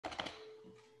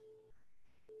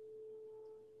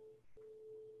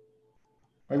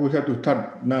I will have to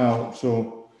start now.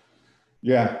 So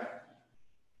yeah,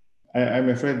 I'm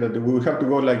afraid that we will have to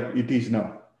go like it is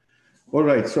now. All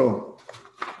right, so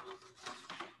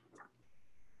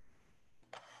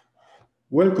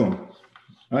welcome.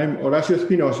 I'm Horacio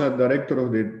Espinosa, director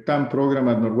of the TAM program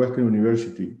at Northwestern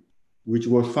University, which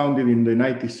was founded in the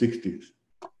 1960s.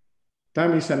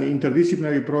 TAM is an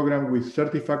interdisciplinary program with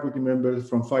 30 faculty members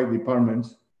from 5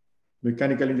 departments: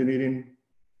 mechanical engineering,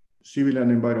 civil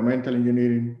and environmental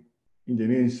engineering,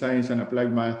 engineering science and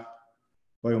applied math,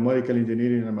 biomedical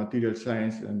engineering and material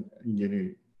science and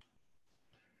engineering.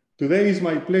 Today is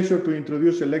my pleasure to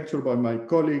introduce a lecture by my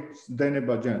colleague, Zdeněk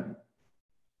Bazant.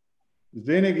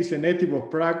 Zdeněk is a native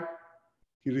of Prague.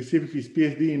 He received his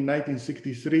PhD in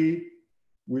 1963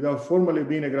 without formally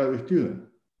being a graduate student.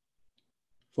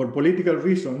 For political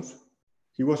reasons,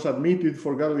 he was admitted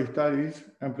for graduate studies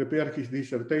and prepared his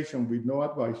dissertation with no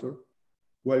advisor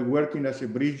while working as a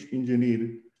bridge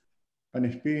engineer, an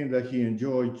experience that he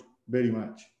enjoyed very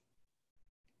much.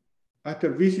 After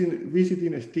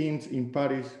visiting stints in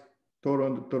Paris,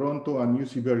 Toronto, and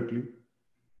UC Berkeley,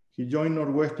 he joined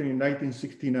Northwestern in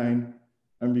 1969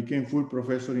 and became full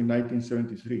professor in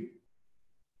 1973.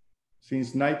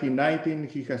 Since 1919,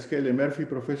 he has held a Murphy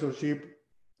Professorship,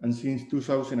 and since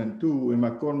 2002, a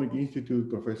McCormick Institute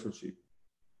Professorship.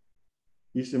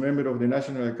 He's a member of the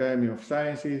National Academy of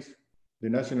Sciences, the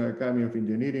National Academy of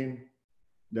Engineering,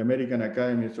 the American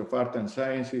Academies of Art and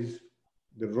Sciences,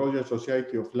 the Royal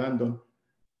Society of London,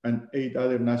 and 8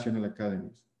 other national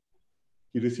academies.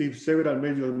 He received several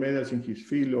major medals in his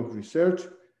field of research,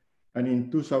 and in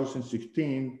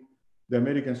 2016, the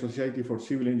American Society for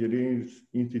Civil Engineers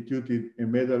instituted a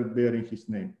medal bearing his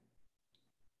name.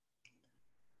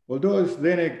 Although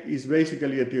Zdeněk is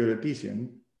basically a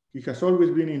theoretician, he has always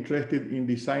been interested in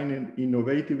designing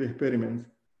innovative experiments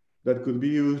that could be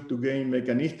used to gain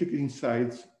mechanistic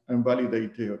insights and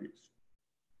validate theories.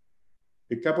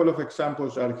 A couple of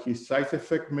examples are his size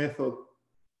effect method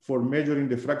for measuring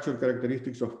the fracture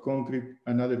characteristics of concrete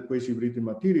and other quasi-brittle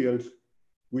materials,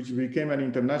 which became an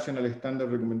international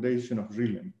standard recommendation of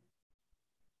RILEM.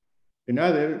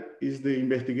 Another is the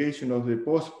investigation of the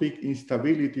post-peak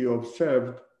instability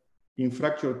observed in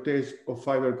fracture tests of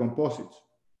fiber composites,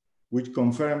 which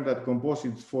confirm that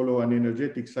composites follow an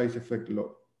energetic size effect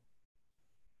law.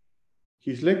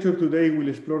 His lecture today will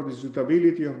explore the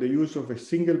suitability of the use of a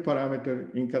single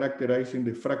parameter in characterizing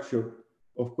the fracture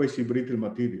of quasi-brittle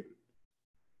material.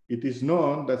 It is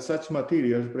known that such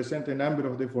materials present a number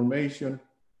of deformation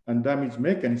and damage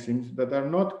mechanisms that are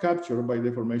not captured by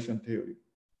deformation theory.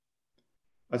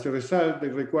 As a result, they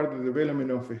require the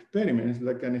development of experiments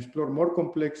that can explore more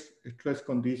complex stress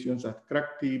conditions at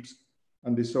crack tips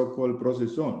and the so-called process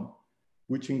zone,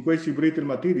 which in quasi-brittle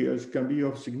materials can be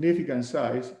of significant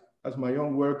size, as my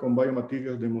own work on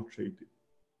biomaterials demonstrated.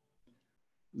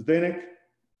 Zdeněk,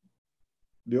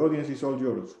 the audience is all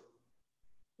yours.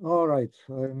 All right,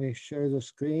 let me share the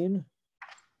screen.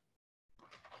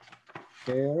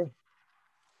 There,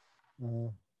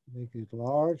 make it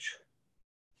large.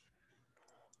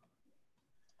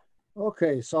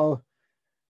 Okay, so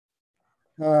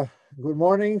good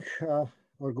morning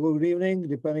or good evening,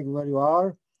 depending where you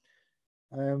are.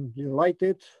 I am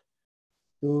delighted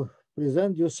to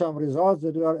present you some results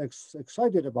that we are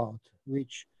excited about,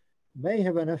 which may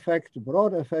have an effect,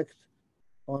 broad effect,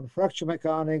 on fracture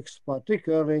mechanics,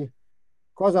 particularly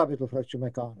quasi-brittle fracture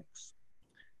mechanics.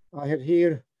 I have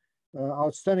here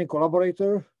outstanding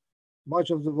collaborator. Much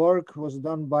of the work was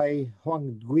done by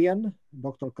Hoang Nguyen,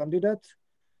 doctoral candidate.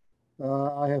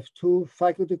 I have 2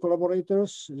 faculty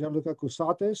collaborators, Gianluca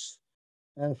Cusates,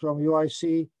 and from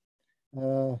UIC,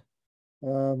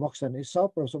 Mohsen Issa,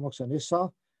 Professor Mohsen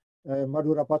Issa,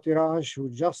 Madhura Patiraj, who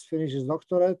just finished his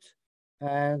doctorate,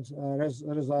 and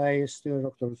Rezai is still a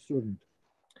doctoral student.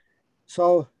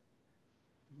 So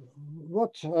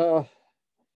what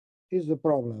is the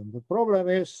problem? The problem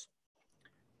is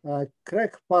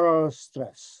crack parallel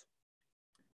stress,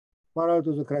 parallel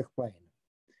to the crack plane.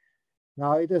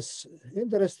 Now, it is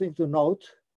interesting to note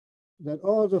that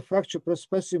all the fracture press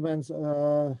specimens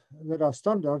that are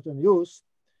standard and used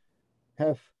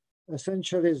have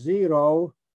essentially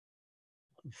 0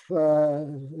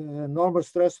 normal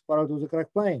stress parallel to the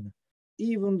crack plane.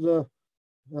 Even the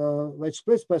wedge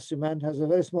split specimen has a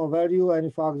very small value, and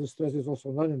in fact, the stress is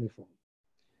also non-uniform.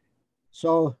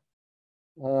 So,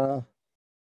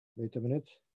 wait a minute.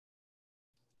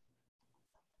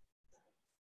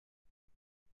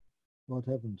 What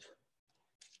happened?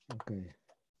 Okay.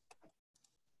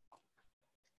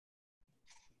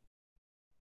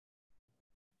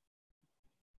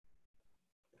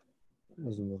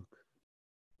 Doesn't work.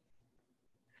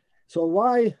 So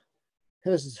why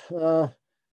has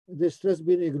this stress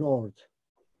been ignored?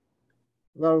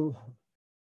 Well,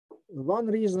 one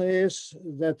reason is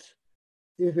that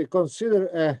if we consider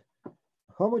a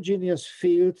homogeneous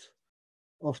field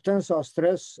of tensile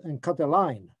stress and cut a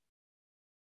line,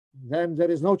 then there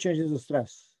is no change in the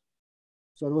stress.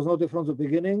 So there was no difference at the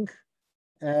beginning.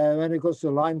 When it goes to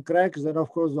line cracks, then of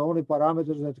course the only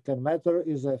parameters that can matter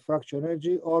is a fracture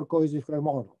energy or cohesive crack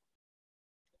model.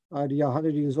 Idea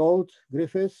 100 years old,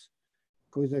 Griffiths,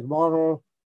 cohesive model,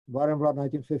 Barenblatt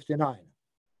 1959.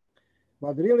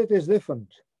 But the reality is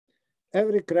different.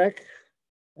 Every crack,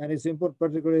 and its input,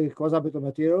 particularly quasi-brittle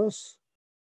materials,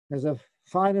 has a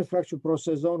finite fracture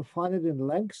process zone, finite in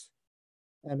length,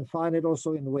 and finite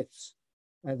also in width.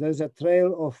 And there's a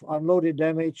trail of unloaded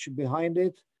damage behind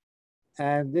it.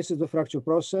 And this is the fracture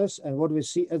process. And what we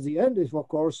see at the end is, of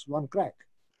course, one crack.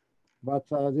 But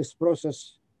this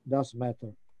process does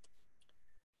matter.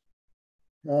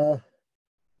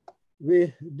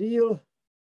 We deal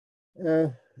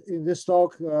in this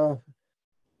talk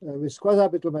with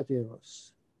quasi-brittle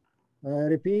materials.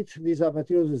 Repeat, these are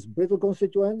materials with brittle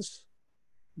constituents,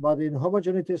 but in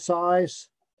homogeneity size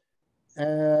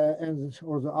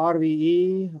or the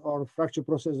RVE or fracture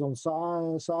process zone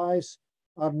size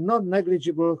are not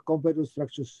negligible compared to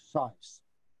structure size.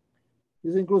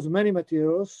 This includes many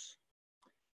materials,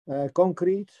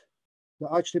 concrete, the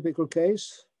archetypical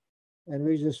case, in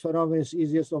which this phenomenon is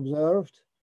easiest observed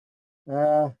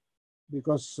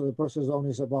because the process zone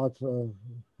is about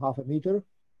half a meter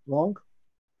long.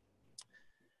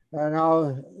 And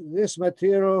now this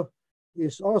material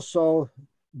is also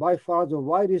by far the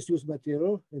widest used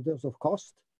material in terms of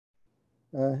cost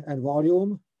and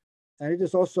volume. And it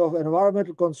is also of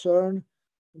environmental concern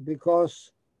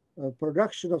because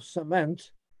production of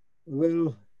cement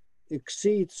will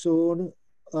exceed soon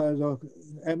the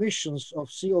emissions of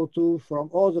CO2 from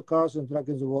all the cars and trucks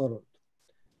in the world.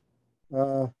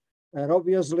 And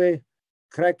obviously,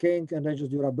 cracking endangers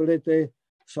durability.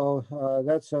 So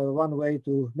that's one way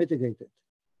to mitigate it.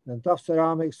 And tough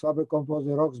ceramics, fabric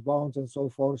composite, rocks, bones, and so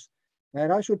forth.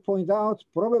 And I should point out,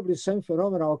 probably same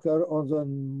phenomena occur on the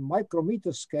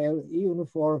micrometer scale, even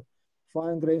for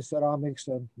fine-grained ceramics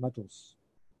and metals.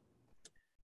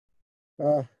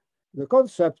 The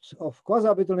concept of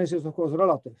quasi-brittleness is, of course,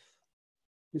 relative.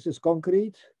 This is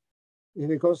concrete. If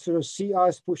we consider sea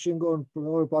ice pushing on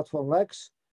platform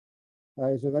legs,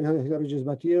 it's a very heterogeneous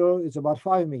material. It's about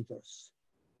 5 meters.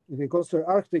 If we consider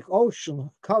Arctic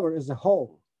Ocean cover as a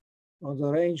whole on the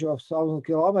range of 1,000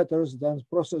 kilometers, then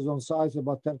process on size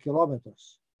about 10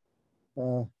 kilometers.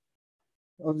 On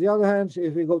the other hand,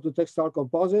 if we go to textile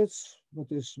composites, that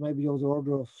is maybe of the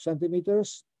order of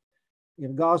centimeters,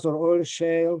 in gas or oil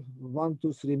shale, 1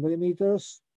 to 3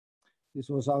 millimeters. This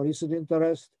was our recent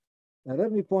interest. And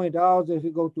let me point out that if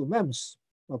we go to MEMS,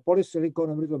 or polysilicon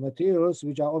and brittle materials,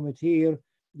 which are omit here,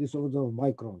 this order of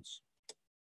microns.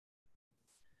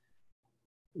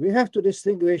 We have to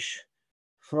distinguish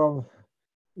from,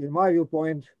 in my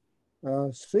viewpoint,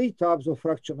 3 types of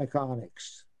fracture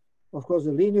mechanics. Of course,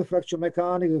 the linear fracture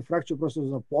mechanics, the fracture process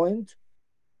on point,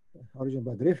 originated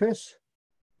by Griffiths.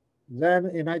 Then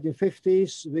in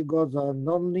 1950s, we got the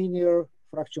nonlinear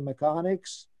fracture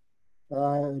mechanics,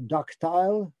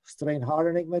 ductile, strain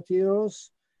hardening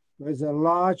materials, with a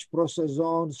large process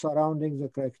zone surrounding the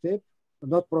crack tip,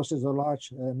 not process, a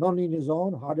large nonlinear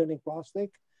zone, hardening plastic,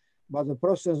 but the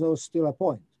process zone is still a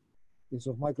point. It's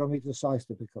of micrometer size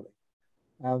typically.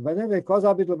 And whenever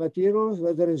quasi-brittle materials,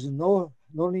 where there is no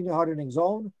nonlinear hardening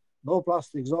zone, no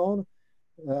plastic zone,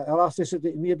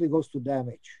 elasticity immediately goes to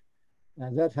damage.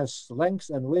 And that has lengths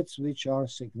and widths which are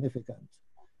significant.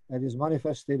 And is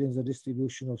manifested in the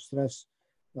distribution of stress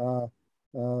behind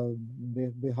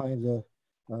the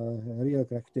real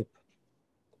crack tip.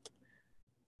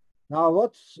 Now,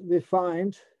 what we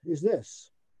find is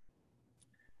this.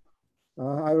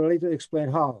 I will later explain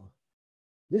how.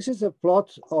 This is a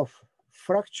plot of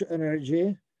fracture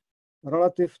energy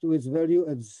relative to its value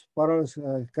as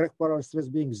crack parallel stress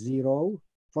being 0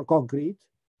 for concrete.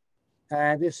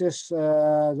 And this is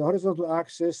the horizontal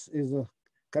axis is the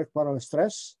crack parallel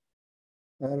stress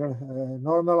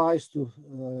normalized to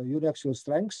uniaxial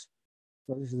strength.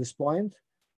 So this is this point.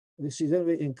 We see then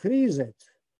we increase it.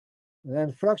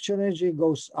 Then fracture energy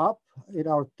goes up. In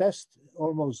our test,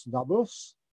 almost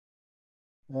doubles.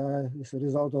 It's a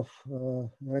result of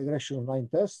regression of 9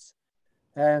 tests.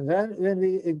 And then when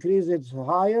we increase it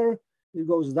higher, it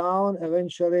goes down.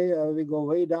 Eventually, we go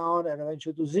way down and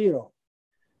eventually to 0.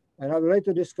 And I will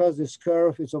later discuss this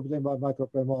curve. It's obtained by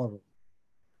microplane model,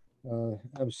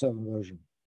 M7 version.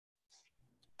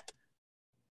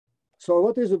 So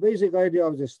what is the basic idea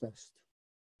of this test?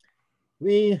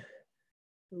 We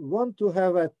want to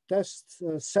have a test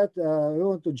set, we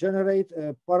want to generate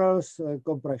a parallel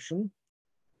compression,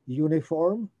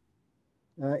 uniform,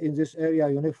 in this area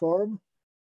uniform.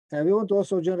 And we want to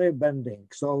also generate bending.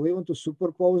 So we want to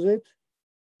superpose it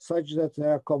such that they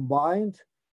are combined.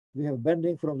 We have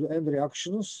bending from the end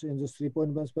reactions in this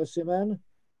 3-point bend specimen.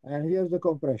 And here's the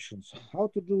compressions.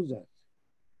 How to do that?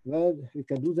 Well, we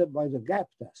can do that by the gap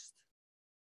test.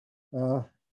 Now,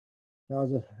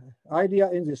 the idea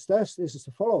in this test is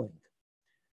the following.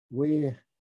 We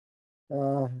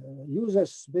use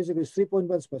as basically 3-point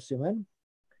bend specimen,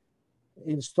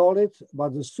 install it,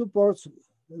 but the supports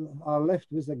are left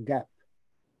with a gap.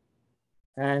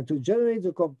 And to generate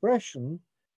the compression,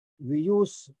 we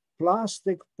use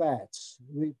plastic pads.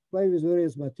 We play with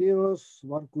various materials.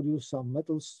 One could use some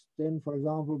metal tin, for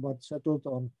example, but settled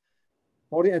on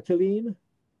polyethylene,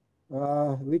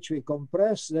 which we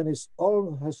compress. Then it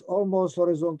has almost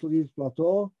horizontally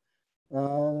plateau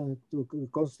to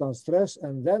constant stress,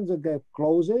 and then the gap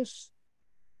closes.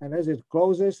 And as it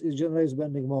closes, it generates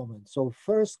bending moment. So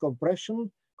first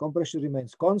compression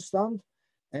remains constant.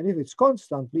 And if it's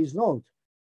constant, please note,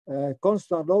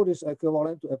 constant load is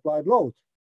equivalent to applied load.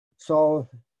 So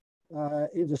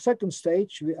in the second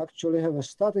stage, we actually have a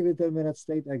statically determinate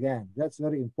state again. That's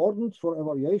very important for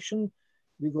evaluation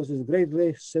because it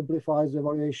greatly simplifies the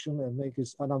evaluation and makes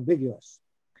it unambiguous.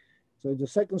 So in the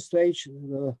second stage,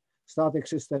 the static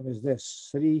system is this.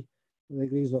 3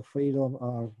 degrees of freedom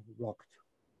are blocked.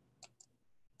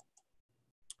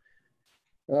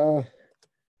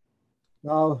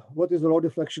 Now, what is the load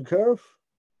deflection curve?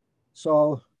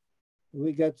 So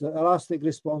we get the elastic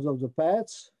response of the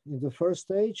pads in the first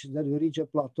stage, then we reach a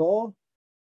plateau,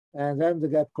 and then the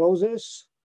gap closes,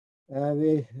 and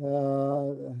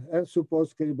end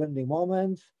supports carry bending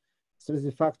moment, stress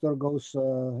factor goes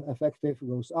effective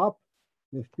goes up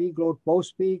with peak load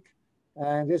post peak,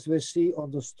 and this we see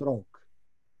on the stroke.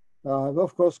 We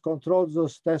of course control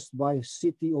those tests by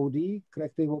CTOD,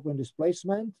 corrective open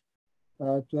displacement,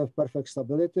 to have perfect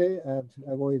stability and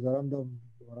avoid random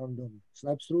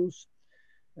snap throughs.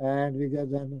 And we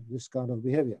get then this kind of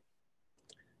behavior.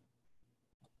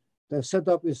 The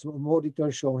setup is more detail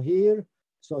shown here.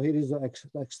 So here is the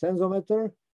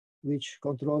extensometer, which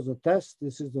controls the test.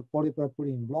 This is the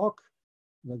polypropylene block,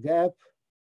 the gap.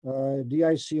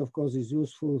 DIC, of course, is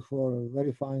useful for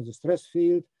verifying the stress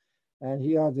field. And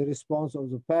here are the response of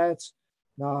the pads.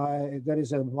 Now, there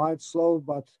is a mild slope,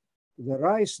 but the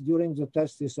rise during the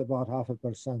test is about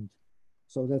 0.5%.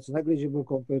 So that's negligible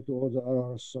compared to all the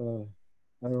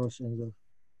errors in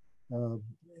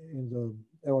the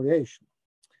evaluation.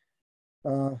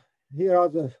 Here are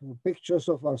the pictures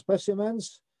of our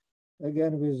specimens.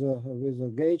 Again, with a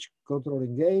gauge,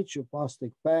 controlling gauge,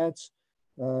 plastic pads,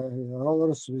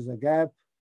 rollers with a gap,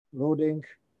 loading.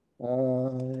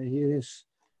 Here is,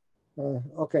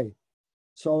 okay.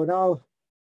 So now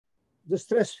the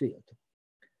stress field.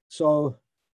 So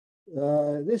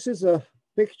this is a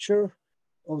picture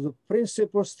of the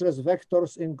principal stress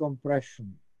vectors in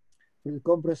compression,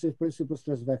 compressive principal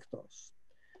stress vectors.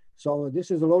 So this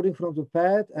is the loading from the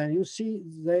pad, and you see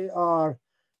they are,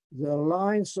 the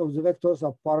lines of the vectors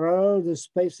are parallel, the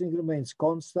spacing remains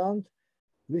constant.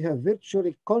 We have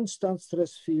virtually constant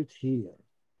stress field here,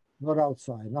 not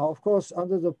outside. Now, of course,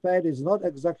 under the pad is not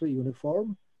exactly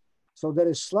uniform. So there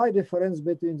is slight difference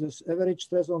between this average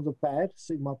stress on the pad,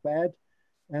 sigma pad,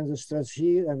 and the stress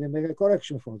here, and we make a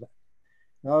correction for that.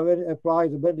 Now, when we apply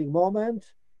the bending moment,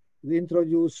 we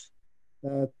introduce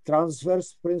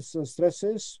transverse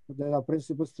stresses that are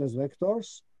principal stress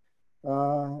vectors.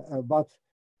 But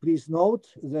please note,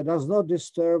 that does not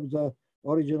disturb the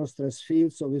original stress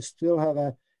field, so we still have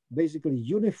a basically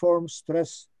uniform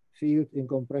stress field in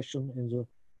compression in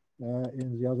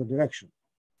the other direction.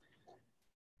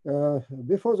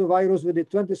 Before the virus, we did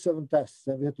 27 tests,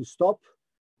 and we had to stop.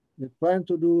 We planned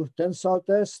to do tensile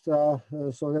test, so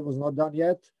that was not done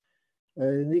yet.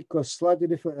 It was slightly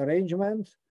different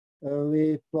arrangement.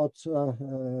 We put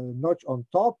notch on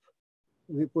top.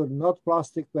 We put not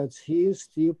plastic pads here,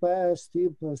 steel plates. We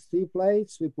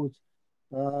put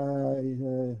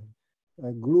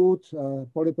glued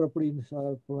polypropylene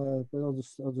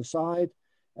on the side,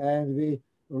 and we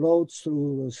load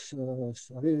through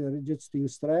rigid steel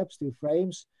straps, steel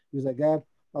frames with a gap.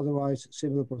 Otherwise,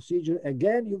 similar procedure.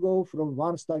 Again, you go from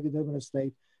one static determinate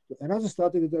state to another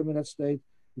static determinate state,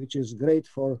 which is great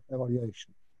for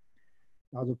evaluation.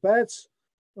 Now the pads,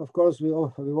 of course, we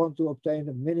want to obtain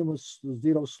a minimum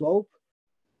zero slope.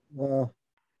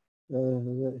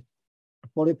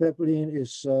 Polypropylene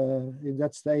is in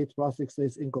that state, plastic state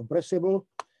is incompressible.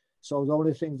 So the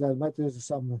only thing that matters is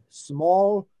some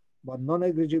small but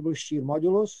non-negligible shear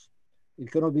modulus.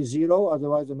 It cannot be zero,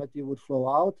 otherwise the material would flow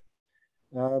out,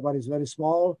 but it's very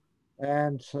small.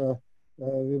 And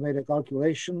we made a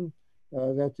calculation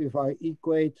that if I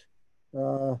equate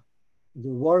the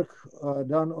work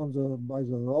done by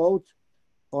the load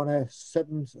on a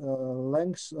certain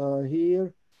length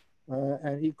here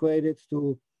and equate it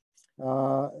to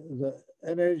the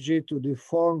energy to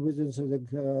deform within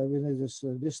this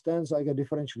distance, I get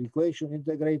differential equation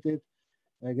integrated.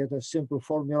 I get a simple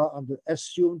formula under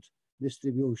assumed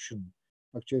distribution.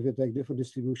 Actually, if you take different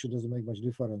distribution, it doesn't make much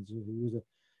difference. If you use it.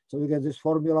 So we get this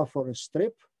formula for a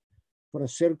strip, for a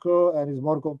circle, and it's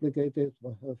more complicated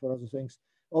for other things.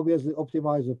 Obviously,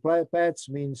 optimize the paths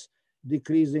means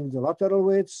decreasing the lateral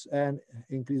widths and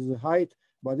increase the height,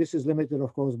 but this is limited,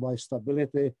 of course, by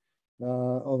stability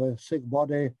of a thick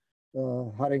body,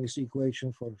 Haring's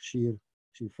equation for shear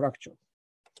fracture.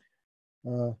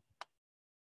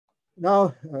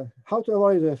 Now, how to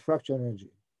avoid the fracture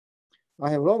energy? I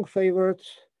have long favored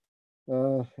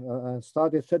and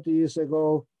started 30 years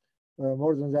ago,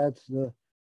 more than that, the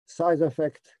size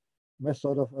effect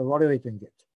method of evaluating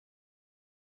it.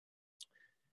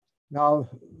 Now,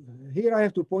 here I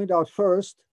have to point out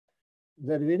first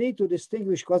that we need to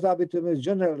distinguish quasi-bituminous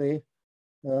generally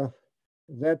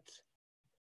that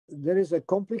there is a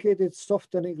complicated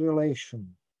softening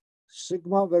relation,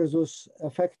 sigma versus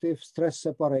effective stress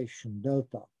separation,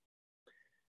 delta.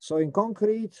 So in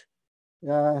concrete,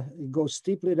 it goes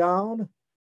steeply down,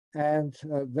 and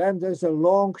then there's a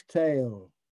long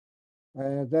tail.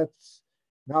 That's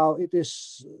now it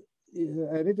is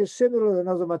similar in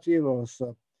other materials.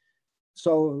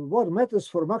 So what matters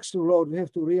for maximum load, we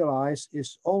have to realize,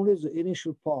 is only the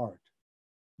initial part.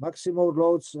 Maximum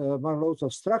loads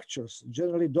of structures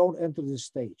generally don't enter this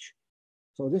stage.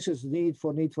 So this is need,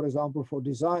 for example, for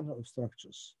design of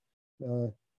structures,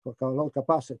 for load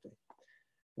capacity.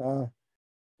 Now,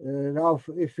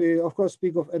 if we, of course,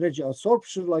 speak of energy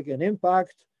absorption, like an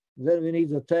impact, then we need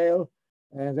the tail,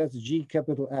 and that's G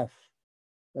capital F.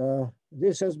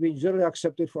 This has been generally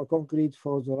accepted for concrete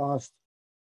for the last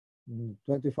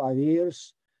 25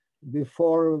 years.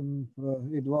 Before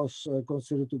it was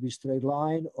considered to be straight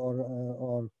line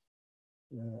or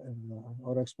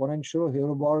exponential,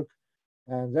 Hillenborg,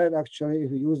 and then actually,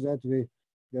 if we use that, we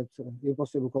get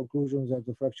impossible conclusions that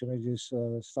the fracture energy is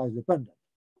size dependent.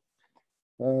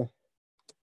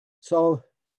 So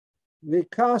we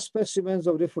cast specimens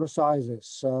of different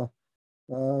sizes.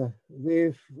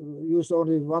 We've used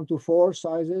only 1 to 4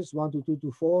 sizes, 1 to 2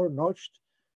 to 4 notched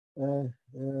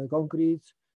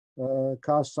concrete,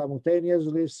 cast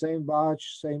simultaneously, same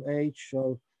batch, same age,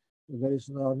 so there is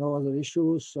no other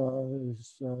issues.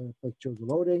 This picture of the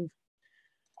loading.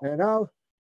 And now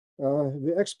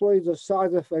we exploit the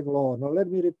size effect law. Now let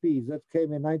me repeat, that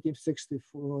came in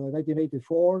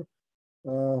 1984,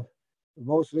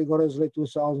 most rigorously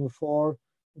 2004,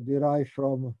 derived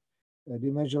from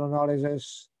dimensional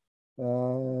analysis,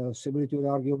 similitude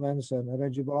arguments, and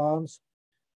energy balance.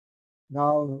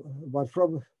 Now, but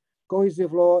from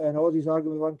cohesive law and all these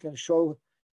arguments, one can show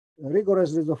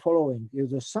rigorously the following.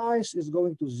 If the size is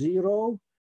going to 0,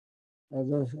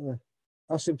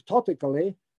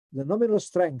 asymptotically, the nominal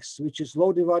strength, which is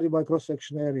load divided by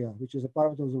cross-section area, which is a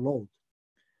parameter of the load,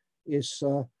 is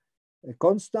a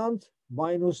constant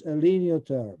minus a linear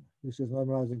term. This is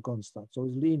normalizing constant, so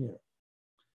it's linear.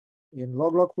 In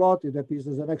log-log plot, it appears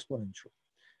as an exponential.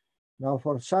 Now,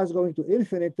 for size going to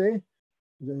infinity,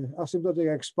 the asymptotic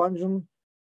expansion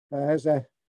has a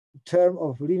term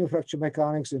of linear fracture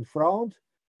mechanics in front,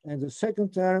 and the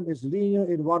second term is linear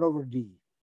in 1 over d,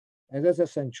 and that's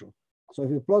essential. So if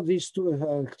we plot these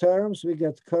two terms, we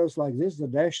get curves like this, the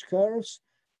dashed curves,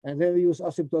 and then we use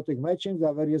asymptotic matching. There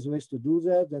are various ways to do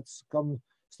that. That's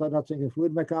standard thing in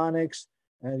fluid mechanics,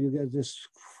 and you get this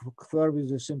curve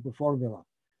with a simple formula.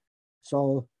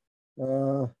 So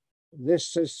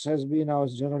this has been now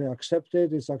generally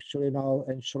accepted. It's actually now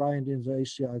enshrined in the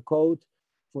ACI code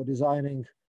for designing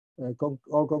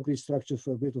all concrete structures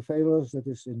for brittle failures. That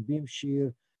is in beam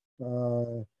shear,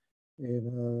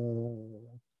 in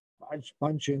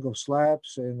punching of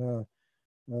slabs, in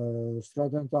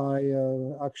strut and tie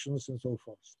actions, and so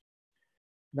forth.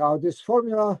 Now, this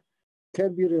formula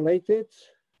can be related,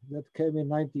 that came in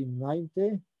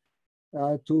 1990,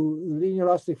 to linear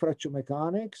elastic fracture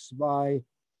mechanics by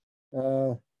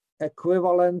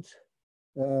equivalent,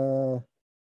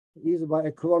 either by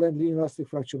equivalent linear elastic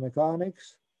fracture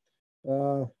mechanics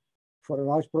for a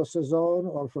large process zone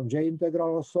or from J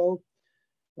integral or so.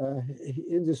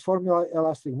 In this formula,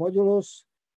 elastic modulus,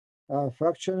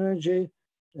 fracture energy,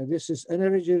 this is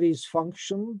energy release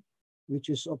function which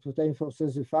is obtained from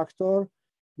sensitivity factor.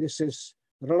 This is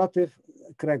relative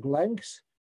crack length.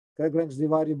 Crack length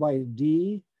divided by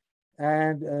D,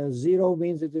 and 0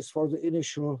 means it is for the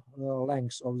initial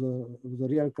length of the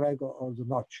real crack or the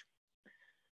notch.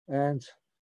 And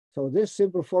so this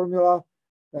simple formula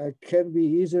can be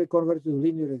easily converted to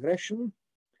linear regression.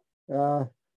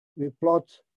 We plot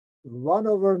 1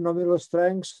 over nominal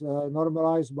strength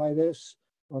normalized by this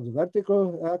on the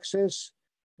vertical axis.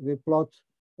 We plot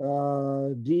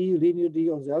D, linear D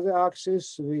on the other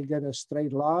axis. We get a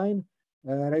straight line.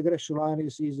 Regression line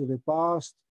is easily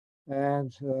passed.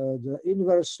 And the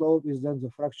inverse slope is then the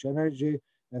fracture energy.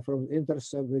 And from the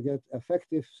intercept, we get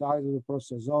effective size of the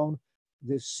process zone.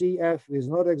 The CF is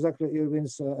not exactly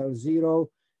Irwin's L0.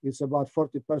 It's about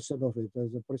 40% of it,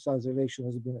 as a precise relation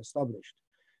has been established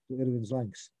to Irwin's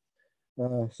length.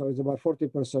 So it's about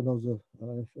 40% of the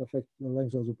effective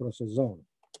length of the process zone.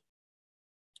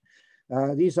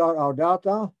 These are our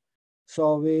data.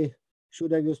 So we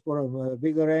should have used for a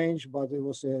bigger range, but it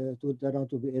was turned out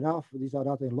to be enough. These are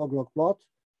data in log-log plot,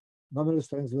 nominal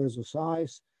strength versus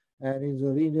size. And in the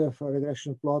linear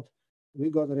regression plot, we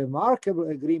got a remarkable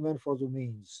agreement for the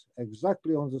means,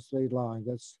 exactly on the straight line.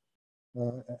 That's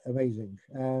amazing.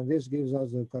 And this gives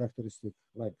us the characteristic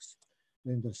length,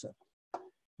 the intercept.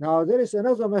 Now, there is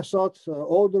another method,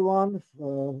 older one,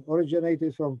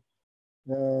 originated from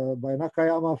by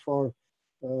Nakayama for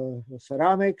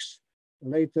ceramics,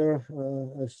 later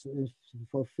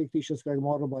for fictitious crack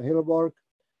model by Hilberg.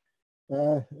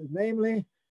 Namely,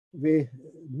 we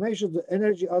measured the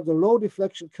energy at the low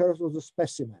deflection curves of the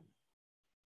specimen.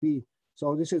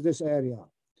 So this is this area.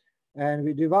 And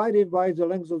we divide it by the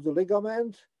length of the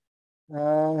ligament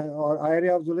or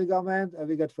area of the ligament, and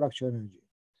we get fracture energy.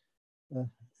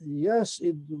 Yes,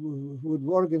 it would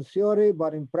work in theory,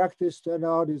 but in practice, turned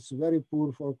out it's very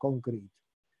poor for concrete.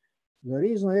 The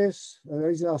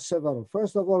reason are several.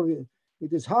 First of all,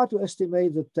 it is hard to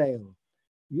estimate the tail.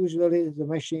 Usually, the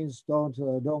machines don't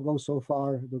go so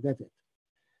far to get it.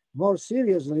 More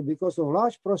seriously, because of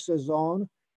large process zone,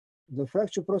 the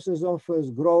fracture process zone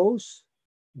first grows,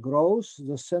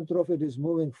 the center of it is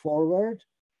moving forward,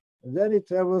 and then it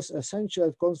travels essentially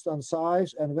at constant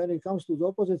size, and when it comes to the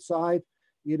opposite side,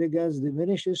 it again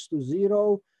diminishes to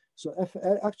 0. So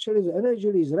actually the energy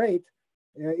release rate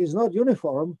is not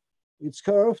uniform, it's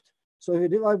curved. So if you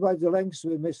divide by the length,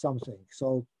 we miss something.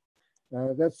 So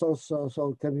that's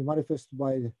also can be manifested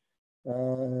by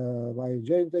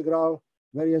J integral,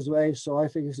 various ways. So I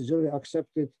think it's generally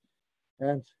accepted.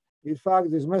 And in fact,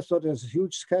 this method has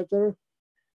huge scatter,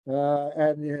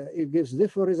 and it gives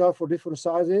different results for different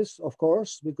sizes, of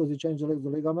course, because you change the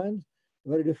ligament,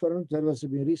 very different. That was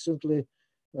been recently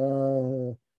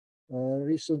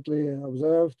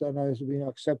observed and has been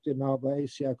accepted now by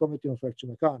ACI Committee on Fracture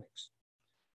Mechanics.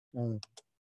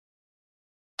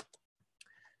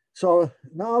 So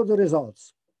now the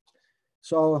results.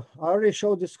 So I already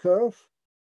showed this curve.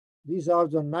 These are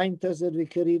the 9 tests that we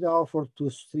carried out for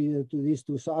these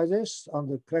two sizes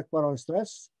under crack parallel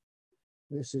stress.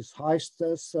 This is high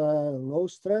stress, low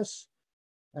stress.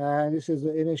 And this is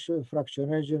the initial fracture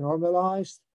energy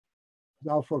normalized.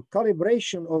 Now for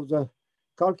calibration of the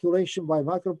calculation by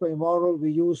microplane model,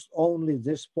 we used only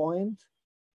this point.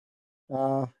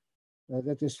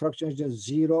 That is fracture energy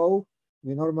 0.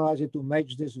 We normalize it to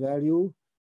match this value.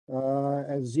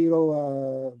 At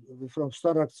 0 from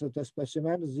standard test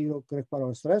specimen, 0 crack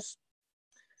parallel stress.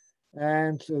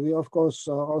 And we, of course,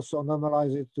 also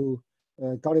normalize it to,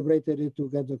 calibrated it to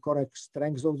get the correct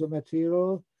strength of the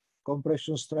material,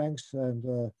 compression strength,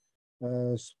 and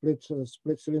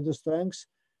split cylinder strength.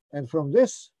 And from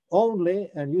this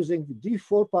only, and using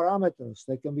D4 parameters,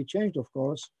 they can be changed, of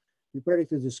course, we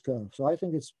predicted this curve. So I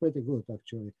think it's pretty good,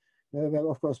 actually. We have,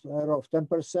 of course, error of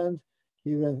 10%.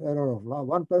 Here we have error of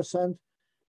 1%.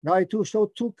 Now I show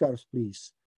 2 curves,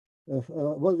 please.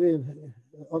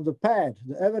 On the pad,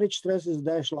 the average stress is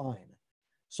dashed line.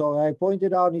 So I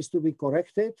pointed out needs to be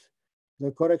corrected.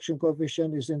 The correction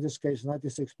coefficient is in this case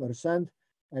 96%,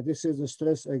 and this is the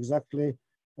stress exactly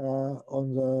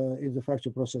in the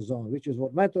fracture process zone, which is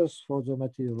what matters for the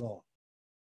material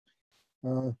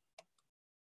law.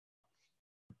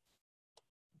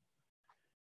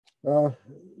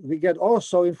 We get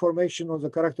also information on the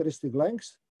characteristic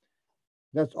length.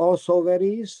 That also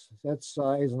varies. That's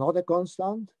is not a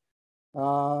constant.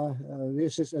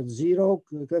 This is at 0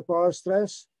 crack parallel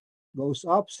stress, goes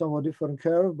up, somewhat different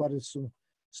curve, but it's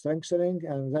strengthening,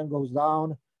 and then goes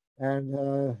down.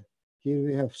 And here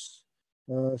we have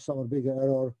somewhat bigger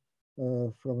error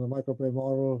from the microplane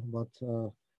model, but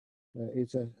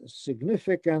it's a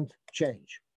significant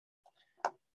change.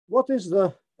 What is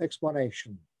the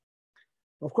explanation?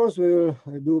 Of course, we will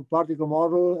do particle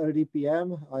model,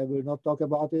 LDPM. I will not talk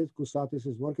about it. Kusatis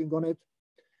is working on it,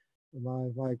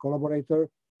 my collaborator.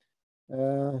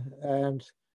 And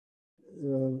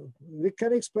we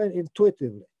can explain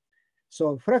intuitively.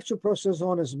 So fracture process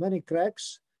zone has many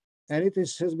cracks, and it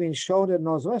has been shown at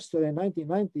Northwestern in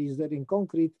 1990s that in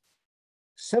concrete,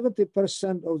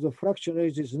 70% of the fracture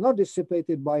energy is not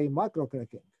dissipated by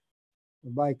microcracking,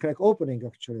 by crack opening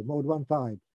actually, mode 1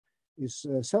 type.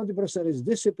 70% is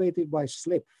dissipated by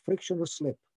slip, frictional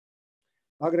slip,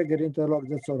 aggregate interlock,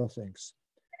 that sort of things.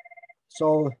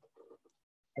 So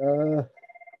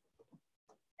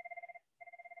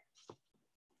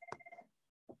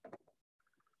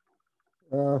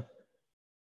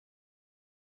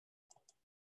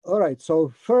all right, so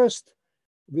first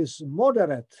with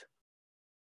moderate,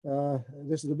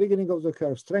 this is the beginning of the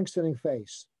curve, strengthening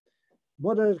phase.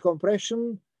 Moderate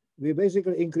compression, we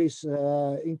basically increase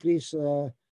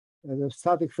the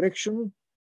static friction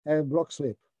and block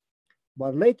slip.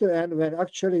 But later on, when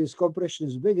actually this compression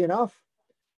is big enough,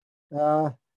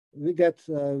 we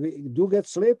do get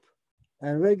slip,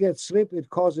 and when we get slip, it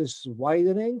causes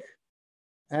widening,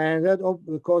 and that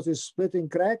causes splitting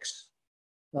cracks.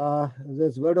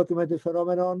 That's a well-documented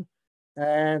phenomenon,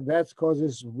 and that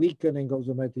causes weakening of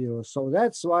the material. So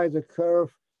that's why the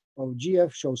curve of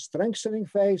GF shows strengthening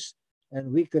phase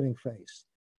and weakening phase.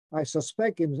 I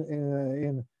suspect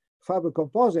in fiber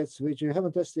composites, which you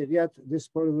haven't tested yet, this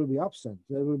probably will be absent.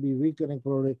 There will be weakening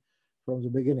probably from the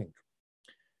beginning.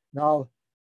 Now,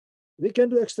 we can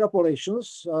do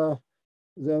extrapolations. The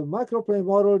microplane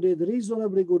model did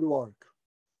reasonably good work.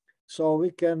 So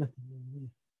we can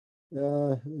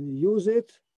use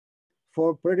it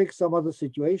for predict some other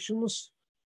situations.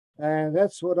 And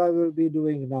that's what I will be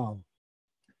doing now.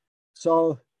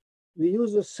 So we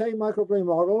use the same microplane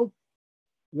model.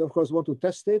 We, of course, want to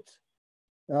test it.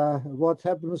 What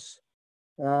happens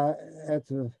for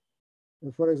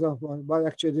example, but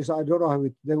actually this, I don't know how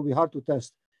that will be hard to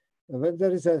test. When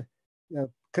there is a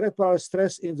crack parallel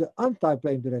stress in the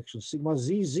anti-plane direction, sigma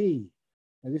ZZ,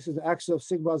 and this is the axis of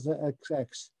sigma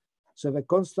XX. So the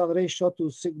constant ratio to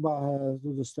sigma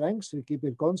to the strength, we keep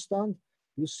it constant.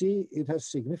 You see, it has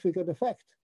significant effect.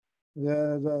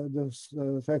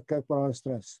 The crack parallel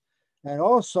stress, and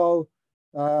also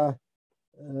the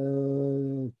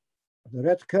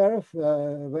red curve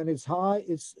when it's high,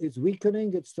 it's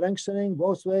weakening, it's strengthening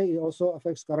both ways. It also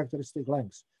affects characteristic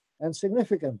lengths, and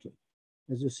significantly,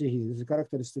 as you see here, this is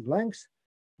characteristic length,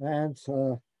 and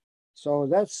so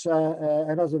that's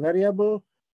another variable.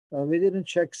 We didn't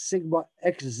check sigma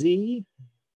XZ,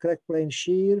 crack plane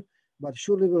shear, but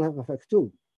surely will have effect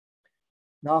too.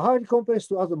 Now, how it compares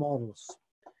to other models.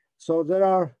 So there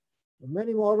are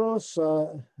many models.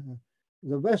 The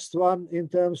best one in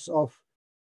terms of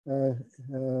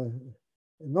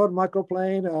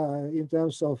non-microplane, in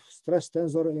terms of stress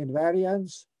tensor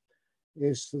invariance,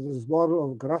 is this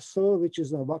model of Grassel, which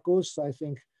is a Bacchus, I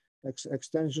think,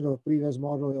 extension of previous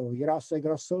model of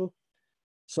Girasek-Grassel.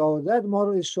 So that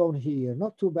model is shown here.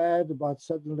 Not too bad, but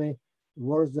certainly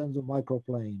worse than the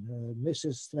microplane.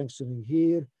 Misses strengthening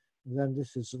here. Then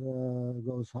this is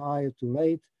goes high to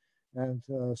late, and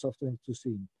softening to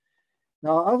thin.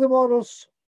 Now other models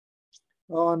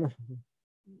on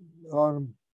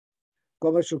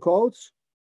commercial codes.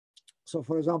 So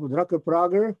for example,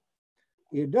 Drucker-Prager,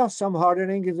 it does some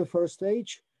hardening in the first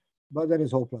stage, but then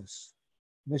it's hopeless.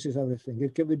 Misses everything.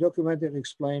 It can be documented and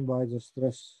explained by the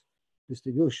stress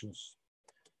distributions.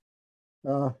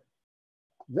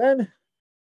 Then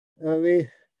we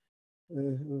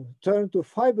turn to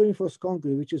fiber reinforced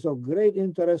concrete, which is of great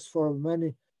interest for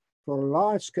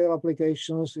large scale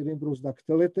applications. It improves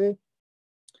ductility.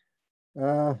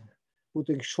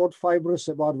 Putting short fibers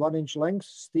about 1 inch length,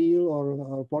 steel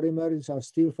or polymer, these are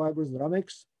steel fibers,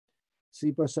 Dramix,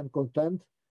 3% content.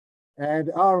 And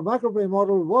our microplane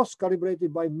model was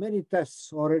calibrated by many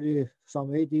tests already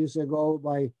some 8 years ago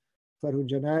by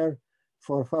Ferhun-Jenner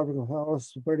for fiber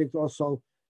to predict also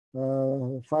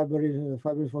fiber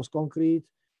reinforced concrete,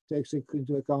 takes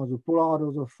into account the pull out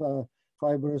of the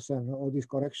fibers and all these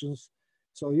corrections.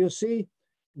 So you see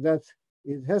that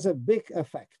it has a big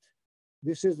effect.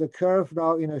 This is the curve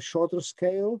now in a shorter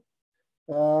scale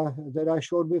that I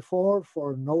showed before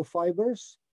for no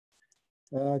fibers.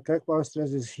 Crack parallel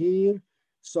stress is here.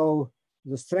 So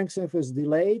the strengthening is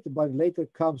delayed, but later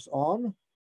comes on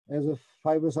as the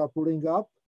fibers are pulling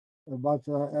up. But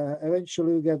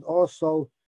eventually we get also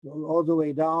all the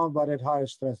way down, but at higher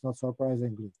stress, not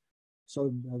surprisingly.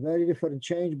 So a very different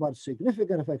change, but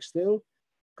significant effect still.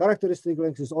 Characteristic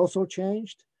length is also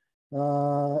changed.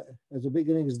 At the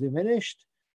beginning is diminished.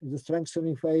 In the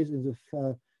strengthening phase, in the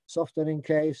softening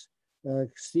case,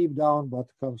 steep down, but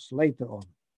comes later on.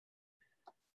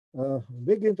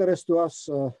 Big interest to us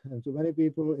and to many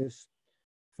people is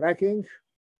fracking.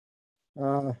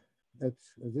 At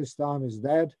this time is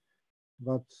dead,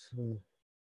 but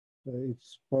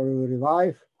it's probably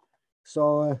revive.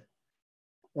 So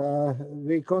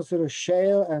we consider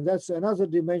shale, and that's another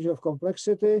dimension of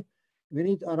complexity. We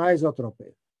need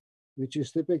anisotropy, which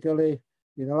is typically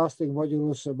in elastic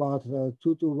modulus about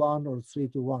 2 to 1 or 3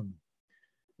 to 1.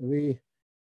 We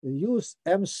use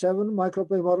M7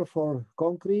 microplane model for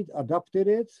concrete, adapted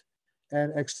it,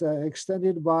 and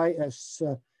extended by a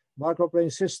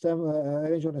microplane system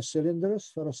arranged on a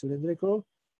cylinders, ferrocylindrical,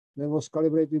 that was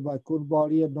calibrated by Kurt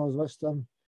Bali at Northwestern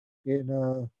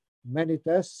in many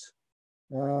tests.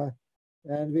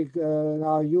 And we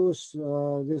now use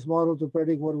this model to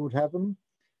predict what would happen.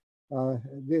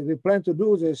 We plan to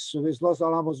do this with Los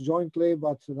Alamos jointly,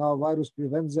 but now virus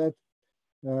prevents that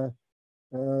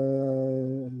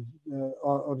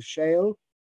on shale.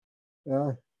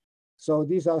 So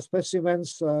these are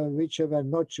specimens which have a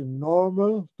notch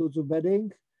normal to the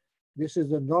bedding. This is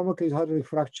the normal case hydraulic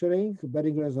fracturing.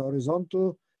 Bedding is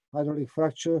horizontal. Hydraulic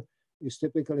fracture is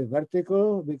typically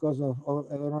vertical because of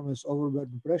enormous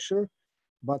overburden pressure.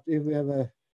 But if we have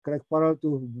a crack parallel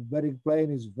to bedding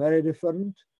plane, it's very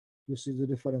different. You see the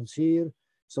difference here.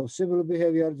 So similar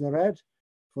behavior, the red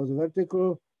for the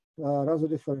vertical, rather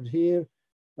different here.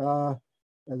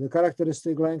 The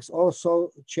characteristic length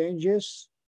also changes,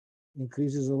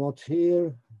 increases a lot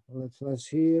here, less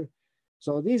here.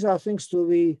 So these are things to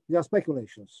be, they are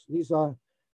speculations. These are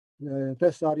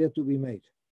tests are yet to be made.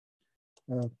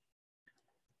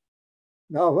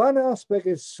 Now, one aspect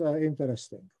is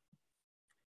interesting.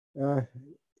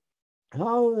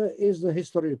 How is the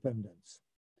history dependence?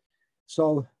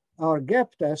 So our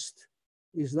gap test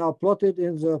is now plotted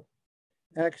in the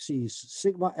axis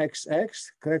sigma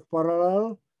XX, crack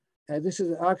parallel, and this is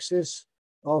the axis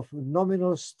of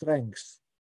nominal strength,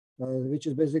 which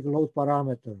is basically load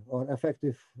parameter or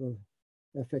effective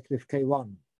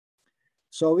K1.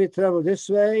 So we travel this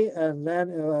way, and then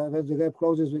when the gap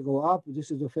closes, we go up.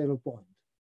 This is the failure point.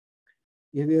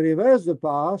 If we reverse the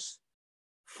path,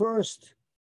 first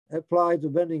apply the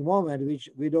bending moment, which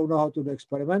we don't know how to do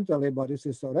experimentally, but this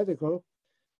is theoretical,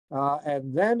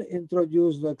 and then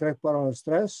introduce the crack parallel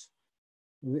stress,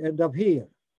 we end up here.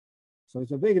 So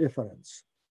it's a big difference.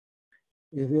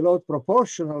 If we load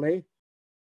proportionally,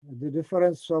 the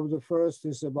difference from the first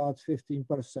is about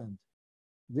 15%.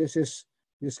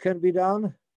 This can be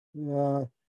done.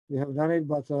 We have done it,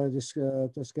 but this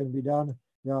can be done.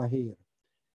 We are here.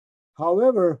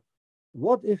 However,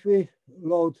 what if we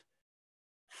load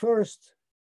first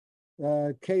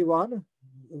K1,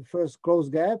 first close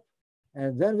gap,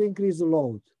 and then we increase the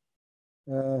load?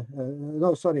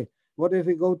 No, sorry. What if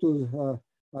we go to,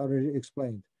 I already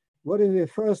explained. What if we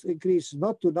first increase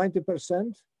not to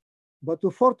 90%, but to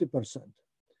 40%?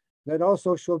 That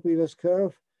also show previous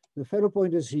curve. The failure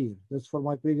point is here. That's for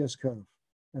my previous curve.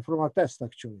 And from our test,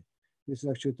 actually. This is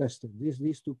actually testing.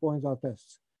 These 2 points are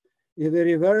tests. If we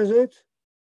reverse it,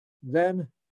 then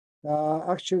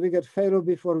actually we get failure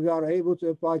before we are able to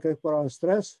apply crack parallel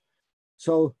stress.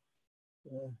 So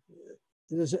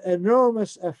there's an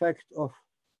enormous effect of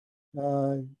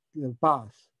the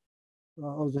path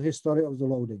of the history of the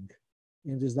loading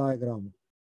in this diagram.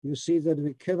 You see that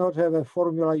we cannot have a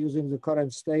formula using the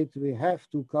current state. We have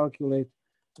to calculate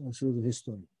through the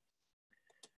history.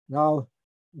 Now,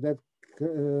 that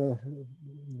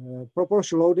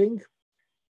proportional loading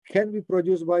can be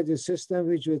produced by the system,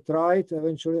 which we tried,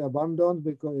 eventually abandoned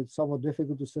because it's somewhat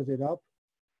difficult to set it up.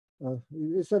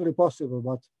 It's certainly possible,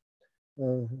 but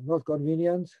not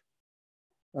convenient.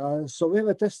 So we have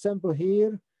a test sample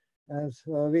here, and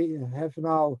we have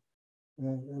now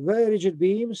very rigid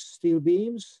beams, steel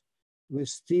beams with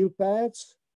steel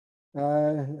pads,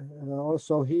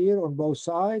 also here on both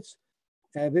sides.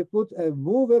 And we put a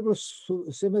movable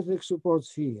symmetric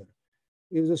supports here.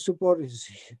 If the support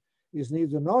is near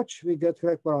the notch, we get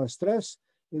crack parallel stress.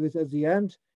 If it's at the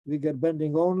end, we get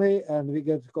bending only, and we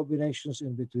get combinations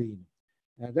in between.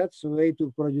 And that's the way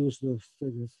to produce this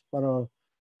parallel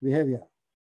behavior.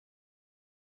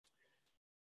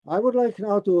 I would like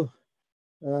now to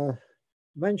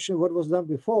mention what was done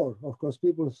before. Of course,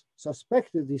 people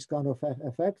suspected these kind of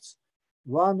effects.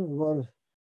 One was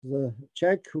the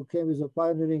Czech who came with a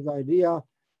pioneering idea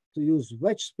to use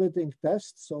wedge splitting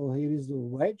tests. So here is the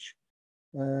wedge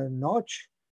notch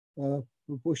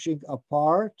pushing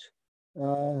apart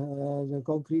the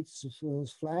concrete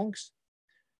flanks.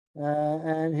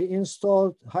 And he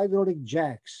installed hydraulic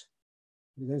jacks.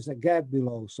 There's a gap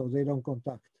below, so they don't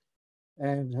contact.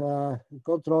 and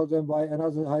control them by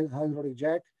another hydraulic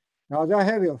jack. Now they're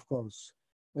heavy, of course,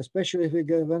 especially if we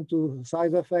went to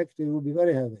side effect, it will be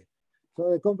very heavy.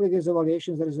 So it complicates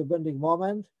evaluation. There is a bending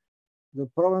moment. The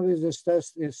problem with this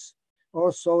test is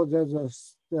also that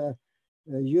the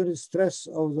unit stress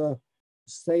of the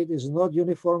state is not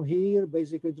uniform here.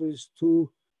 Basically, there is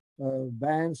two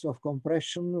bands of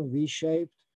compression,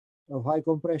 V-shaped, of high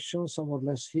compression, somewhat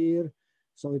less here.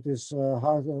 So it is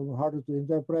harder to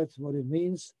interpret what it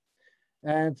means.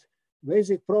 And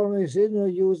basic problem is you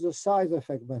use the side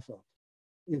effect method.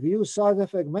 If you use side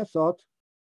effect method,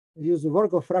 use the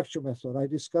work of fracture method. I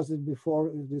discussed it before,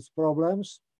 these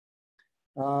problems.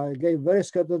 Gave very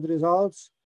scattered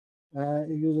results.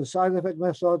 Use the side effect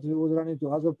method, you would run into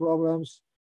other problems.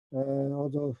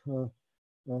 Although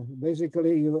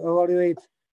basically you evaluate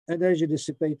energy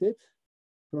dissipated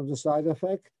from the side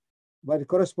effect, but it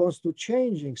corresponds to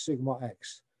changing sigma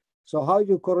x. So how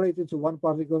you correlate it to one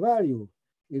particle value?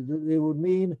 It would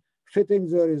mean fitting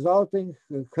the resulting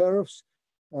curves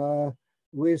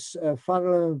with a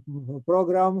funnel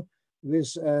program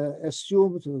with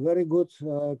assumed very good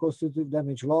constitutive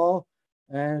damage law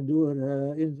and do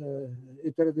an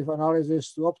iterative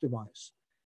analysis to optimize.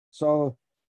 So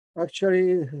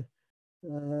actually,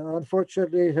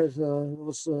 unfortunately,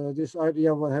 this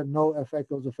idea had no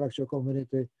effect on the fracture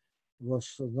community,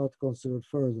 was not considered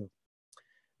further.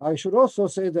 I should also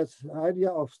say that the idea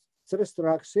of stress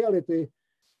axiality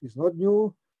is not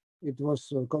new. It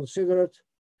was considered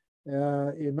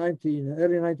in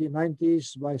early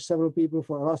 1990s by several people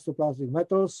for elastoplastic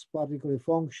metals, particularly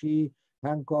Fong, Shi,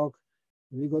 Hancock,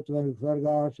 Vigot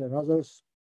Vergaard, and others.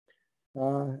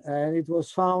 And it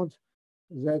was found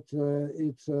that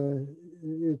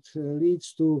it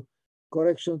leads to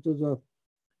correction to the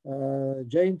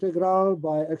J integral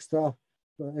by extra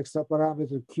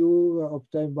parameter Q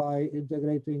obtained by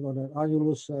integrating on an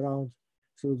annulus around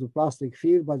through the plastic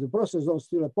field, but the process is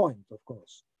still a point, of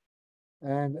course.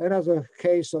 And another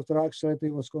case of triaxiality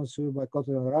was considered by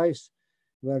Cotton and Rice,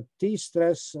 where T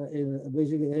stress in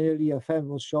basically LEFM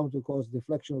was shown to cause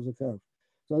deflection of the curve.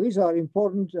 So these are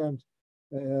important and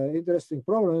interesting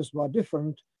problems, but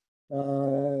different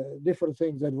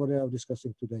things than what we are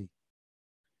discussing today.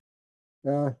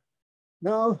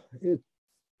 Now,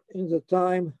 in the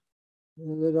time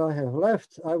that I have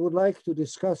left, I would like to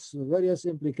discuss various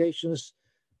implications,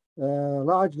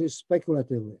 largely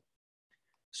speculatively.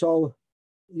 So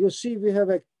you see we have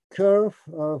a curve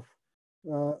of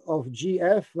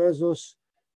GF versus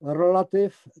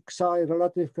relative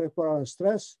corporal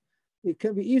stress. It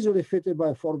can be easily fitted by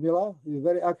a formula. It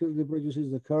very accurately produces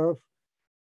the curve.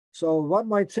 So one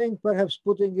might think perhaps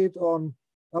putting it on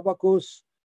Abacus,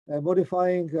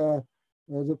 modifying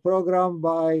the program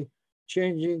by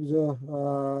changing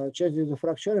the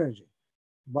fracture energy.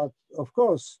 But of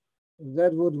course,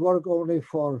 that would work only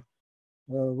for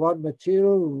one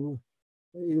material.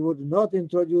 It would not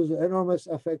introduce the enormous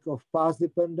effect of path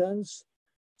dependence.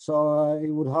 So it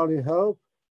would hardly help.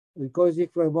 The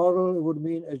cohesive model would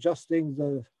mean adjusting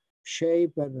the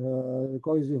shape and the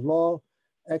cohesive law.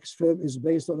 X-film is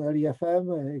based on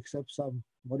LEFM, except some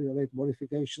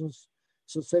modifications.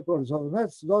 So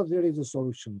that's not really the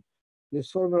solution.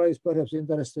 This formula is perhaps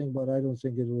interesting, but I don't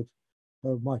think it would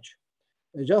help much.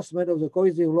 Adjustment of the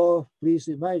cohesive law, please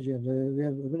imagine, we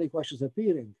have many questions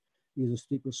appearing. Either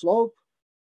steeper slope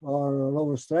or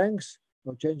lower strength,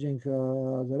 or changing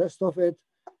the rest of it.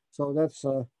 So that's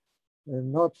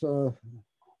not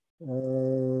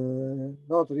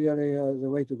really the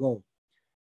way to go.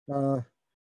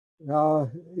 Now,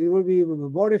 it will be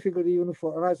more difficult even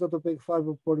for anisotropic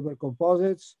fiber polymer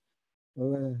composites.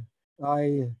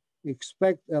 I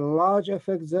expect a large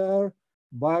effect there.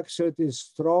 Biaxiality is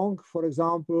strong. For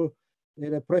example,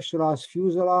 in a pressurized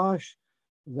fuselage,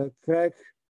 the crack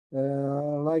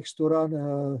likes to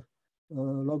run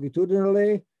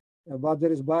longitudinally, but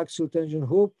there is biaxial tension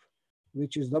hoop,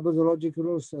 which is double the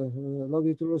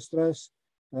longitudinal stress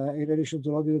in addition to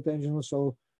longitudinal tension.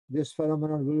 So this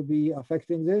phenomenon will be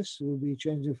affecting this, will be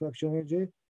changing fracture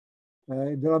energy.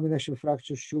 In delamination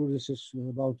fracture, sure, this is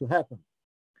about to happen.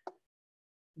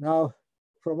 Now,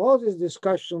 from all this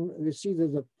discussion, we see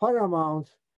that the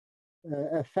paramount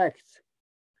effect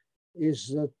is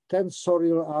the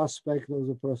tensorial aspect of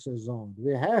the process zone.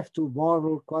 We have to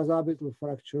model quasi-orbital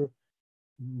fracture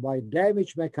by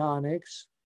damage mechanics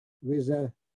with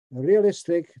a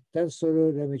realistic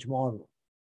tensorial damage model.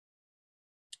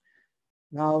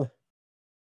 Now,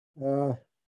 to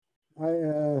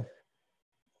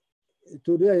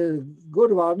do a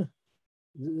good one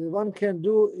can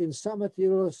do in some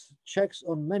materials checks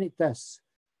on many tests.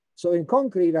 So in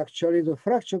concrete, actually, the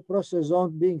fracture process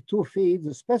zone being 2 feet,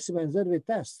 the specimens that we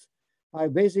test are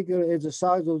basically at the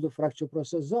size of the fracture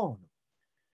process zone.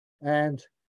 And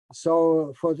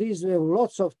so for these, we have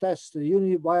lots of tests: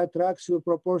 unibiatriaxial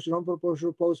proportion,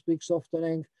 non-proportional post-peak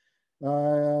softening,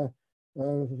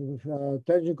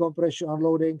 tension compression,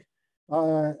 unloading,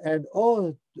 and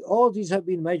all these have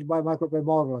been matched by microplane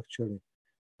model, actually.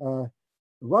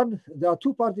 There are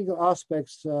two particular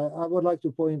aspects I would like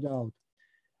to point out.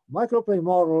 Microplane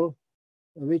model,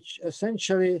 which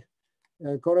essentially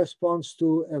corresponds to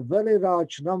a very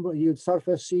large number yield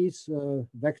surfaces,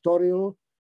 vectorial,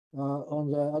 on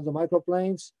the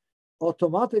microplanes,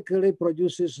 automatically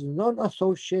produces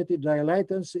non-associated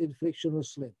dilatance in frictional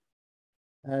slip.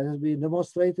 It has been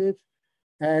demonstrated,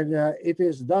 and it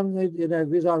is done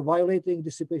without violating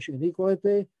dissipation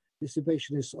inequality.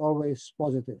 Dissipation is always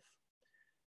positive.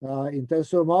 In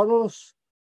tensor models,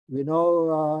 we know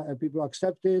and people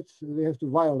accept it, we have to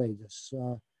violate this.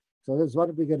 So that's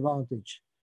one big advantage.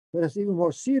 Whereas even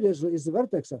more seriously is the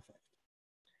vertex effect.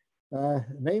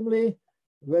 Namely,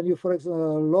 when you, for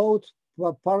example, load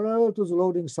parallel to the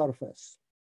loading surface.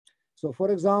 So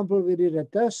for example, we did a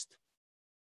test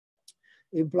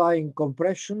implying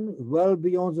compression well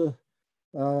beyond the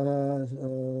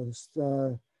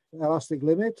elastic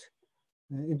limit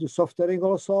into softering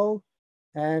also.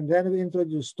 And then we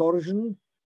introduced torsion,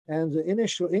 and the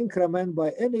initial increment by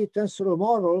any tensor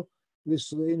model with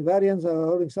invariant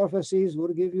loading surfaces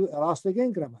would give you elastic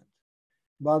increment.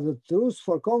 But the truth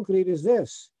for concrete is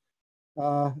this.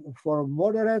 For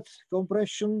moderate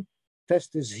compression,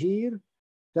 test is here.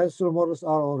 Tensor models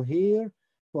are all here.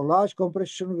 For large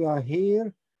compression, we are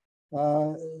here.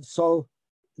 So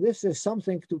this is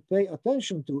something to pay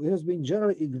attention to. It has been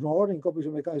generally ignored in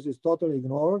compression mechanics. It's totally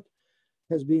ignored.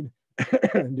 Has been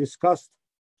discussed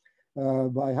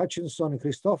by Hutchinson and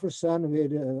Christopherson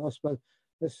with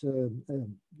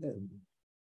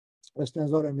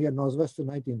Western and Mir Northwest in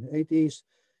 1980s.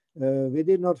 We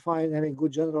did not find any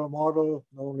good general model,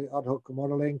 only ad hoc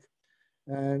modeling.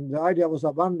 And the idea was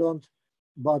abandoned,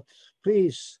 but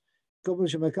please,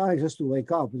 compression mechanics has to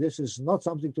wake up. This is not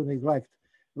something to neglect.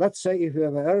 Let's say if you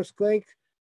have an earthquake,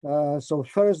 so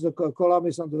first the column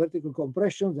is under vertical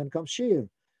compression, then comes shear.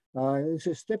 This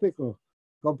is typical.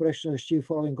 Compression is shear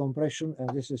following compression, and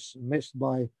this is missed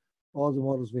by all the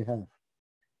models we have.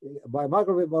 By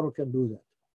microwave model can do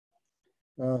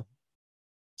that.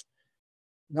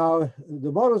 Now,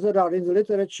 the models that are in the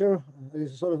literature,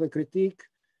 this is sort of a critique,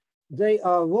 they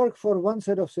work for one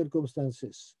set of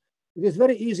circumstances. It is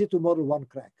very easy to model one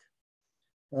crack.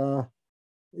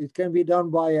 It can be done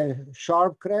by a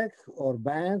sharp crack or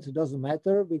band, it doesn't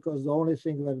matter, because the only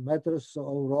thing that matters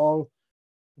overall,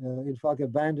 in fact, a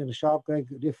band and a sharp crack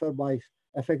differ by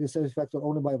effective surface factor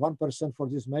only by 1% for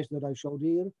this mesh that I showed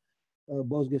here.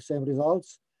 Both give same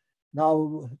results.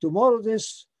 Now, to model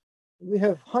this, we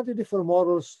have 100 different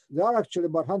models. There are actually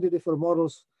about 100 different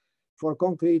models for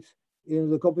concrete in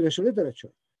the computational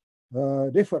literature,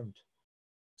 different.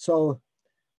 So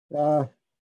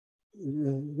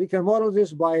we can model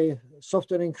this by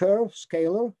softening curve,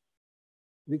 scalar.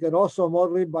 We can also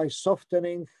model it by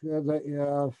softening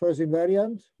the first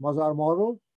invariant, Mazar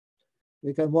model.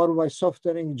 We can model by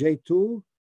softening J2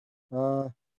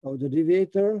 of the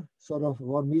deviator, sort of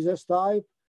von Mises type.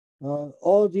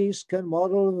 All these can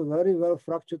model very well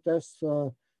fracture tests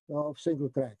of single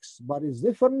cracks. But it's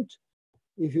different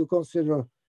if you consider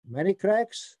many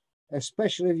cracks,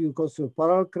 especially if you consider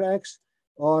parallel cracks,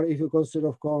 or if you consider,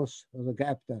 of course, the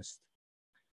gap test.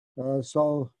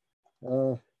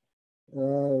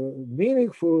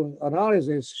 Meaningful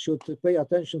analysis should pay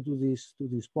attention to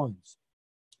these points.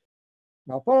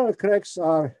 Now, parallel cracks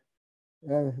are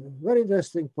a very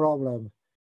interesting problem.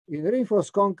 In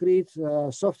reinforced concrete,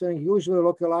 softening usually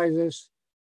localizes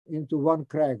into one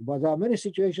crack, but there are many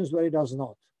situations where it does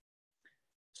not.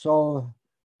 So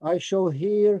I show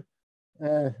here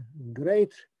a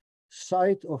great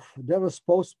site of Devil's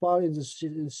Postpile in the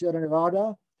Sierra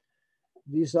Nevada.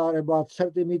 These are about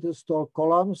 30 meters tall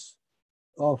columns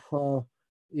of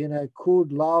in a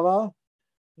cooled lava,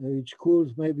 which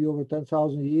cooled maybe over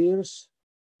 10,000 years,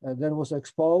 and then was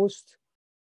exposed.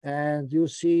 And you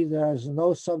see there's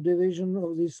no subdivision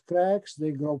of these cracks.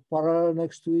 They grow parallel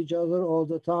next to each other all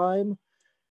the time.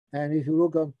 And if you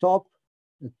look on top,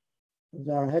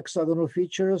 there are hexagonal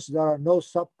features. There are no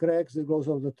sub-cracks that goes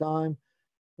all the time.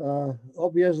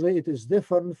 Obviously, it is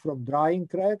different from drying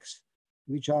cracks,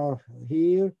 which are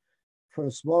here for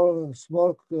small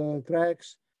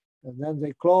cracks, and then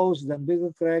they close, then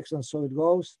bigger cracks, and so it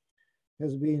goes. It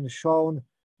has been shown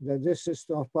that this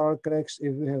system of parallel cracks,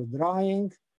 if we have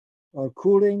drying or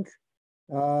cooling,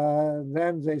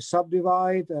 then they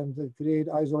subdivide and they create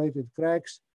isolated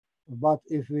cracks. But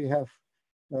if we have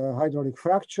hydraulic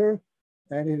fracture,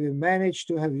 and if we manage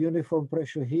to have uniform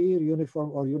pressure here,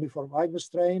 uniform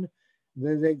eigenstrain,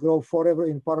 then they grow forever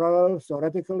in parallel,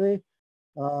 theoretically.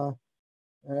 All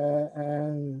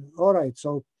right,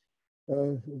 so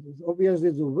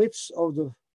obviously the width of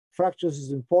the fractures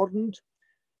is important.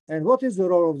 And what is the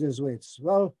role of this width?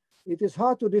 Well, it is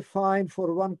hard to define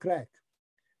for one crack,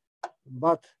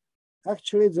 but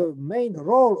actually the main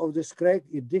role of this crack,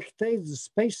 it dictates the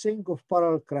spacing of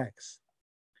parallel cracks.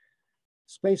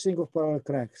 Spacing of parallel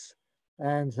cracks.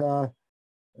 And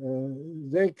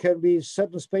there can be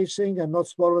certain spacing and not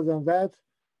smaller than that,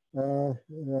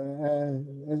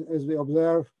 as we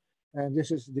observe. And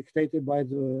this is dictated by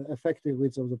the effective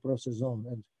width of the process zone,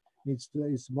 and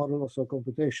it's modeled also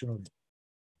computationally.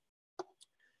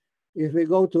 If we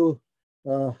go to,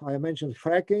 I mentioned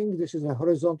fracking, this is a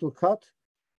horizontal cut.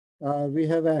 We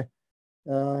have a,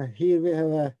 here we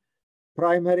have a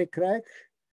primary crack,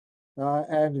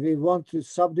 and we want to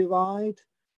subdivide.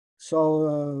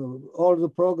 So all the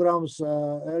programs,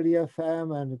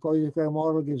 LEFM and cohesive crack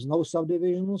model gives no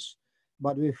subdivisions,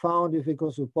 but we found if it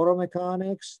goes to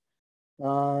poromechanics,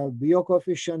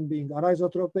 Biot being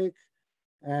anisotropic,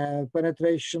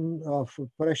 penetration of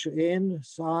pressure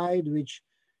inside, which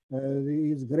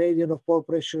the gradient of pore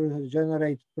pressure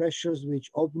generate pressures which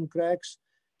open cracks.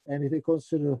 And if you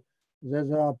consider that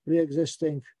there are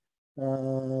pre-existing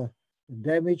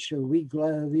damage, weak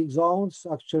zones,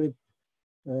 actually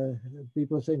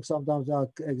people think sometimes there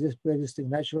exist pre-existing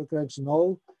natural cracks.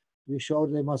 No, we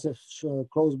showed they must have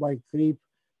closed by creep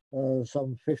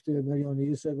some 50 million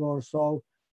years ago or so,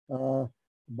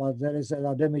 but there is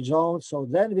a damage zone. So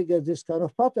then we get this kind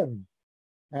of pattern,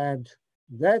 and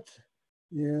that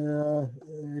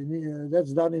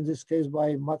that's done in this case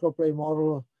by macroplane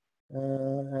model,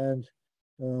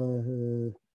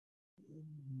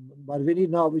 but we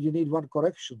need one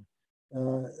correction.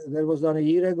 That was done a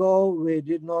year ago. We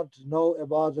did not know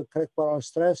about the crack parallel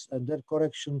stress, and that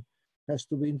correction has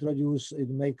to be introduced. It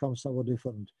may come somewhat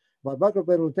different. But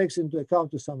macroplane takes into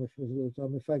account to some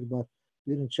effect, but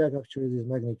we didn't check actually these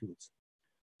magnitudes.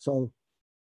 So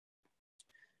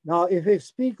now if we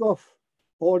speak of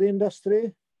oil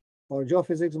industry or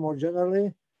geophysics more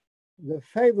generally, the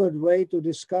favored way to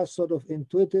discuss sort of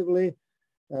intuitively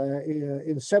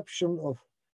inception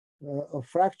of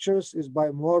fractures is by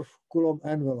Mohr-Coulomb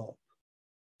envelope.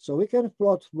 So we can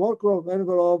plot Mohr-Coulomb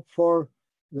envelope for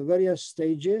the various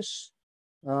stages.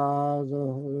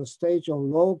 The stage of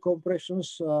low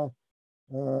compressions,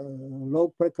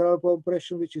 low precurrent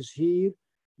compression, which is here.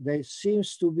 There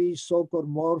seems to be so-called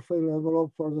Mohr-Field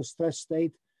envelope for the stress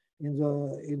state in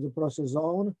the process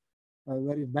zone,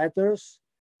 where it matters.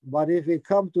 But if we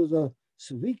come to the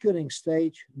weakening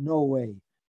stage, no way.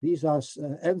 These are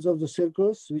ends of the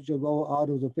circles which will go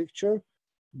out of the picture,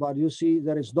 but you see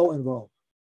there is no envelope.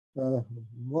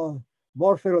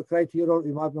 Mohr-Field criterion,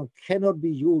 in my opinion, cannot be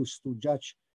used to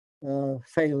judge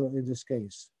failure in this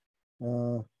case.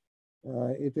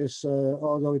 It is,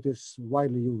 although it is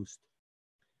widely used.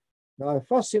 Now, a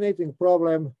fascinating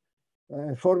problem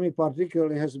for me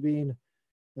particularly has been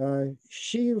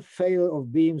shear failure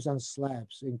of beams and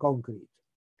slabs in concrete.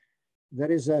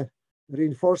 There is a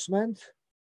reinforcement,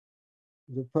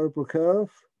 the purple curve,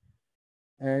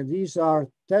 and these are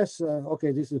tests.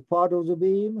 Okay, this is part of the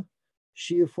beam,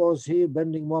 shear force here,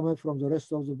 bending moment from the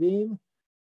rest of the beam,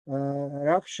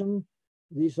 reaction.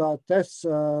 These are tests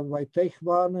by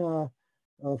Teichmann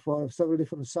for several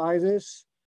different sizes,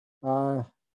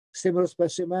 similar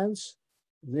specimens.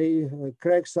 The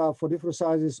cracks are for different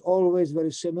sizes always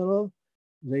very similar.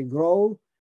 They grow,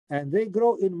 and they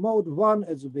grow in mode 1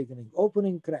 at the beginning,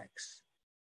 opening cracks.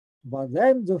 But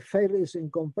then the failure is in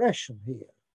compression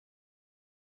here.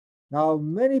 Now,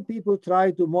 many people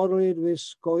try to model it with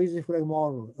cohesive crack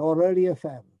model or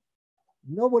LEFM.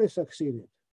 Nobody succeeded.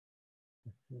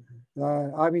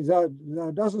 I mean, there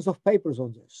are dozens of papers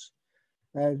on this,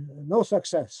 and no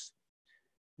success.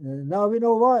 Now we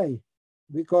know why.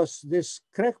 Because this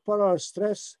crack parallel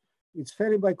stress, it's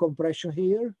failing by compression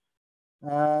here.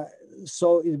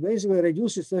 So it basically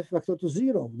reduces the factor to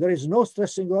 0. There is no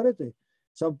stress singularity.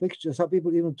 Some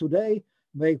people even today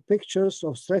make pictures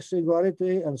of stress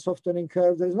singularity and softening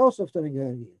curve. There is no softening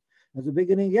curve here. At the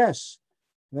beginning, yes,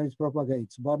 when it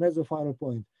propagates, but that's the final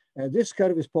point. And this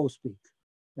curve is post-peak.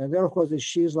 And then, of course, it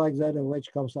shears like that, and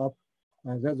wedge comes up,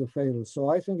 and that's a failure. So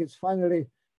I think it's finally,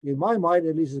 in my mind,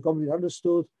 at least, it's completely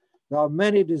understood. There are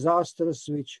many disasters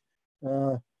which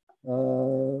fail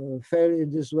in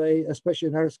this way, especially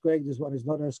an earthquake. This one is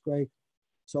not an earthquake.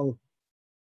 So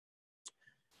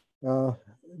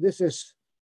This is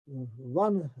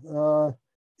one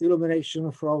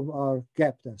illumination from our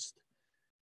gap test.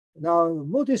 Now,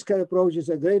 multi-scale approach is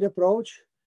a great approach,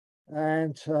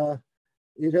 and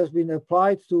it has been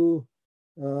applied to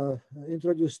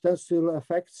introduce tensor field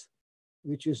effects,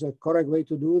 which is a correct way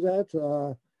to do that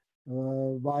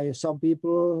by some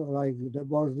people like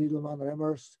Debord, Riedelman,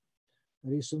 Remmers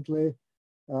recently.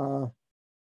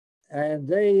 And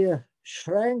they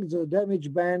shrank the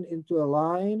damage band into a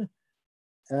line.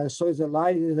 So it's a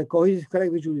line, the cohesive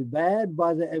correct, which would be bad,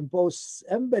 but they impose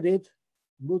embedded,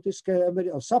 multi-scale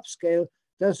embedded or subscale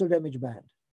tensor damage band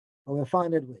of a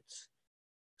finite width.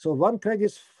 So one crack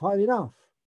is fine enough,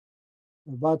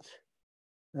 but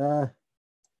the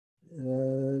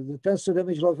tensor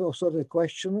damage law is also the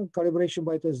question, calibration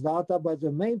by test data, but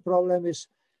the main problem is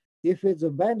if the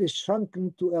band is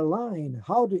shrunken to a line,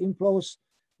 how to impose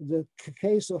the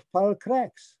case of parallel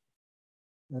cracks.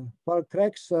 Parallel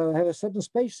cracks have a certain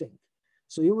spacing.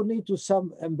 So you would need to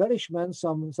some embellishment,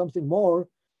 something more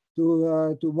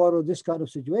to model this kind of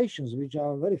situations, which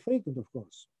are very frequent, of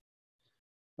course.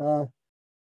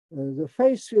 The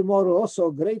phase field model, also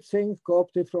a great thing,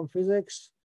 co-opted from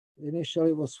physics.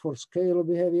 Initially was for scale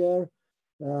behavior,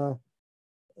 but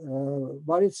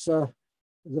it's the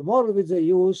model which they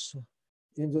use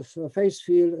in the phase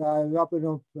field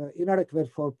inadequate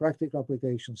for practical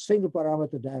applications. Single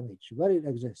parameter damage, where it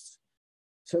exists.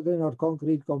 Certainly not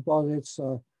concrete composites,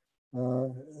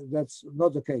 that's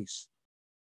not the case.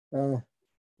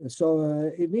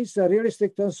 So it needs a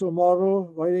realistic tensor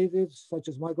model, validated, such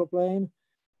as microplane.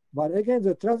 But again,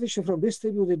 the transition from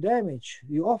distributed damage,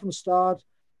 you often start,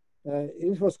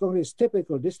 inverse concrete is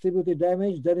typical distributed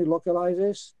damage, then it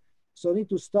localizes. So you need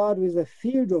to start with a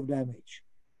field of damage,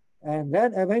 and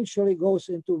then eventually goes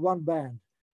into one band.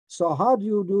 So how do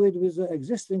you do it with the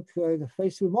existing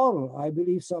phase field model? I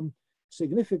believe some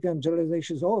significant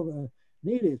generalizations are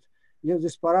needed. You have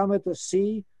this parameter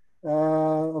C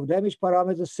of damage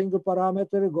parameter, single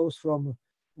parameter, goes from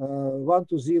 1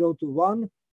 to 0 to 1.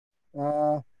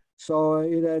 So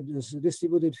in a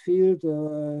distributed field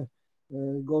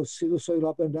goes sinusoidal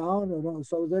up and down.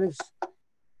 So there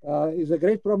is a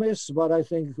great promise, but I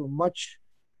think much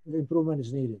improvement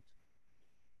is needed.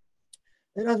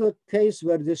 Another case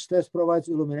where this test provides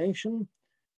illumination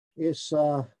is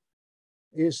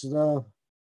the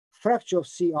fracture of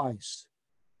sea ice.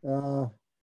 There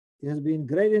has been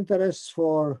great interest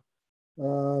for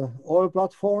oil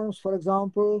platforms, for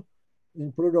example.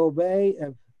 In Prudhoe Bay,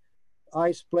 an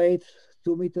ice plate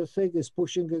 2 meters thick is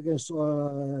pushing against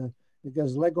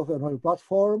leg of an oil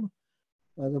platform.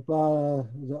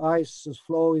 The ice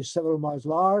flow is several miles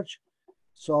large.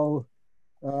 So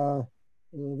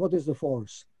what is the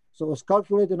force? So it was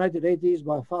calculated in the 1980s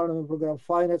by a Farnham program,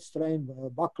 finite strain,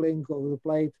 buckling over the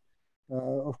plate,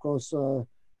 of course,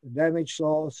 damage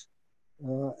loss,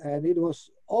 and it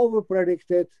was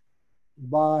over-predicted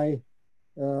by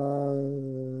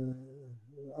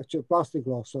actual plastic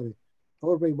loss, sorry,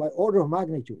 over by order of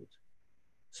magnitude.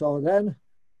 So then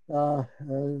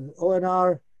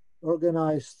ONR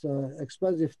organized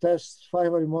expensive tests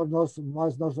 500 miles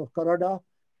north of Canada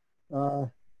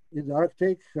in the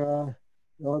Arctic.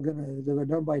 They were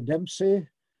done by Dempsey,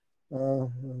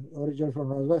 originally from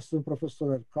Northwestern,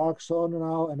 Professor Clarkson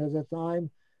now, and at that time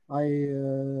I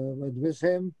went with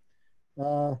him.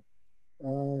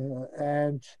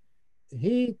 And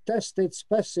he tested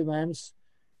specimens.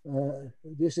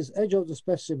 This is edge of the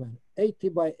specimen, 80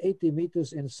 by 80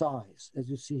 meters in size. As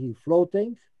you see here,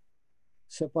 floating,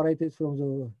 separated from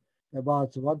the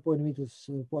about 1.8 meters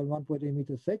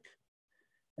thick,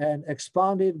 and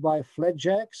expanded by flat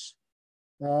jacks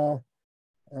to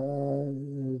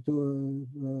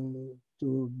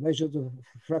measure the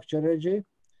fracture energy.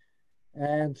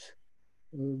 And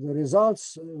the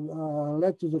results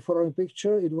led to the following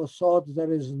picture. It was thought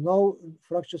there is no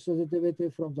fracture sensitivity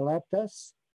from the lab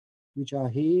tests, which are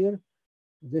here.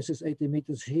 This is 80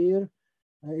 meters here.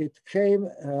 It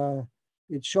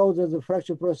showed that the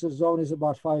fracture process zone is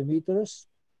about 5 meters,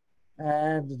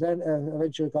 and then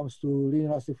eventually comes to linear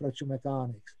elastic fracture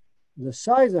mechanics. The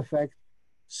size effect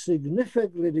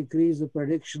significantly decreased the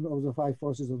prediction of the 5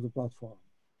 forces of the platform,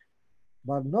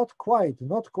 but not quite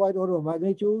order of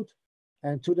magnitude.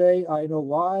 And today I know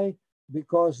why,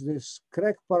 because this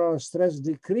crack parallel stress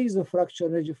decreased the fracture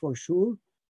energy for sure.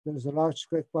 There is a large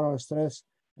crack parallel stress,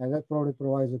 and that probably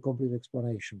provides a complete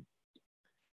explanation.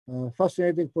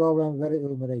 Fascinating problem, very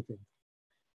illuminating.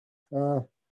 An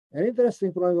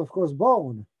interesting problem, of course,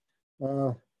 bone.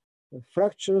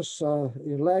 Fractures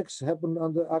in legs happen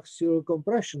under axial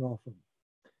compression often,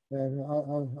 and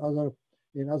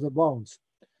in other bones.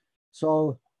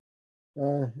 So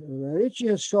Ricci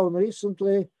has shown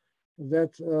recently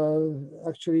that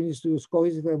actually needs to use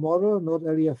cohesive model, not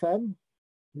LEFM.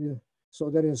 So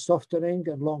there is softening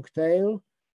and long tail.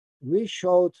 We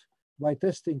showed by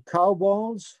testing cow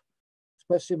bones,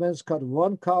 specimens cut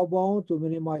one cow bone to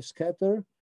minimize scatter,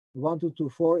 1 to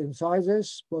 4 in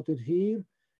sizes, plotted here.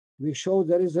 We showed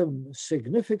there is a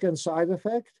significant side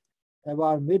effect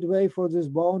about midway for this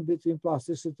bone between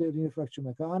plasticity and fracture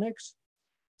mechanics,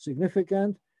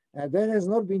 significant, and that has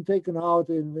not been taken out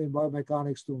in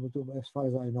biomechanics as far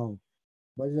as I know.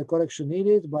 But the correction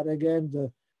needed, but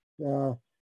again,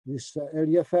 this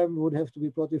LEFM would have to be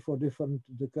plotted for the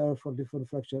curve for different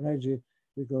fracture energy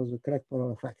because of the crack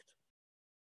parallel effect.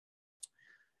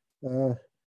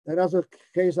 Another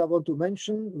case I want to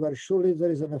mention where surely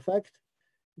there is an effect.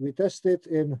 We tested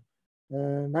in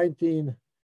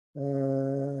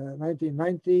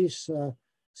 1990s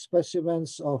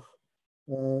specimens of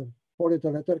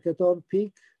polyethylene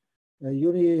peak,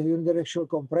 unidirectional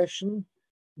compression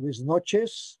with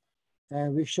notches,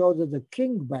 and we showed that the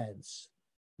king bands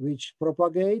which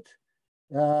propagate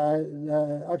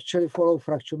actually follow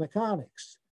fracture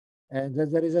mechanics, and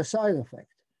that there is a side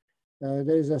effect.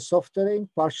 There is a softening,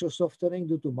 partial softening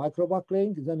due to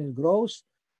microbuckling, then it grows,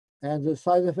 and the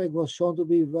side effect was shown to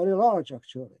be very large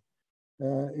actually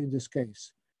in this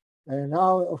case. And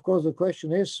now, of course, the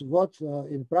question is what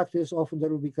in practice, often there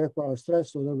will be crack parallel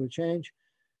stress, so there will change.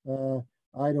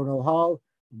 I don't know how,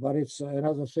 but it's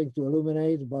another thing to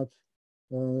illuminate, but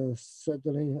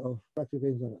certainly of practical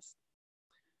interest.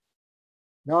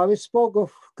 Now we spoke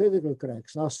of critical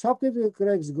cracks. Now subcritical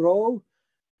cracks grow.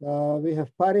 We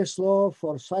have Paris law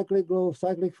for cyclic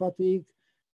fatigue,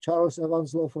 Charles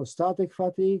Evans law for static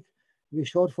fatigue. We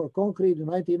showed for concrete in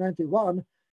 1991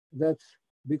 that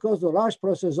because the large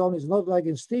process zone is not like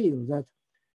in steel, that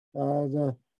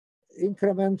the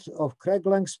increment of crack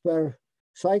lengths per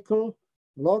cycle,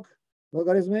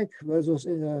 logarithmic versus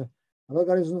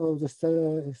logarithm of the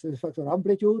factor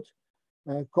amplitude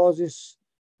causes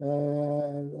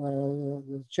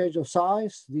the change of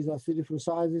size. These are 3 different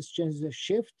sizes, changes the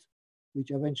shift, which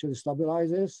eventually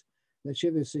stabilizes. The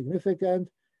shift is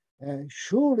significant.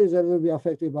 Surely that will be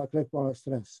affected by crack parallel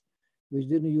stress, which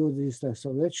didn't use these tests.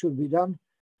 So that should be done.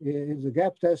 In the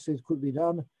gap test, it could be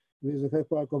done with the crack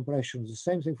parallel compression. The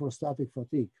same thing for static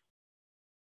fatigue.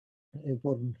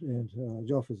 Important in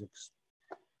geophysics.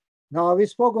 Now we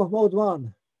spoke of mode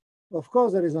 1. Of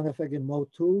course, there is an effect in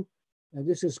mode 2. And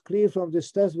this is clear from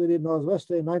this test we did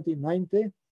Northwestern in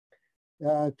 1990,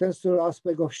 tensile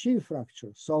aspect of shear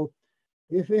fracture. So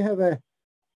if we have a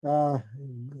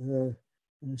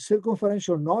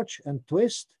circumferential notch and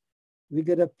twist, we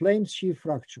get a plane shear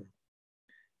fracture,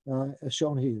 as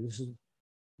shown here.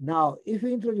 Now, if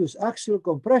we introduce axial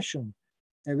compression,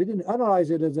 and we didn't analyze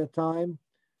it at that time,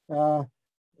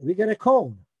 we get a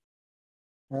cone.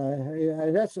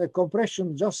 That's a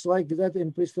compression just like that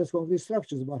in pre-stressed concrete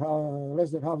structures, but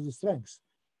less than half the strength.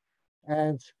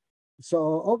 And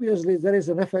so obviously there is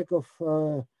an effect of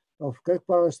crack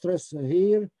parallel stress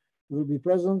here, will be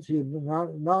present, here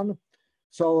none.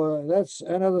 So that's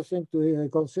another thing to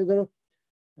consider.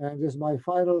 And this is my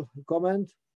final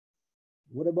comment.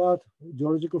 What about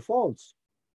geological faults?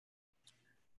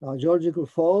 Now, geological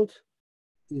fault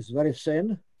is very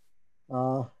thin.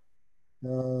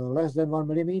 Less than 1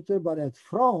 millimeter, but at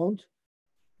front,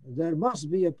 there must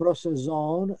be a process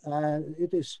zone, and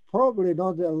it is probably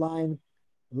not a line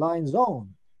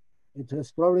zone. It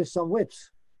has probably some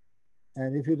width.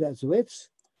 And if it has width,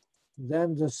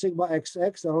 then the sigma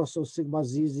XX and also sigma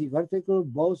ZZ vertical,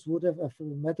 both would have a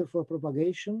method for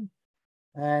propagation.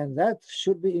 And that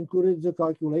should be included in the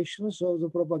calculations of the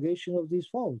propagation of these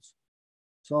faults.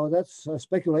 So that's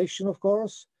speculation, of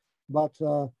course, but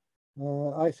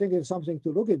I think it's something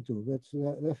to look into, that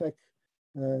the effect,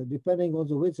 depending on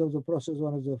the width of the process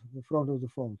one at the front of the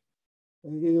fault.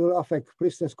 It will affect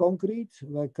pre-stressed concrete,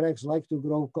 where cracks like to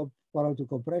grow parallel to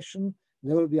compression.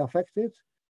 They will be affected.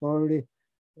 Probably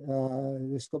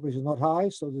this compression is not high,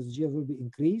 so this GF will be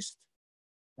increased.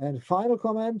 And final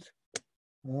comment,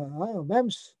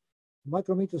 MEMS,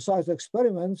 micrometer-sized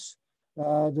experiments,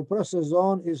 the process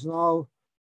zone is now,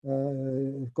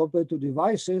 compared to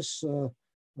devices,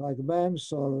 like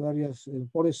MEMS or various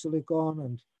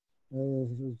polysilicon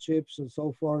and chips and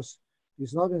so forth,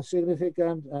 is not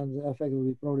insignificant, and the effect will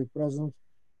be probably present.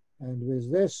 And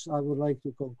with this, I would like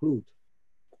to conclude.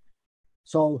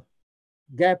 So,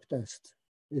 gap test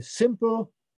is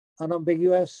simple,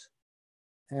 unambiguous,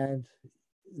 and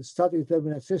the static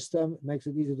determinate system makes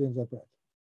it easy to interpret.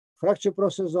 Fracture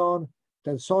process zone,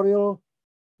 tensorial.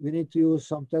 We need to use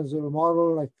some tensorial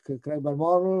model like Craig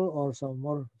model or some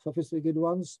more sophisticated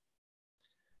ones.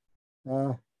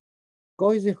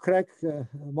 Cohesive crack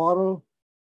model,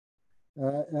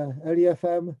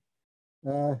 LEFM,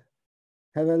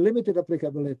 have a limited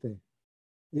applicability.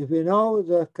 If we know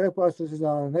the crack processes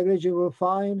are negligible,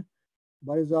 fine,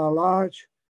 but if they are large,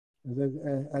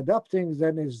 adapting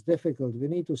then is difficult. We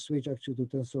need to switch actually to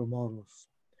tensor models.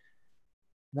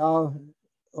 Now,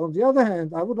 on the other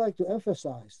hand, I would like to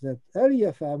emphasize that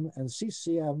LEFM and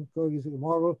CCM, cohesive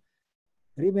model,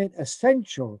 remain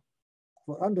essential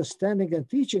for understanding and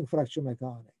teaching fracture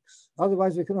mechanics.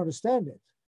 Otherwise, we can understand it,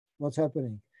 what's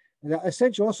happening. And they're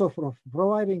essential also for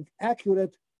providing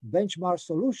accurate benchmark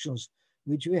solutions,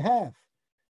 which we have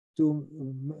to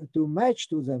match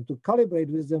to them, to calibrate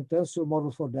with them tensor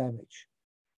models for damage.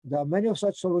 There are many of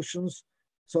such solutions,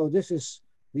 so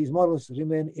these models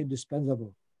remain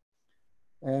indispensable.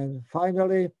 And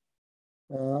finally,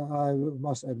 I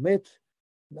must admit,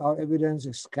 our evidence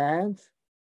is scant.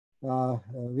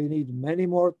 We need many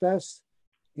more tests.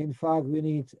 In fact, we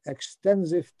need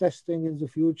extensive testing in the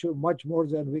future, much more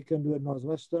than we can do at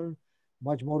Northwestern,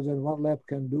 much more than one lab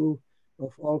can do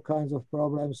of all kinds of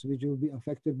problems which will be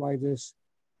affected by this.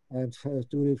 And to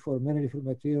do it for many different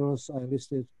materials, I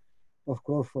listed, of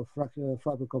course, for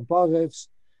fiber composites,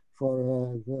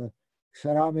 for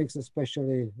ceramics,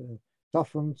 especially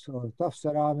toughened or tough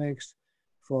ceramics,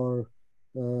 for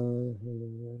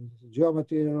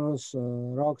geomaterials,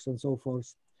 rocks, and so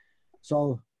forth.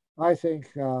 So I think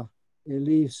it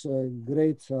leaves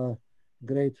great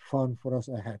fun for us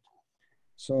ahead.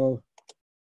 So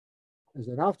as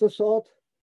an afterthought,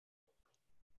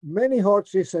 many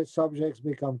hard research subjects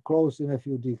become closed in a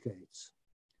few decades.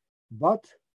 But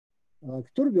like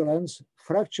turbulence,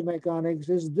 fracture mechanics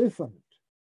is different.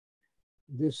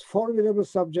 This formidable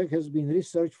subject has been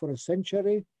researched for a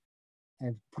century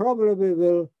and probably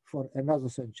will for another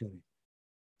century.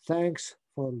 Thanks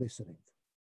for listening.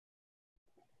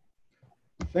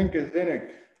 Thank you,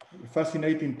 Zdenek.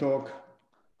 Fascinating talk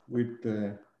with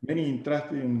many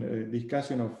interesting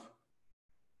discussion of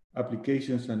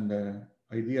applications and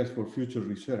ideas for future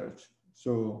research.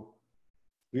 So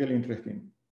really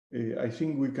interesting. I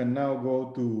think we can now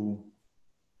go to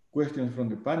questions from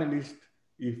the panelists.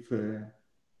 If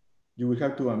you will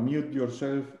have to unmute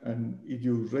yourself, and if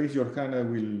you raise your hand, I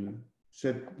will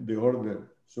set the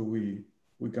order so we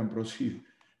can proceed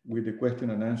with the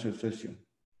question and answer session.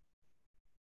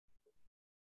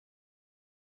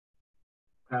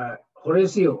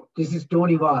 Horacio, this is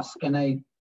Tony Voss. Can I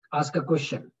ask a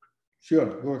question?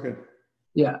 Sure, go ahead.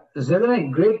 Yeah,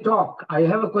 Zdenek, great talk. I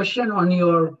have a question on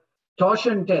your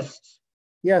torsion tests.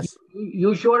 Yes.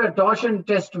 You showed a torsion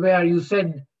test where you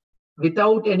said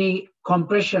without any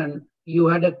compression, you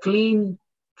had a clean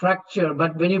fracture,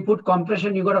 but when you put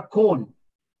compression, you got a cone.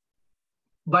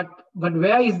 But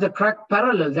where is the crack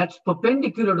parallel? That's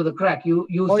perpendicular to the crack. You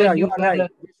said yeah, you are right.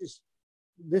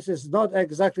 This is not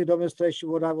exactly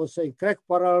demonstration what I was saying. Crack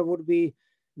parallel would be,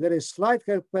 there is slight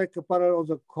crack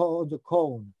parallel on the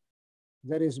cone.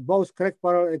 There is both crack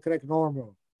parallel and crack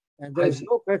normal. And there is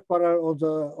no crack parallel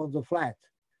on the flat.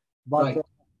 But right.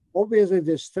 Obviously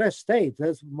the stress state,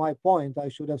 that's my point. I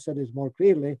should have said it more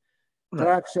clearly.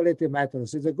 Right. Traxality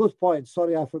matters. It's a good point.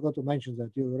 Sorry, I forgot to mention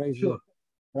that. You raised the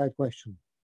right question.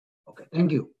 Okay,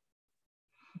 thank you.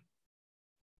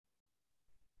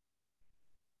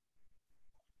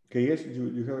 Okay, yes,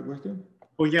 you have a question?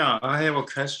 Oh yeah, I have a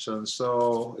question.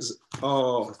 So,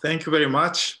 thank you very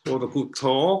much for the good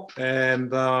talk.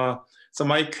 And so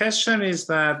my question is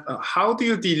that how do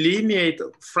you delineate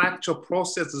fracture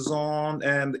process zone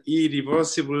and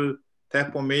irreversible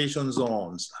deformation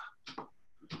zones?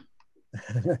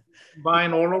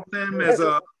 Combine all of them as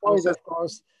a process. Of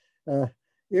course,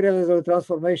 irreversible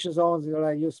transformation zones.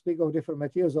 You speak of different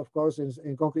materials, of course.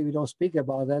 In concrete, we don't speak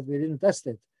about that. We didn't test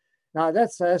it. Now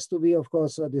that has to be, of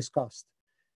course, discussed,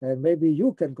 and maybe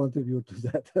you can contribute to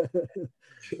that.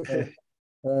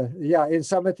 Yeah, in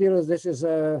some materials, this is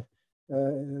the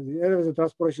irreversible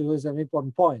transformation is an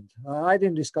important point. I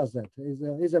didn't discuss that.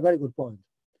 It's a very good point.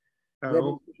 That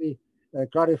needs to be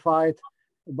clarified,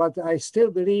 but I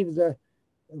still believe the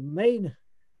main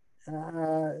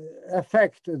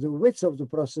effect, the width of the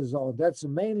process zone, that's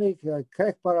mainly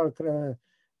crack parallel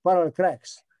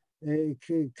cracks.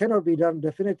 It cannot be done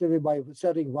definitively by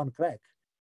setting one crack,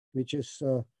 which has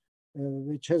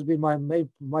been my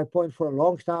point for a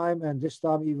long time, and this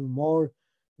time even more,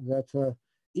 that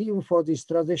even for this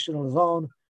transitional zone,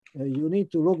 you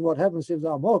need to look what happens if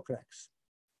there are more cracks,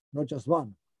 not just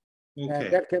one. Okay.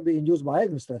 And that can be induced by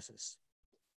eigenstresses.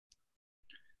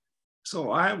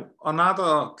 So I have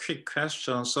another quick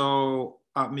question. So,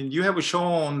 I mean, you have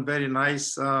shown very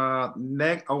nice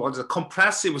the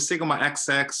compressive sigma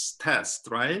XX test,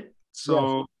 right? So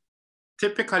Yes.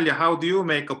 typically, how do you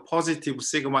make a positive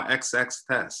sigma XX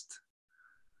test?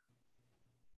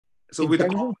 So with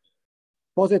Tension?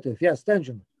 Positive, yes,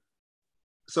 tension.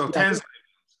 so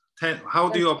Yeah. how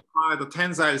do you apply the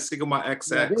tensile sigma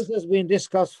XX? Yeah, this has been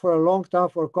discussed for a long time.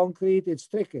 For concrete, it's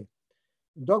tricky.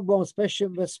 Dog bone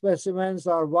specimens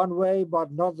are one way, but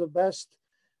not the best.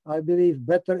 I believe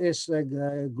better is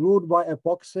glued by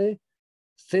epoxy,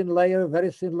 thin layer,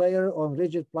 very thin layer on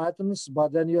rigid platens, but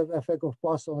then you have effect of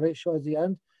Poisson ratio at the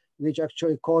end, which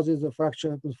actually causes the fracture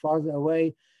to happen farther away.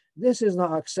 This is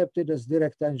not accepted as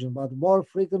direct tension, but more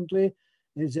frequently,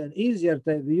 it's an easier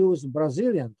to use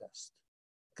Brazilian test,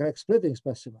 crack splitting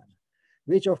specimen,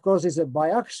 which of course is a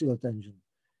biaxial tension.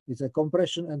 It's a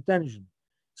compression and tension.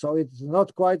 So it's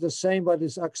not quite the same, but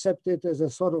it's accepted as a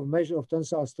sort of measure of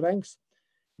tensile strength.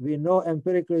 We know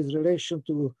empirically its relation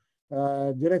to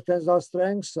direct tensile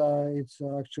strength. It's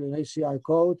actually an ACI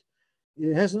code.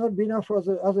 It has not been enough for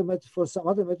some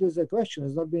other methods. The question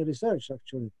has not been researched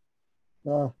actually.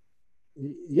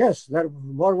 Yes, there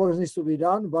more work needs to be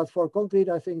done, but for concrete,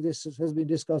 I think this has been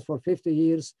discussed for 50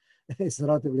 years. It's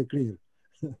relatively clear.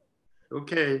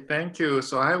 Okay, thank you.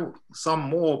 So I have some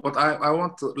more, but I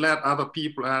want to let other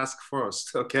people ask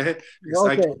first, okay? Because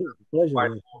okay, pleasure.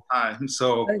 quite more time.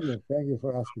 So thank you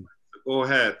for asking. Go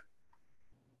ahead.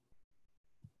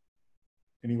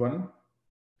 Anyone?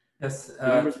 Yes.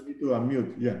 Remember you need to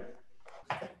unmute. Yeah.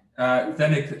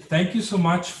 Zdenek, thank you so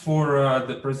much for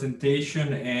the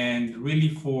presentation and really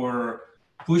for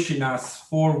pushing us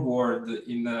forward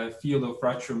in the field of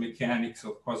fracture mechanics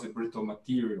of quasi-brittle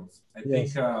materials. I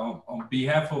think on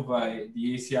behalf of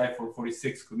the ACI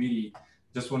 446 committee,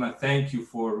 just want to thank you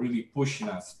for really pushing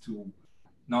us to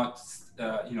not,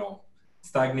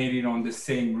 stagnating on the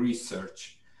same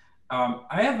research.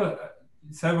 I have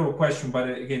several questions, but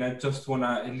again, I just want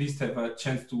to at least have a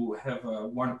chance to have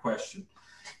one question.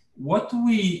 What do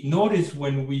we notice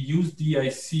when we use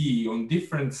DIC on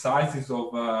different sizes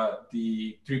of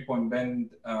the three-point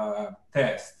bend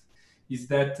test is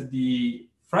that the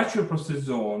fracture process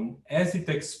zone, as it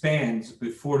expands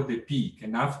before the peak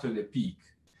and after the peak,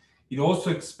 it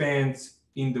also expands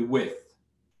in the width.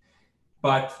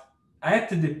 But at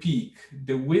the peak,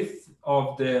 the width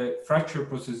of the fracture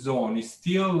process zone is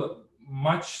still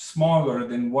much smaller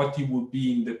than what it would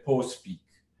be in the post-peak.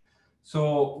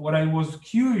 So what I was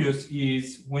curious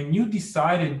is when you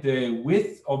decided the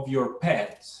width of your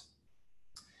pads,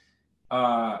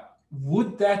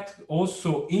 would that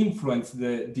also influence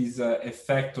this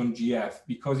effect on GF?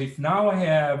 Because if now I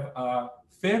have a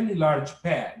fairly large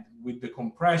pad with the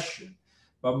compression,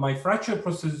 but my fracture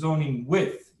process zone in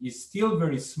width is still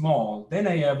very small, then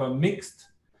I have a mixed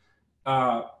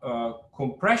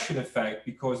compression effect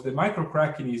because the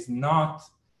microcracking is not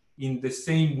in the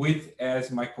same width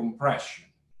as my compression.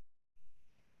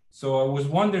 So I was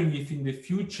wondering if in the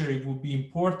future it would be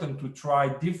important to try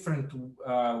different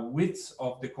widths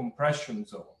of the compression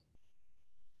zone.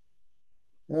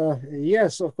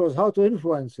 Yes, of course, how to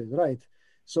influence it, right?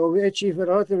 So we achieve a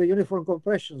relatively uniform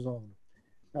compression zone.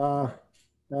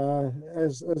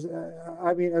 As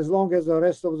long as the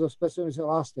rest of the specimen is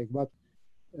elastic, but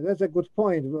that's a good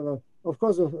point. Of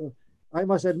course, I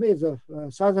must admit the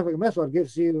scientific method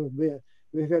gives you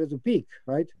behavior to peak,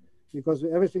 right? Because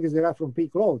everything is derived from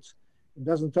peak loads. It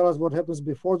doesn't tell us what happens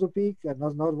before the peak and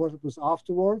not what happens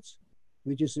afterwards,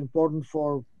 which is important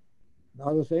for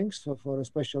other things,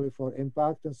 especially for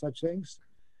impact and such things.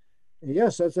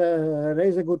 Yes, that's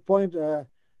raise a good point.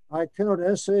 I cannot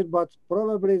answer it, but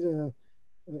probably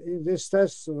in this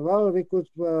test, well, we could,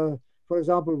 for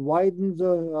example, widen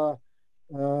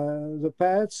the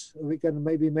pads. We can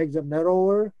maybe make them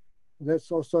narrower.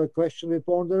 That's also a question we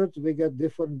pondered. We get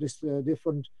different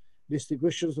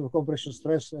distributions of compression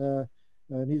stress near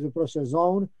the process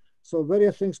zone. So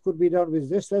various things could be done with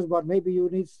this test, but maybe you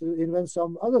need to invent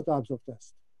some other types of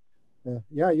tests.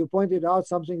 Yeah, you pointed out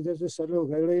something that is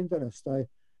really interesting.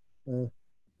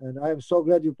 And I am so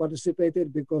glad you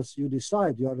participated because you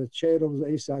decide you are the chair of the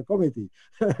ACI committee,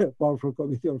 powerful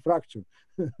committee on fracture.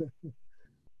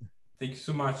 Thank you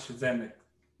so much, Zdenek.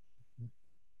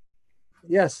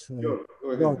 Yes. Sure.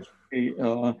 Go ahead. Hey,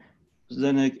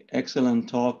 Zdenek, excellent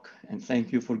talk, and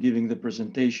thank you for giving the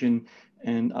presentation.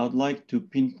 And I'd like to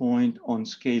pinpoint on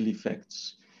scale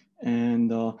effects.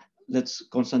 And let's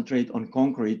concentrate on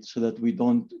concrete so that we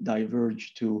don't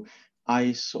diverge to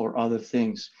ice or other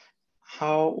things.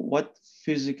 What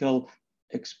physical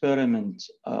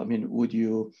experiments, would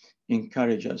you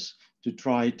encourage us to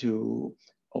try to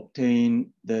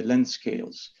obtain the length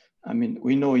scales? I mean,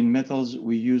 we know in metals,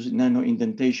 we use nano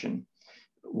indentation.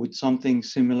 Would something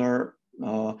similar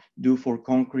do for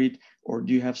concrete, or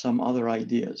do you have some other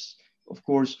ideas? Of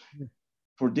course,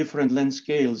 for different length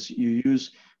scales, you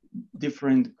use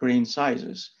different grain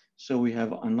sizes. So we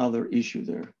have another issue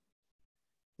there.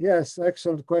 Yes,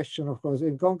 excellent question. Of course,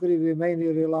 in concrete, we mainly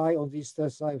rely on these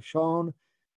tests I've shown,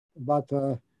 but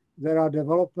there are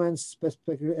developments,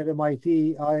 specifically at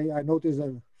MIT. I noticed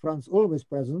that Franz Ulm is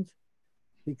present.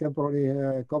 He can probably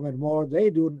comment more. We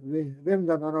haven't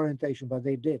done non-orientation, but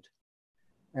they did.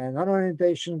 And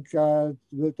non-orientation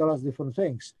will tell us different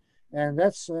things. And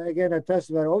that's, again, a test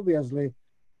where obviously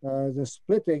the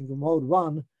splitting, mode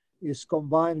 1, is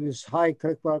combined with high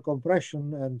crack barrel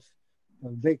compression and a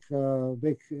big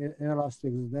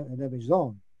inelastic damage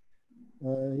zone.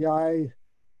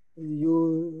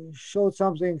 You showed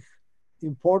something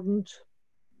important,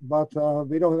 but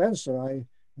we don't have answer.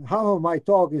 How my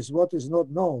talk is what is not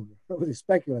known, what is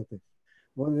speculative,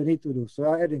 what we need to do. So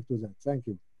I'm adding to that. Thank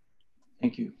you.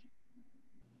 Thank you.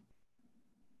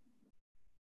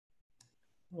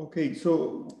 Okay,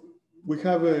 so we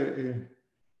have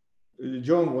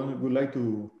John would like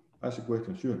to ask a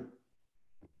question. Sure.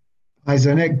 Hi,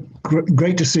 Zdeněk.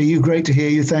 Great to see you. Great to hear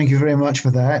you. Thank you very much for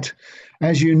that.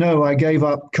 As you know, I gave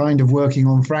up kind of working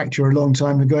on fracture a long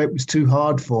time ago. It was too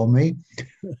hard for me.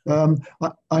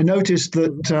 I noticed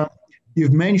that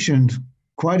you've mentioned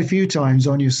quite a few times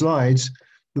on your slides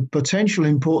the potential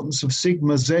importance of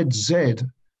sigma ZZ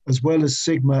as well as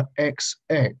sigma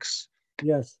XX.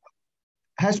 Yes.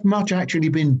 Has much actually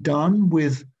been done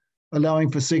with allowing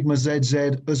for sigma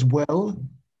ZZ as well?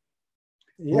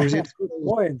 Yeah, good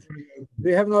point.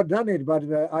 We have not done it, but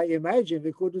I imagine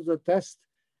we could do the test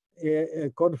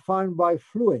confined by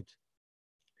fluid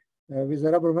with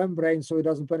a rubber membrane so it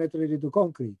doesn't penetrate into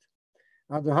concrete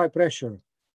under high pressure.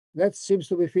 That seems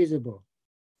to be feasible.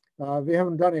 We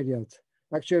haven't done it yet.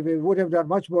 Actually, we would have done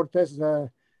much more tests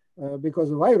because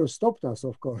the virus stopped us,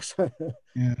 of course.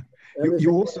 Yeah.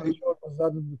 You also was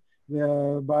done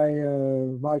by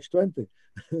March 20.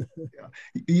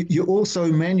 You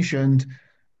also mentioned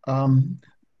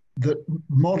that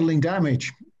modeling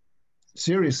damage,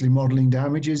 seriously modeling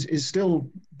damage, is still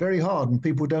very hard and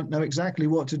people don't know exactly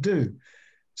what to do.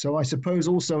 So I suppose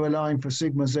also allowing for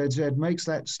sigma ZZ makes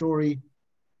that story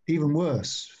even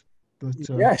worse. But,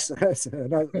 yes,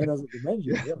 another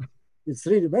dimension. Yeah. It's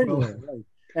three-dimensional, well, right?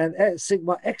 And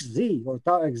sigma XZ or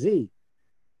tau XZ.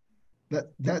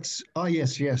 That's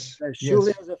yes.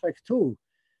 Surely has effect too.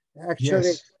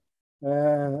 Actually, yes.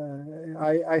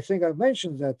 I think I've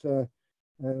mentioned that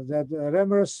that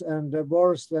Remers and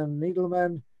Borst and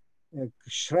Needleman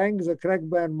shrank the crack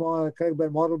band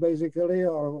model basically,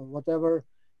 or whatever,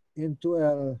 into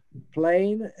a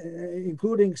plane,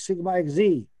 including sigma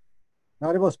XZ. Now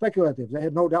it was speculative. They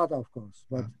had no data, of course,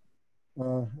 but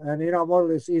and in our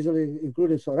model it's easily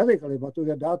included theoretically, but to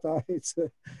get data, it's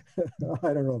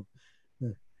I don't know.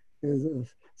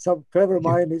 Some clever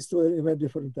mind needs to invent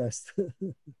different tests.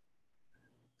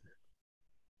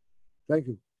 Thank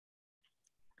you.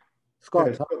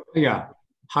 Scott. Yeah.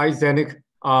 Hi, Zdeněk.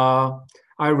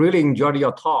 I really enjoyed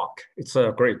your talk. It's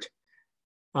great.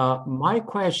 My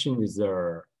question is,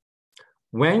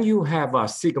 when you have a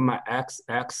sigma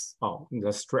XX,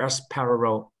 the stress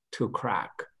parallel to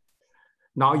crack,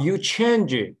 now you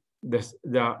change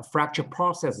the fracture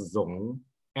process zone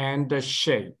and the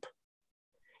shape.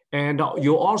 And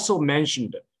you also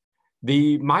mentioned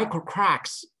the micro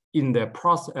cracks in the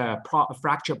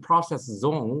fracture process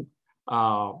zone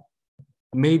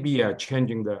maybe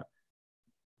changing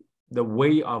the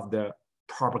way of the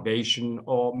propagation,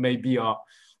 or maybe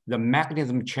the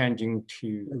mechanism changing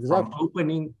to from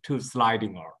opening to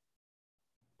sliding out.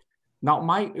 Now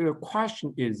my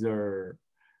question is the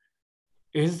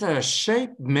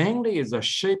shape mainly is the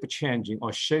shape changing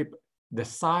or the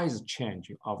size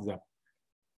changing of the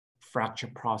fracture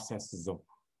process zone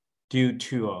due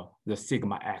to the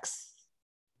sigma X?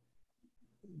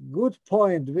 Good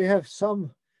point. We have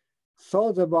some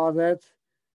thought about that.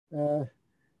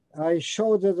 I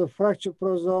showed that the fracture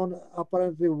zone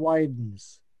apparently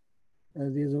widens.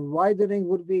 And the widening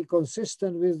would be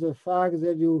consistent with the fact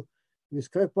that with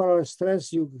crack parallel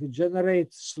stress, you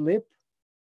generate slip,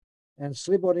 and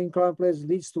slip on inclined planes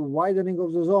leads to widening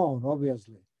of the zone,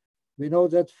 obviously. We know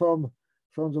that from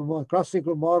the more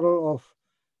classical model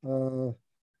of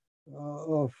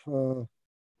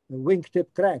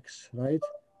wingtip cracks, right?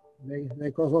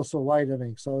 They cause also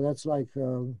widening. So that's like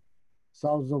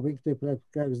thousands of wingtip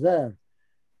cracks there.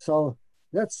 So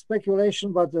that's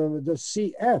speculation, but the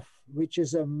CF, which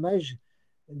is a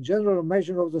general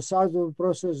measure of the size of the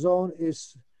process zone,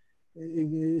 is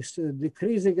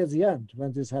decreasing at the end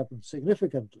when this happens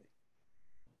significantly.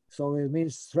 So it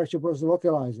means fracture process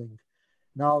localizing.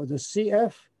 Now the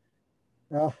CF,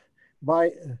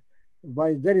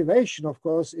 by derivation, of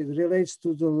course, it relates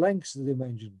to the length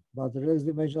dimension, but the length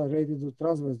dimension are related to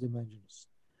transverse dimensions.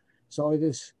 So it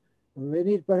is, we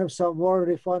need perhaps some more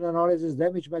refined analysis,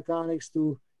 damage mechanics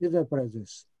to interpret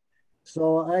this.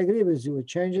 So I agree with you. It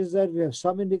changes that. We have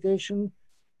some indication,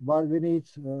 but we need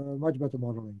much better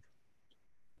modeling.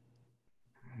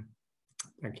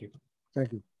 Thank you.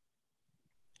 Thank you.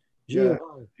 Yeah.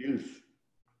 Gilles.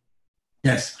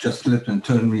 Yes, just let me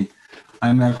turn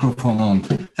my microphone on.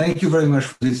 Thank you very much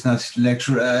for this nice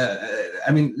lecture.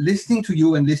 I mean, listening to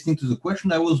you and listening to the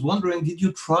question, I was wondering, did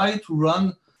you try to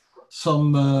run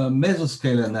some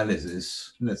mesoscale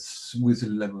analysis, for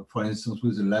instance,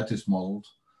 with the lattice model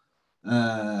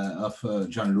of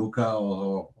Gianluca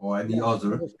or any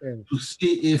other, to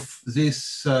see if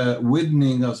this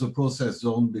widening of the process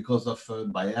zone because of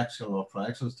biaxial or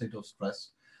triaxial state of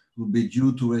stress would be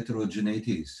due to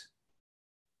heterogeneities?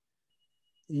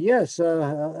 Yes,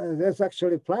 that's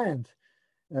actually planned.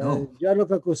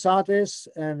 Gianluca Cusatis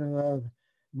and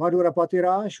Madhura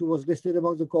Patiraj, who was listed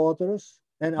among the co-authors,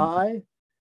 and I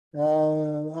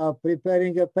are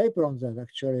preparing a paper on that,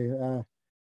 actually.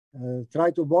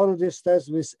 Try to model this test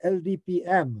with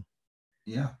LDPM.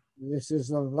 Yeah. This is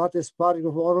a lattice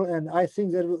particle model, and I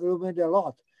think that will mean a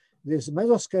lot. This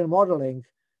mesoscale modeling,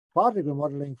 particle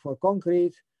modeling for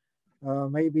concrete,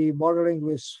 maybe modeling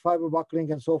with fiber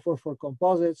buckling and so forth for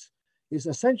composites is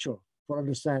essential for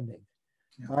understanding.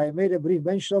 Yeah. I made a brief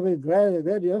mention of it.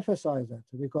 Glad you emphasize that,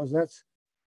 because that's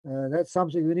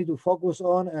something we need to focus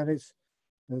on, and it's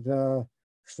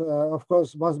of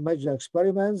course must match the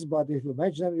experiments, but if you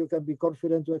match them, you can be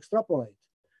confident to extrapolate.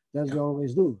 That we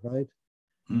always do, right?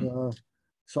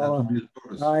 So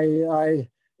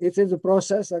it's in the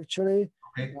process actually.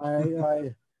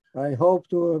 Okay. I hope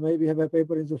to maybe have a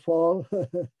paper in the fall.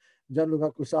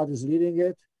 Gianluca Cusatis is leading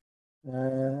it.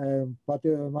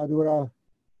 Madhura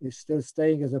is still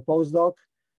staying as a postdoc.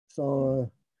 So,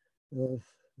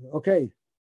 okay,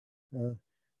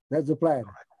 that's the plan.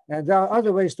 And there are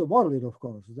other ways to model it, of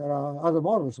course. There are other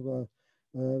models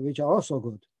which are also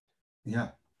good.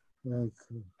 Yeah.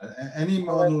 Any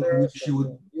model in which you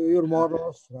would... Your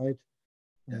models, right?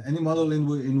 Any model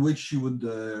in which you would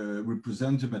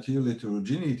represent the material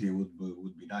heterogeneity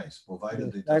would be nice,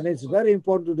 provided it. And it's very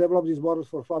important to develop these models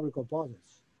for fabric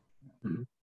composites.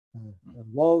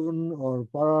 Woven or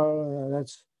parallel,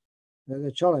 that's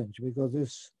a challenge, because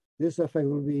this effect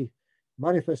will be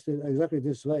manifested exactly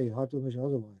this way. Hard to measure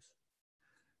otherwise.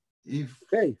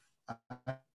 Okay.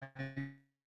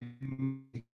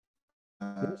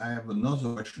 I have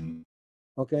another question.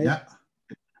 Okay. Yeah.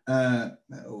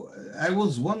 I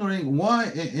was wondering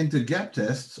why in the gap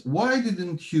tests, why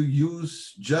didn't you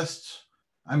use just,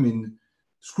 I mean,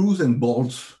 screws and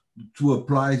bolts to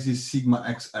apply this sigma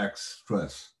XX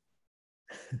stress?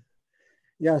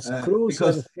 Yes, screws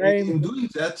because and frame. In doing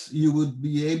that, you would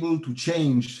be able to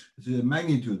change the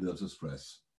magnitude of the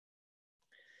stress.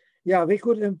 Yeah, we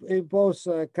could impose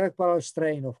crack parallel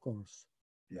strain, of course.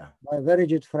 Yeah. By a very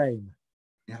rigid frame.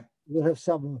 Yeah. We'll have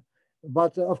some,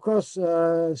 but of course,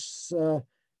 there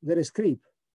is creep.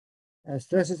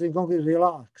 Stresses in concrete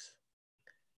relax.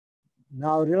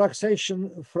 Now,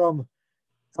 relaxation from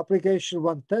application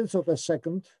 1/10 of a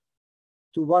second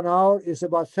to 1 hour is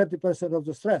about 30% of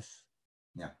the stress.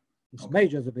 Yeah. It's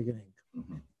major at the beginning.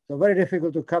 So very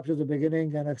difficult to capture the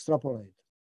beginning and extrapolate.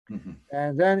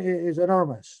 And then it is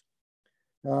enormous.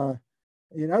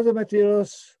 In other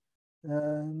materials,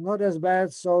 not as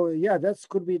bad. So yeah, that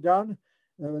could be done.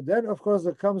 Then of course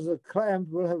there comes the clamp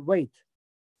will have weight.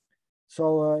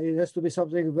 So it has to be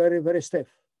something very, very stiff,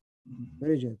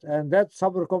 rigid. And that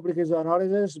somewhat complicates the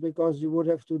analysis, because you would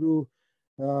have to do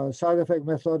side effect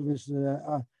method with,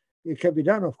 it can be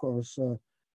done of course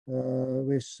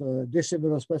with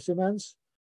dissimilar specimens,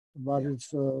 but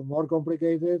it's more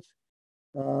complicated.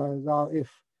 Now if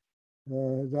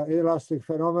the inelastic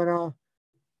phenomena,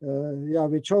 yeah,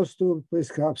 we chose to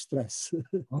prescribe stress.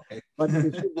 Okay. But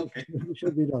it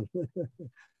should be done.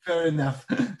 Fair enough.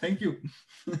 Thank you.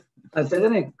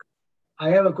 Zdeněk, I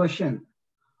have a question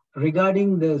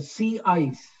regarding the sea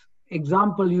ice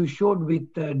example you showed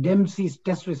with Dempsey's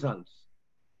test results.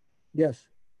 Yes.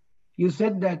 You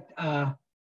said that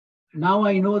now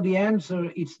I know the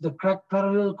answer. It's the crack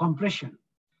parallel compression.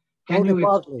 Can you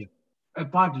partly?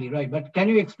 Partly, right. But can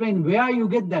you explain where you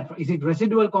get that? Is it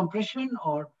residual compression,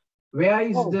 or where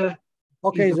is the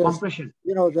compression?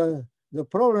 You know, the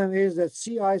problem is that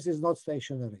sea ice is not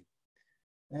stationary.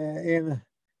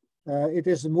 It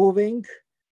is moving,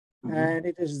 and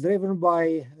it is driven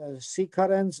by sea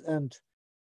currents and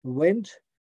wind.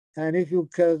 And if you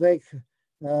take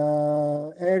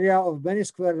area of many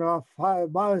square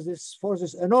miles, this force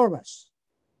is enormous,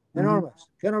 enormous,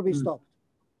 cannot be stopped.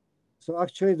 So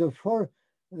actually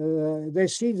they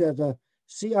see that the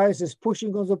sea ice is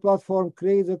pushing on the platform,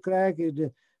 creates a crack,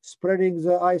 spreading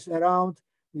the ice around.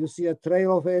 You see a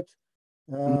trail of it.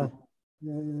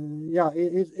 Yeah,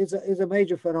 it's a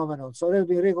major phenomenon. So that's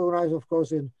been recognized, of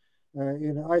course, in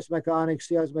ice mechanics,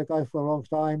 sea ice mechanics for a long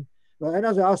time. But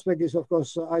another aspect is, of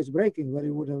course, ice breaking, where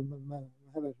it would have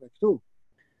effect too,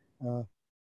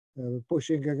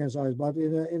 pushing against ice. But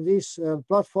in these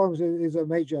platforms, it is a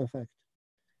major effect.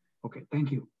 Okay,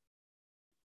 thank you.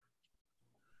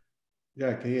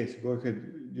 Yeah, yes, go ahead.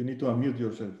 You need to unmute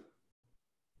yourself.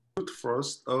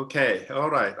 First, okay, all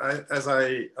right. As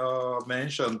I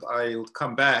mentioned, I'll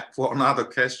come back for another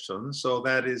question. So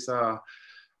that is the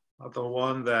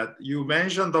one that you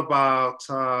mentioned about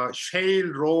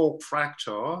shale rock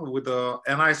fracture with the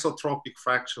anisotropic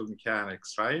fracture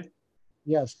mechanics, right?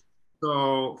 Yes.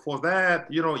 So for that,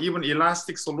 you know, even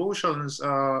elastic solutions,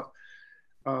 the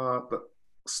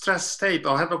stress state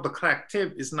or head of the crack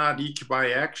tip is not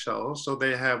equibiaxial, so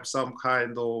they have some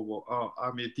kind of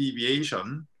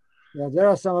deviation. Yeah, there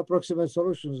are some approximate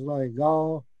solutions like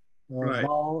Gao, Right.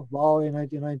 Bao in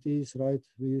 1990s, right?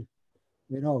 We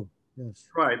know, yes.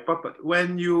 Right, but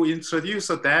when you introduce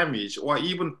a damage or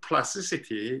even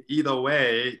plasticity, either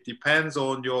way, depends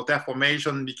on your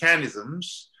deformation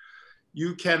mechanisms,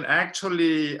 you can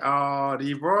actually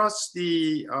reverse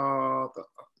the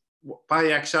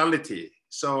biaxiality,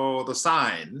 so the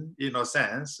sign, in a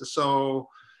sense. So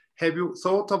have you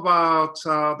thought about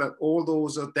that all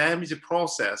those damage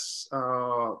process,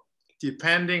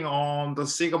 depending on the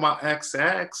sigma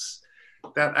XX,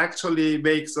 that actually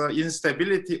makes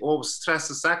instability of stress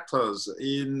sectors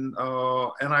in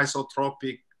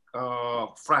anisotropic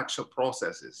fracture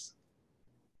processes?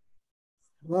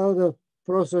 Well, the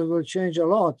process will change a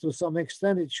lot. To some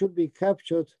extent, it should be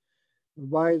captured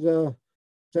by the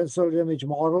tensor damage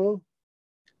model.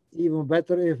 Even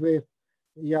better if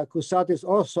Kusatis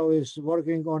also is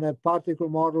working on a particle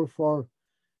model for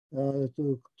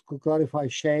to clarify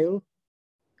shale.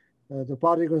 The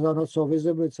particles are not so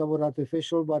visible, it's somewhat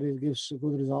artificial, but it gives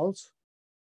good results.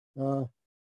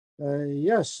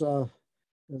 Yes,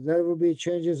 there will be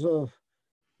changes of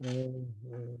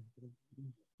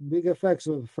big effects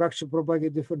of fracture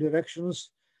propagate different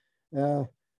directions.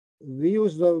 We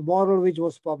use the model which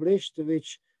was published,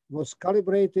 which was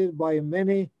calibrated by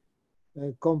many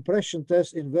compression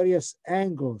tests in various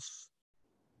angles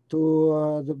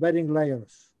to the bedding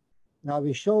layers. Now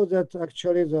we show that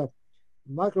actually the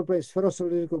microplane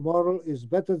spherocylindrical model is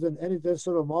better than any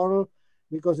tensor model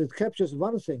because it captures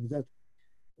one thing, that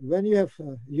when you have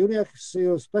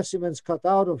uniaxial specimens cut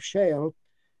out of shale,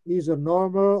 either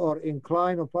normal or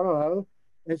inclined or parallel,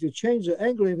 as you change the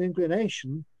angle of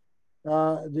inclination,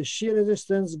 the shear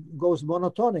resistance goes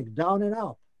monotonic, down and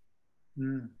up.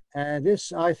 And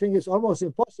this, I think, is almost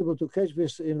impossible to catch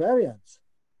with invariants,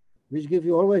 which give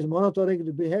you always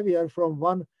monotonic behavior from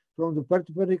the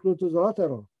perpendicular to the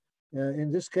lateral.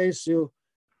 In this case, you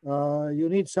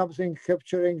need something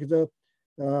capturing the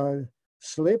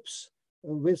slips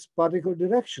with particle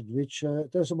direction, which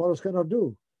tensor models cannot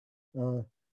do.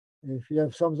 If you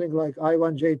have something like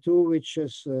I1J2, which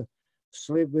is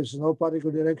slip with no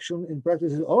particle direction, in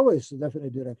practice is always a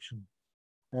definite direction.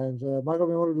 And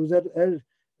microplane model do that,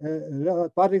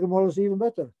 particle models even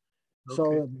better. Okay.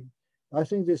 So I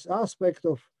think this aspect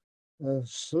of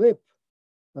slip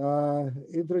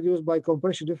introduced by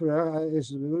compression different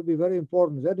will be very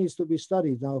important. That needs to be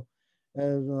studied now.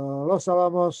 Los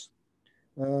Alamos,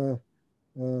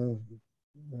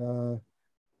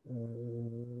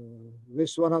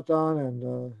 Viswanathan and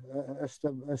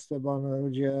Esteban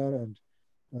Ruggier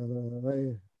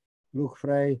and Luke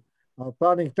Frey are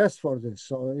planning tests for this.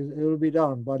 So it will be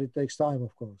done, but it takes time,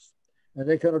 of course. And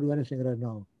they cannot do anything right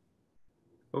now.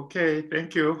 Okay,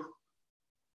 thank you.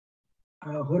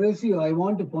 Horacio, I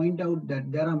want to point out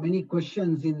that there are many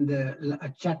questions in the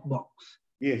chat box.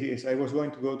 Yes, I was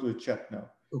going to go to the chat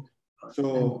now. Okay.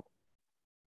 So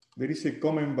there is a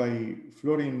comment by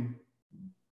Florin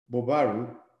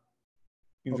Bobaru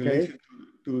in relation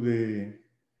to the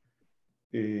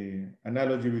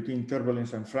analogy between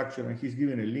turbulence and fracture, and he's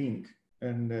given a link.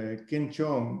 And Ken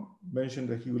Chong mentioned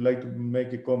that he would like to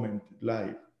make a comment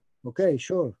live. Okay,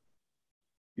 sure.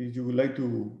 If you would like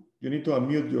to, you need to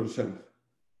unmute yourself.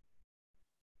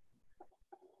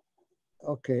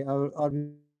 Okay, I'll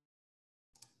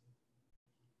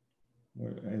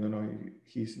well, I don't know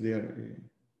if he's there.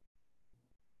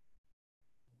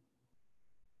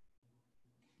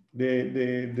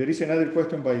 There is another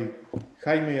question by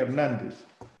Jaime Hernandez.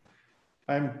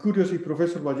 I'm curious if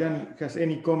Professor Bazant has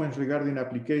any comments regarding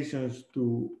applications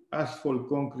to asphalt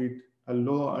concrete at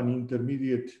low and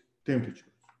intermediate temperatures.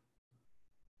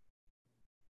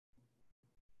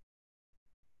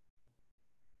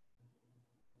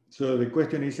 So the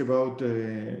question is about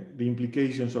the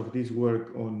implications of this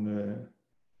work on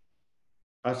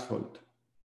asphalt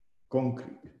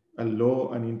concrete at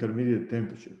low and intermediate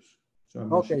temperatures. So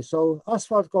okay, so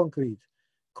asphalt concrete.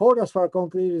 Cold asphalt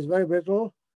concrete is very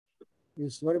brittle.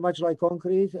 It's very much like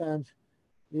concrete, and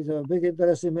is a big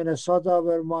interest in Minnesota,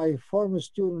 where my former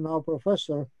student, now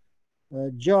professor,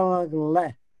 John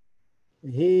Le,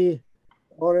 he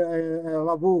or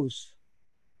Labuse,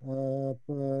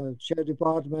 chair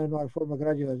department, my former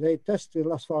graduate, they tested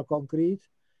asphalt concrete,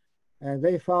 and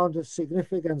they found a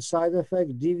significant side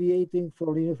effect deviating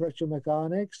from linear fracture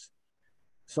mechanics.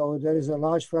 So there is a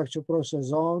large fracture process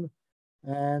zone,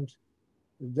 and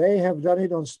they have done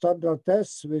it on standard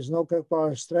tests with no crack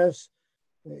parallel stress.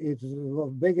 It's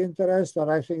of big interest,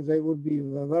 and I think they would be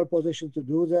well positioned to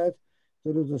do that,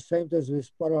 to do the same test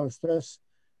with parallel stress,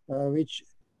 which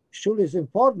surely is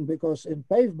important because in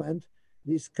pavement,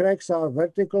 these cracks are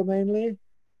vertical mainly,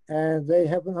 and they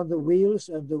happen on the wheels,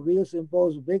 and the wheels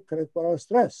impose big crack parallel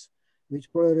stress,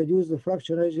 which probably reduce the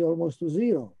fracture energy almost to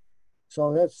zero.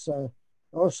 So that's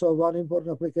also one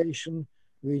important application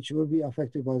which will be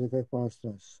affected by the crack parallel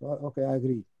stress. Okay, I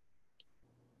agree.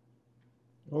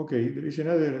 Okay, there is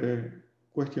another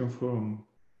question from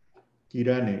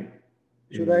Kirane.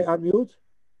 Should I unmute?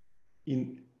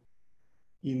 In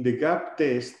the gap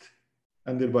test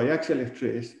under biaxial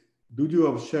stress, do you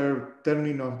observe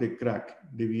turning of the crack,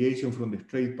 deviation from the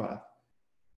straight path?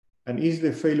 And is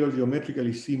the failure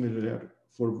geometrically similar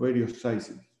for various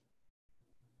sizes?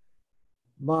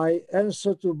 My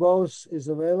answer to both is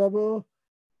available.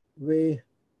 We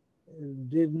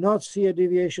did not see a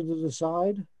deviation to the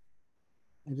side.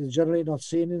 It is generally not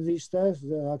seen in these tests.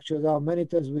 Actually, there are many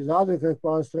tests without the crack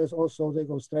parallel stress, also they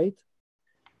go straight.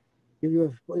 If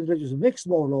you introduce mixed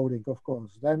mode loading, of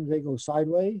course, then they go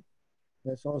sideways.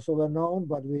 That's also well known,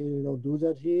 but we don't do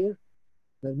that here.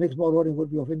 The mixed mode loading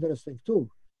would be of interesting too,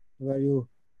 where you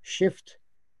shift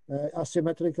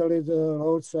asymmetrically the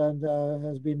loads, and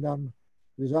has been done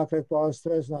without crack parallel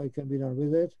stress. Now it can be done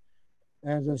with it.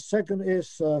 And the second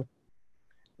is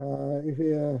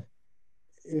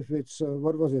if it's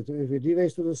what was it? If it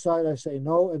deviates to the side, I say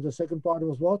no. And the second part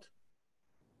was what?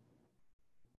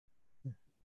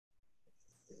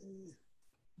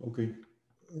 Okay.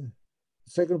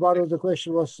 Second part of the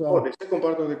question was. The second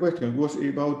part of the question was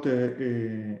about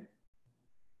the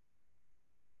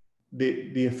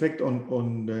effect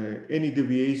on any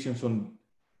deviations on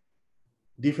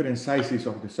different sizes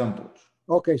of the samples.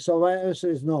 Okay, so my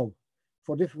answer is no.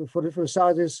 For different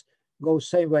sizes, go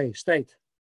same way, straight,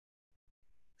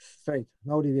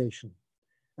 no deviation,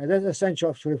 and that's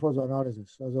essential actually for the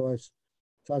analysis. Otherwise,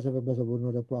 size effect method would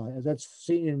not apply, and that's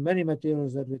seen in many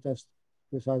materials that we test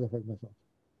with size effect method.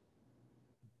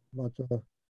 But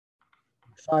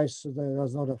size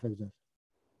does not affect that.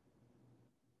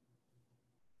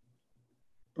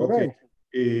 Okay.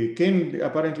 Ken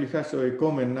apparently has a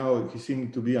comment now. He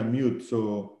seems to be on mute.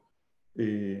 So,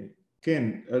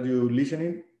 Ken, are you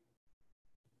listening?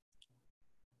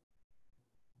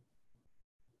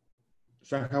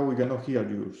 Somehow we cannot hear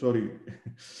you. Sorry.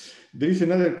 There is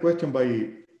another question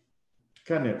by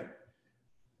Kanner.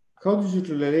 How would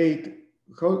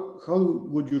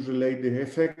you relate the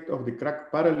effect of the crack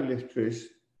parallel stress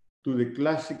to the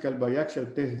classical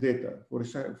biaxial test data? For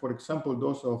example,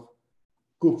 those of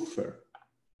Kupfer.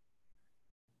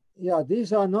 Yeah,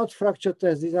 these are not fracture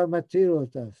tests, these are material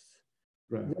tests.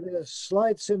 Right. There is a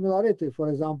slight similarity. For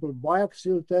example,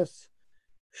 biaxial tests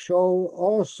show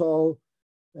also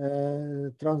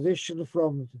transition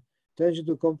from tension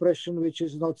to compression, which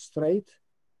is not straight.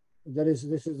 This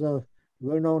is a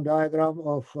well-known diagram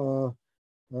of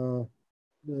the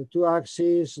two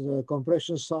axes, the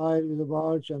compression side with the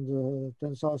bulge and the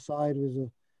tensile side with the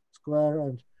square.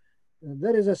 And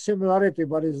there is a similarity,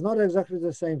 but it's not exactly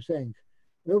the same thing.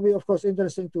 It will be, of course,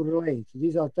 interesting to relate.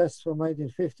 These are tests from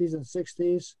 1950s and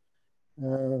 60s,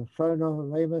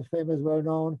 famous,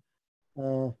 well-known.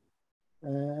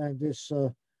 And this,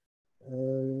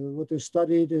 what is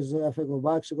studied is the effect of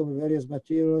biaxial with various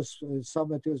materials. In some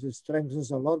materials, it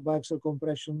strengthens a lot biaxial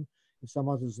compression. In some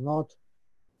others, not.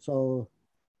 So,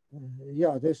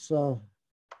 yeah, this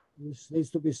needs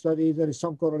to be studied. There is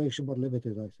some correlation, but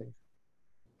limited, I think.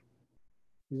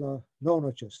 These are no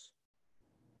notches.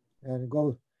 And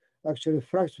go, actually,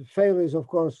 fracture failure is, of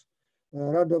course, a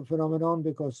random phenomenon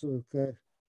because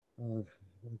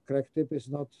crack tip is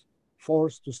not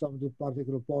forced to some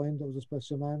particular point of the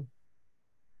specimen.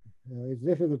 it's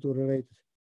difficult to relate.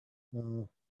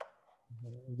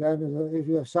 Then if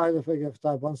you have side effect, you have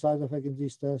type 1 side effect in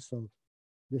these tests, so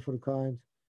different kind.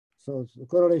 So the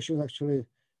correlation is actually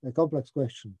a complex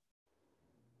question.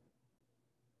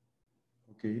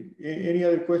 Okay. Any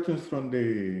other questions from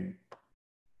the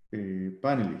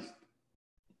panelists?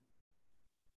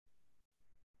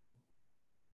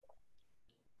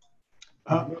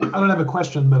 I don't have a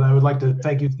question, but I would like to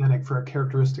thank you, Zdeněk, for a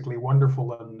characteristically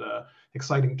wonderful and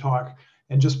exciting talk,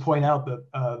 and just point out that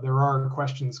there are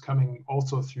questions coming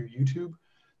also through YouTube.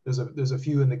 There's a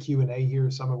few in the Q&A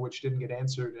here, some of which didn't get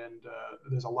answered, and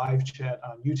there's a live chat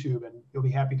on YouTube, and you'll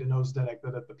be happy to know, Zdeněk,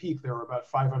 that at the peak there were about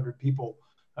 500 people,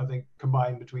 I think,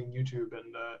 combined between YouTube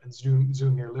and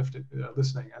Zoom here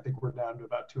listening. I think we're down to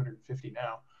about 250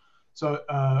 now. So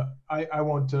I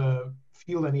won't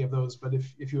field any of those, but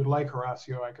if you would like,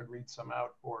 Horacio, I could read some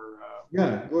out. Or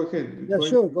yeah, go ahead. Yeah,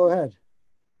 sure, go ahead.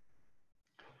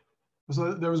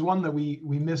 So there was one that we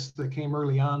missed that came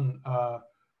early on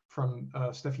from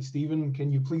Steffi Steven.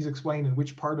 Can you please explain in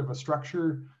which part of a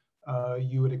structure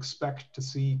you would expect to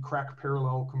see crack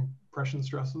parallel compression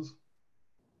stresses?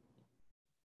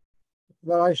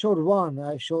 Well, I showed one.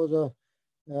 I showed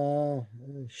the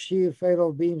shear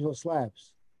failure beams or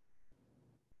slabs.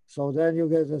 So then you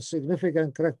get a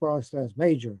significant crack parallel stress,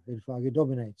 major, in fact, it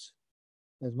dominates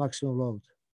at maximum load.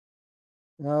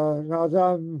 Now there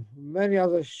are many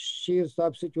other shear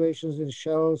type situations in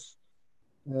shells,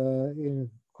 in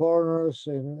corners,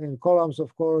 in columns,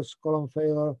 of course. Column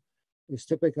failure is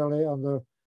typically under,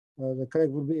 the crack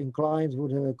would be inclined,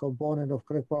 would have a component of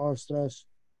crack parallel stress.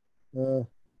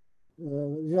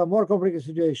 These are more complicated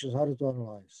situations, harder to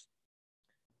analyze.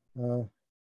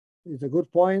 It's a good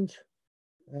point,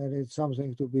 and it's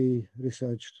something to be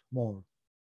researched more.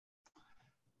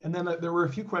 And then there were a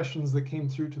few questions that came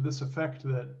through to this effect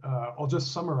that I'll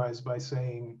just summarize by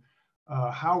saying,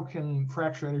 how can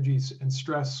fracture energies and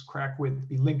stress crack width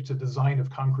be linked to design of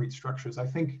concrete structures? I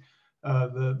think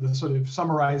the sort of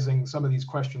summarizing some of these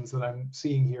questions that I'm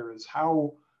seeing here is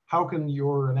how can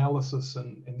your analysis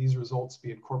and these results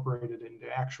be incorporated into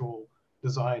actual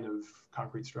design of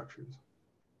concrete structures?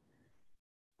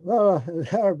 Well,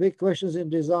 there are big questions in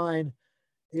design.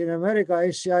 In America,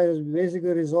 ACI has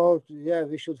basically resolved, yeah,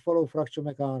 we should follow fracture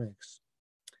mechanics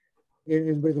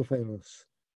in brittle failures.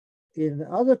 In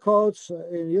other codes,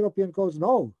 in European codes,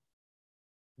 no.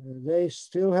 They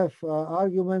still have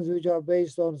arguments which are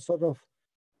based on sort of,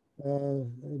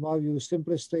 in my view,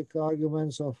 simplistic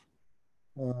arguments of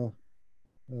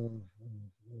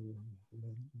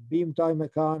beam time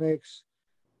mechanics,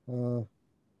 or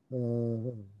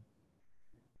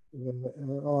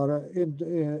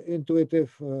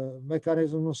intuitive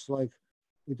mechanisms, like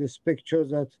it is pictured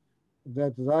that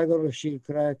diagonal shear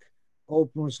crack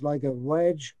opens like a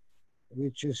wedge,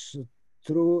 which is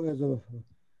true at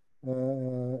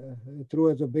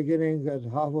the beginning at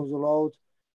half of the load,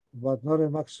 but not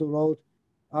at maximum load.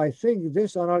 I think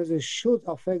this analysis should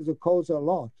affect the codes a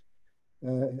lot.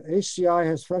 ACI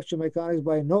has fracture mechanics,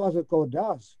 but no other code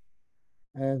does,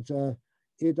 and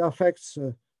it affects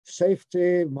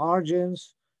safety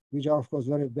margins, which are of course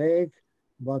very big,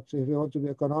 but if you want to be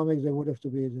economic, they would have to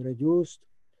be reduced.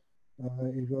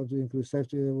 If you want to increase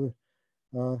safety, they will,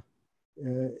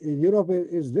 in Europe it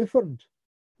is different.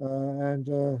 And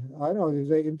I know if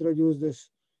they introduce this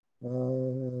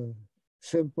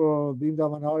simple beam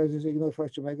down analysis, ignore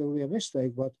fracture mechanics will be a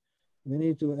mistake, but we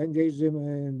need to engage them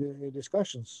in the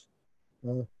discussions.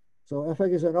 So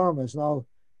effect is enormous. Now,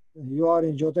 you are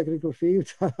in geotechnical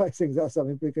field. I think there are some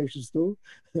implications too.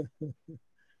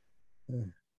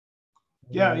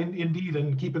 Yeah, indeed.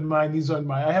 And keep in mind, these are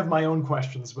I have my own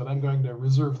questions, but I'm going to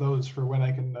reserve those for when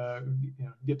I can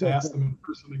get to ask them in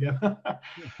person again.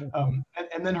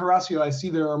 And then Horacio, I see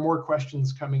there are more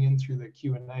questions coming in through the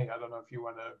Q&A. I don't know if you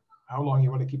want to, how long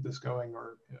you want to keep this going,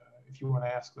 or if you want to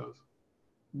ask those.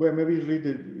 Well, maybe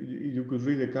you could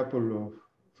read a couple of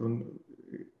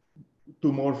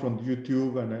two more from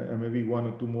YouTube, and maybe one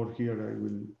or two more here.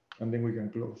 And then we can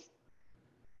close.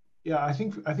 Yeah, I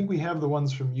think we have the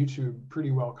ones from YouTube pretty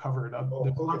well covered.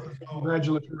 There's lots of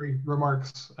congratulatory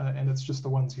remarks, and it's just the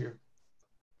ones here.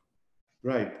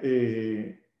 Right.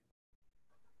 Here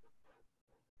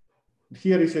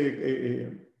is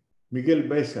a Miguel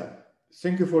Besa.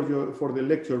 Thank you for the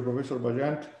lecture, Professor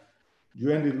Bazant. You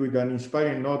ended with an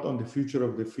inspiring note on the future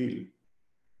of the field.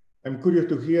 I'm curious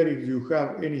to hear if you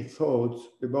have any thoughts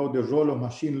about the role of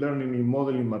machine learning in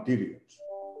modeling materials.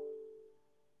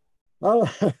 Well,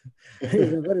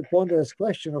 it's a very ponderous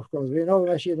question, of course. We know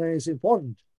machine learning is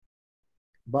important,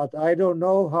 but I don't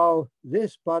know how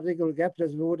this particular gap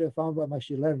test we would have found by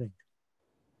machine learning.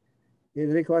 it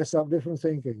requires some different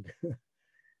thinking.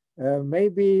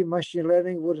 Maybe machine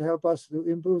learning would help us to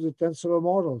improve the tensor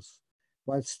models,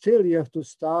 but still you have to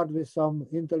start with some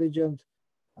intelligent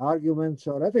argument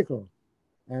theoretical,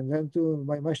 and then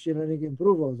by machine learning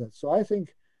improve all that. So I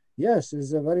think, yes,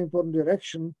 it's a very important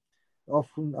direction,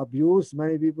 often abused.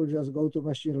 Many people just go to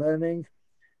machine learning.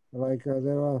 Like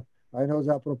I know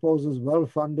there are proposals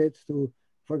well-funded to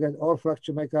forget all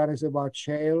fracture mechanics about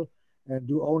shale and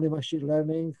do only machine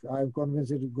learning. I'm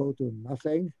convinced it will go to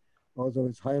nothing, although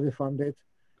it's highly funded.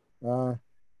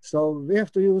 So we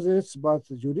have to use this, but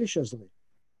judiciously.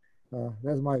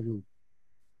 That's my view.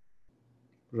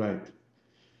 Right.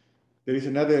 There is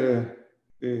another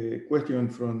question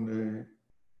from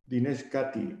Dinesh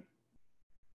Kati.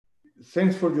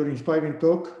 Thanks for your inspiring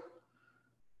talk.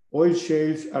 Oil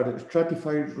shales are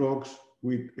stratified rocks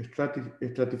with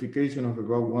stratification of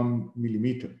about 1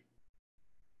 millimeter.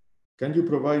 Can you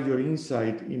provide your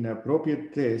insight in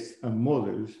appropriate tests and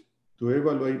models to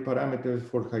evaluate parameters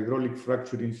for hydraulic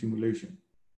fracturing simulation?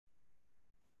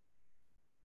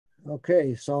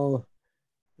 Okay, so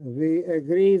we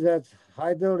agree that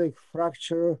hydraulic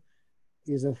fracture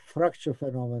is a fracture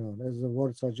phenomenon, as the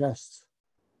word suggests.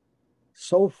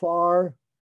 So far,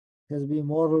 has been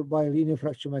modeled by linear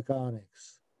fracture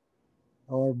mechanics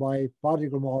or by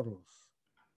particle models,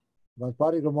 but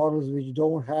particle models which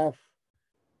don't have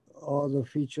all the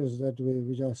features that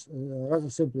we just rather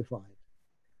simplified.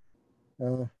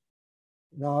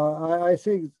 Now, I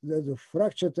think that the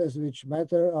fracture tests which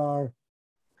matter are,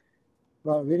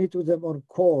 well, we need to do them on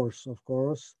cores, of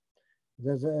course.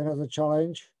 There's another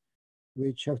challenge,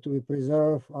 which have to be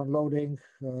preserved, unloading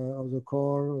of the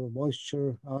core,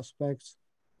 moisture aspects.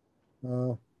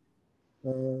 I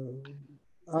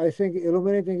think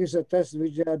illuminating is a test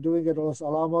which they are doing at Los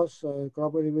Alamos,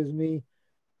 cooperating with me,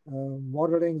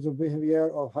 modeling the behavior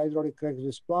of hydraulic cracks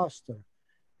with plaster,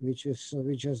 which has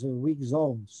weak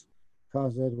zones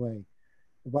cast that way.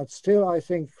 But still, I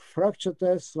think fracture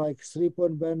tests like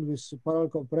 3-point bend with parallel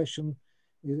compression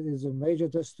is a major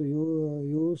test to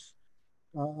use.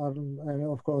 And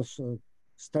of course,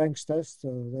 strength test,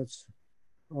 that's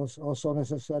also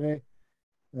necessary.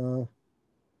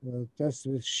 Test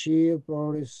with shear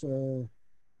probably is,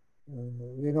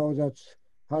 we know that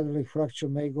hydraulic fracture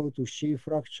may go to shear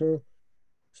fracture.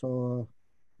 So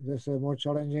that's more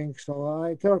challenging. So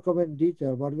I cannot comment in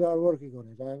detail, but we are working on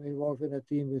it. I'm involved in a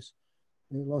team with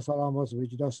in Los Alamos,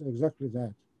 which does exactly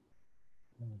that.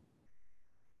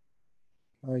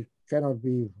 I cannot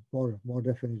be more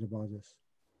definite about this.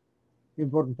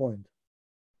 Important point.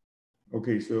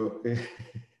 Okay, so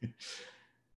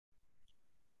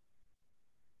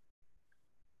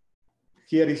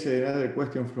here is another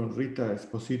question from Rita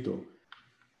Esposito.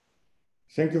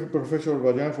 Thank you, Professor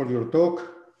Bazant, for your talk.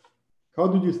 How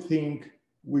do you think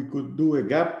we could do a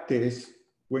gap test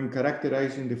when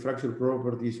characterizing the fracture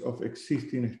properties of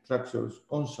existing structures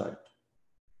on site?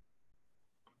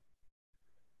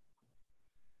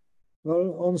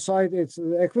 Well, on site,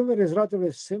 the equipment is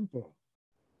relatively simple.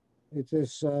 It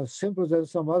is simpler than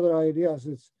some other ideas.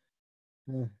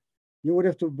 You would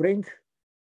have to bring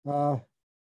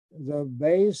the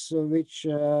base, which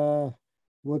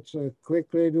would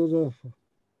quickly do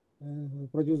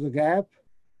produce the gap,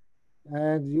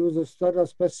 and use a standard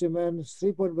specimen.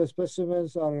 3-point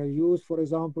specimens are used. For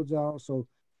example, there are also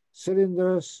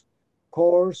cylinders,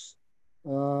 cores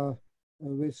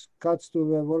with cuts to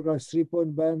work like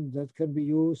 3-point bend that can be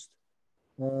used.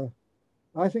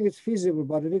 I think it's feasible,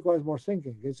 but it requires more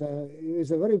thinking. It's a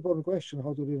very important question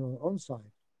how to do it on site.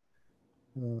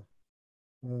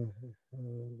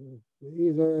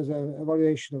 Either as an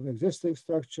evaluation of existing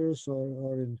structures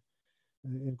or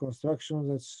in construction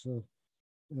that's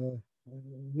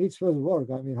needs further work.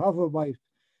 I mean, half of my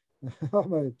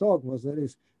talk was there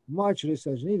is much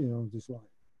research needed on this line.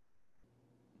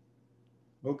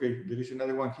 Okay, there is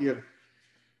another one here.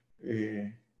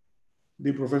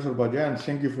 Dear Professor Bazant,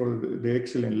 thank you for the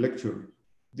excellent lecture.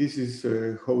 This is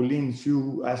Houlin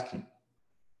Xu asking.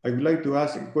 I would like to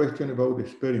ask a question about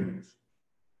experiments.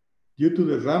 Due to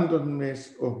the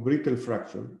randomness of brittle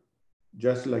fracture,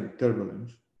 just like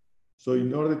turbulence, so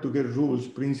in order to get rules,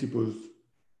 principles,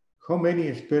 how many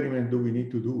experiments do we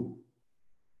need to do?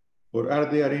 Or are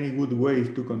there any good ways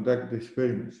to conduct the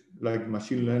experiments, like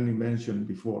machine learning mentioned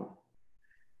before?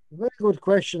 Very good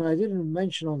question. I didn't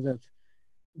mention on that.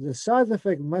 The side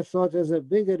effect method has a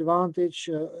big advantage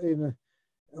in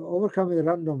overcoming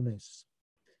randomness.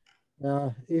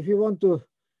 If you want to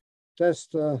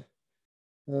test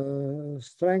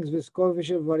strength with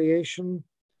coefficient variation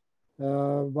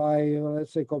by,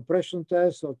 let's say, compression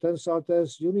tests or tensile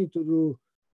tests, you need to do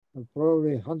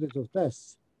probably hundreds of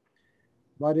tests.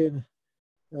 But in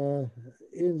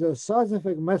the size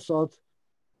effect method,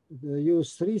 they use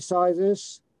 3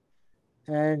 sizes,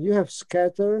 and you have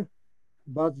scatter,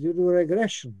 but you do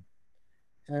regression.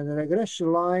 And the regression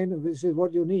line, this is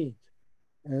what you need.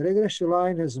 A regression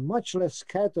line has much less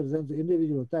scatter than the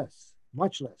individual tests,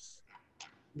 much less.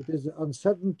 It is the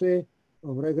uncertainty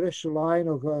of regression line,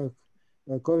 or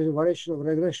coefficient variation of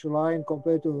regression line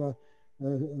compared to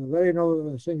very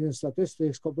no thing in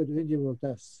statistics compared to individual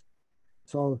tests.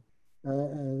 So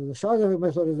the size effect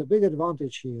method is a big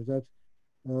advantage here, that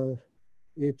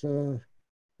it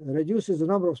reduces the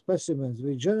number of specimens.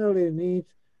 We generally need,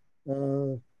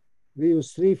 we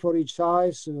use 3 for each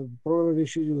size. Probably we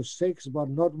should use 6, but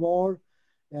not more.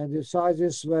 And the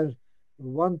sizes were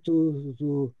 1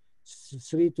 to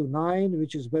 3 to 9,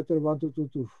 which is better 1 to 2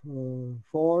 to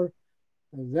 4.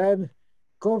 And then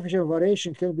coefficient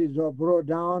variation can be brought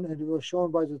down, and it was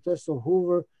shown by the test of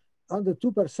Hoover under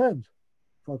 2%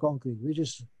 for concrete, which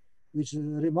is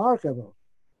remarkable.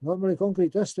 Normally,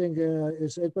 concrete testing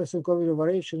is 8% coefficient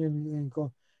variation in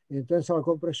tensile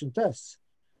compression tests.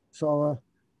 So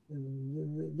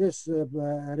this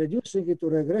reducing it to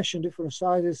regression different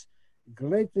sizes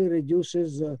greatly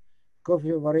reduces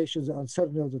coefficient variations and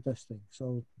uncertainty of the testing.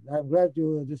 So I'm glad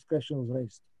this question was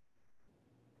raised.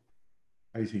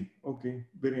 I see. Okay,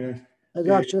 very nice. And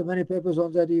there are actually many papers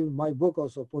on that. Even my book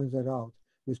also points that out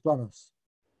with planners.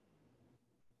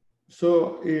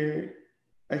 So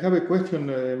I have a question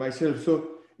myself.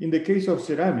 So in the case of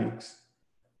ceramics,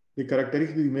 the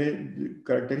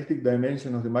characteristic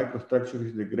dimension of the microstructure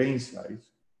is the grain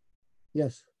size.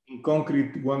 Yes. In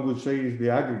concrete, one would say is the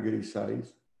aggregate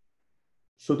size.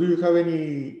 So do you have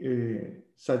any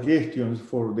suggestions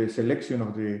for the selection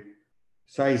of the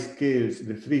size scales,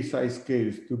 the 3 size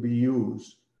scales to be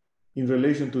used in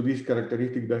relation to these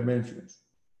characteristic dimensions?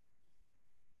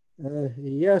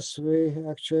 Yes, we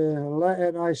actually,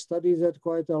 and I studied that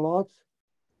quite a lot.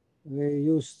 We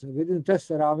didn't test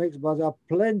ceramics, but there are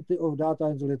plenty of data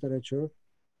in the literature.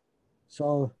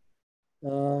 So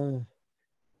the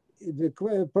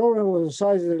problem with the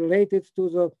size is related to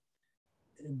the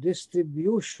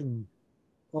distribution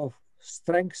of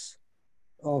strengths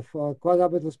of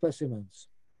quadrupedal specimens.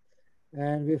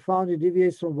 And we found it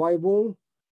deviates from Weibull.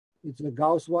 It's a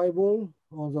Gauss Weibull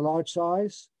on the large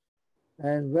size.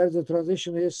 And where the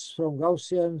transition is from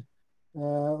Gaussian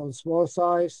on small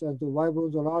size and to Weibull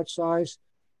on the large size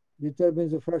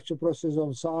determines the fracture process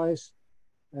on size.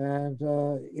 And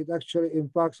it actually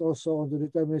impacts also on the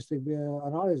deterministic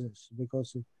analysis,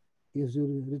 because it gives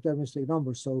you deterministic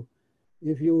numbers. So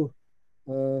if you,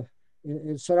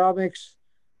 in ceramics,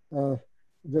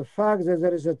 the fact that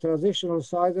there is a transitional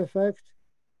size effect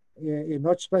in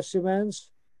notch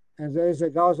specimens, and there is a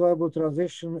Gauss-Weibull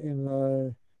transition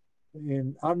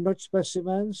in unnotched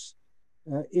specimens,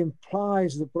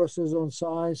 implies the process on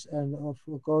size, and of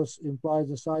course implies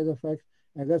the side effect,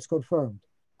 and that's confirmed.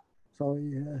 So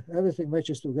everything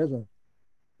matches together.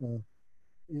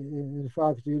 In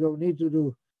fact, you don't need to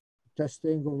do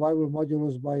testing of Weibull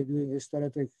modulus by doing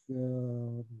hysteretic,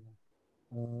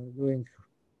 doing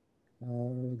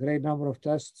great number of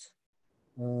tests,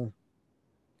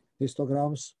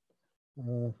 histograms.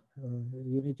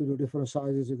 You need to do different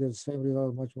sizes to get the same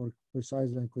result much more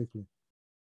precisely and quickly.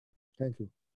 Thank you.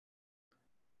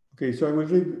 Okay, so I will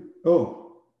read.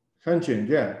 Oh, Hanchen,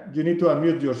 yeah, you need to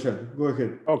unmute yourself. Go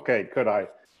ahead. Okay, could I?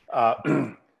 I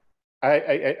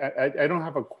don't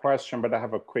have a question, but I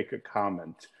have a quick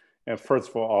comment. And first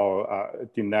of all,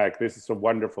 Dinek, this is a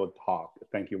wonderful talk.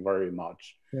 Thank you very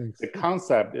much. Thanks. The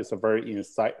concept is very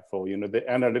insightful. You know, the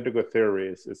analytical theory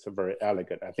is very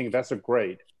elegant. I think that's a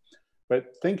great.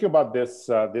 But thinking about this,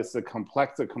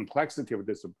 complexity of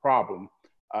this problem,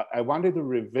 I wanted to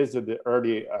revisit the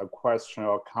early question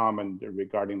or comment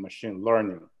regarding machine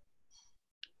learning.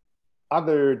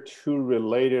 Other two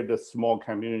related small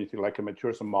community like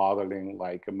materials modeling,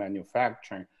 like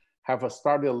manufacturing, have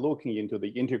started looking into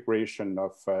the integration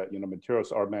of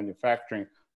materials or manufacturing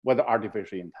with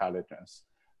artificial intelligence.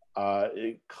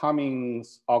 Coming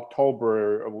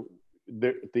October,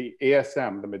 the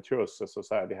ASM, the Materials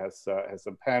Society, has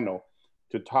a panel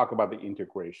to talk about the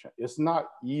integration. It's not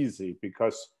easy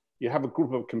because you have a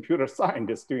group of computer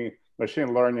scientists doing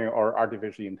machine learning or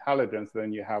artificial intelligence,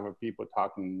 then you have people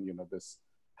talking, this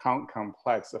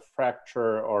complex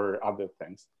fracture or other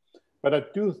things. But I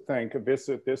do think this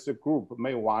group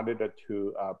may wanted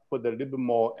to put a little bit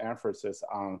more emphasis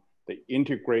on the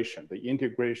integration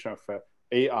of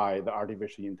AI, the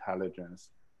artificial intelligence,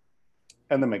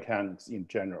 and the mechanics in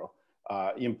general.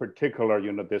 In particular,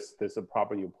 this is a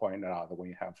problem you pointed out when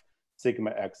you have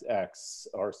sigma XX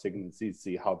or sigma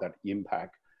ZZ, how that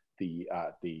impact the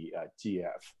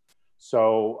GF.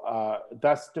 So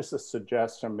that's just a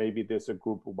suggestion. Maybe there's a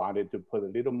group who wanted to put a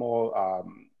little more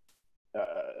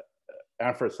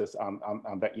emphasis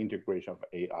on that integration of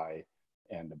AI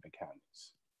and the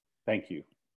mechanics. Thank you.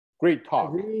 Great talk.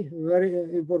 I agree. Very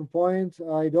important point.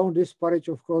 I don't disparage,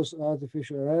 of course,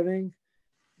 artificial learning,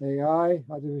 AI,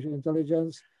 artificial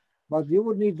intelligence, but you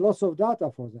would need lots of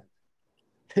data for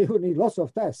that. You would need lots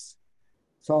of tests.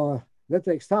 So that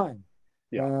takes time.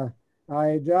 Yeah.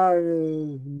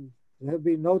 There have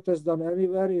been no tests done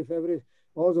anywhere. If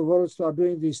all the world start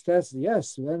doing these tests,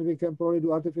 yes, then we can probably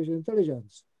do artificial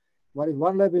intelligence. But if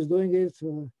one lab is doing it,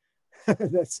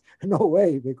 that's no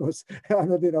way, because there are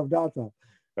not enough data.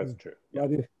 That's true. Yeah.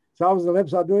 But if thousands of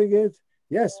labs are doing it,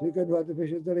 yes, we can do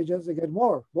artificial intelligence and get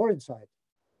more insight.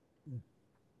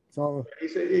 So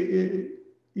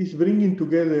it's bringing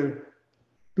together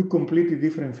two completely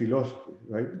different philosophies,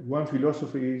 right? One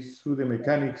philosophy is through the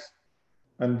mechanics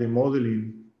and the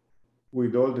modeling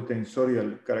with all the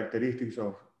tensorial characteristics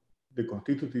of the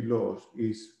constitutive laws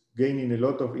is gaining a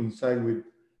lot of insight with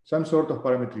some sort of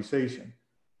parametrization.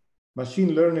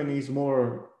 Machine learning is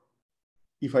more,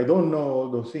 if I don't know all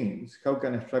those things, how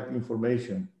can I extract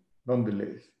information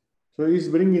nonetheless? So it's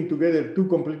bringing together two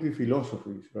completely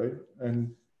philosophies, right?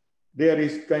 And there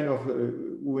is kind of,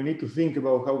 we need to think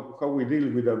about how we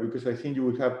deal with that, because I think you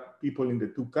would have people in the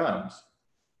two camps.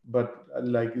 But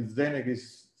like Zdenek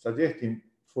is suggesting,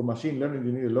 for machine learning,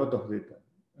 you need a lot of data.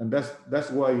 And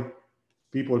that's why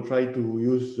people try to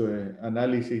use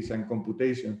analysis and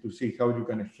computation to see how you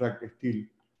can extract still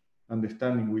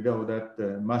understanding without that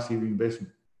massive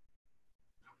investment.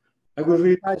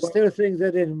 I still think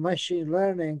that in machine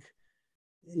learning,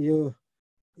 if you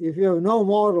have no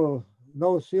model,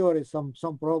 no theory, some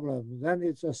problem, then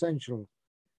it's essential.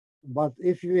 But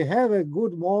if you have a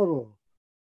good model,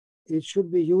 it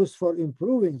should be used for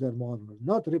improving the model,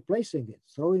 not replacing it,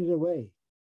 throwing it away.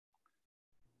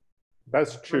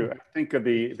 That's true. I think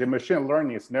the machine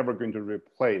learning is never going to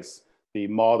replace the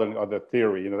model or the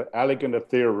theory. You know, the elegant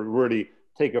theory really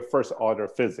take a first order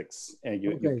physics, and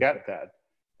you get that.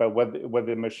 But with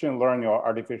the machine learning or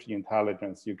artificial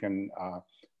intelligence, you can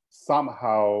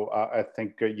somehow, I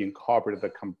think, incorporate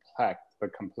the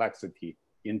complexity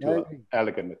into an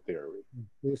elegant theory.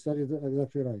 You said it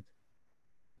exactly right.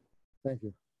 Thank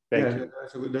you. Thank you.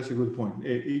 That's a good point.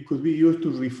 It could be used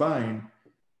to refine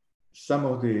some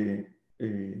of the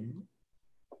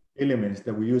elements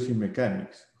that we use in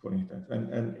mechanics, for instance.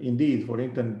 And indeed, for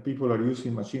instance, people are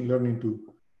using machine learning to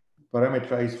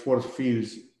parameterize force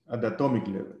fields at the atomic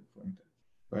level, for instance,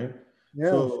 right? Yes,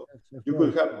 so you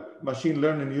could have machine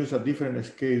learning used at different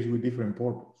scales with different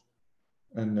purpose.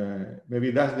 And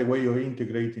maybe that's the way of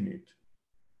integrating it.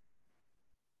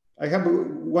 I have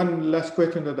one last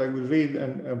question that I will read,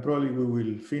 and probably we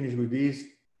will finish with this.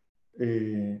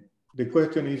 The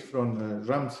question is from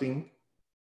Ram Singh.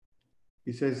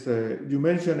 He says, you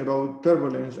mentioned about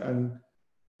turbulence and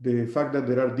the fact that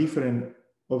there are different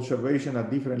observations at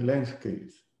different length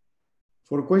scales.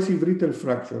 For quasi-brittle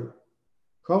fracture,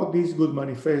 how this would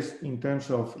manifest in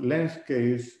terms of length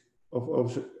scales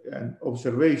and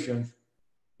observations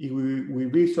if we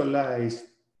visualize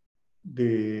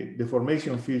the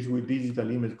deformation fields with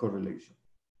digital image correlation?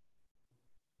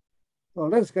 Well,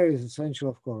 length scale is essential,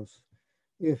 of course.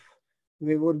 If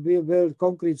we would build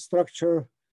concrete structure,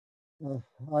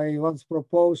 I once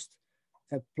proposed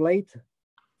a plate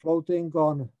floating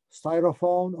on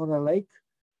styrofoam on a lake,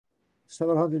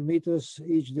 several hundred meters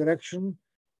each direction.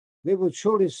 We would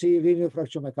surely see linear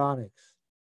fracture mechanics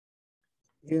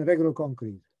in regular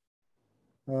concrete.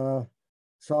 But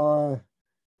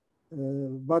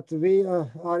we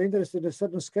are interested in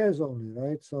certain scales only,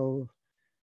 right? So,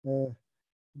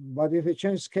 but if we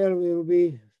change scale, we will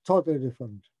be totally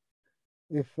different.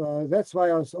 That's why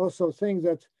I also think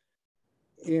that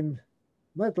in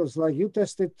metals, like you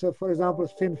tested, for example,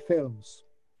 thin films.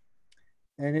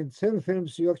 And in thin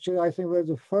films, you actually, I think, were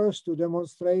the first to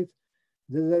demonstrate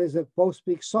that there is a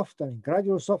post-peak softening,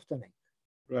 gradual softening.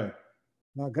 Right.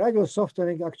 Now, gradual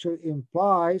softening actually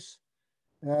implies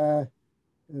that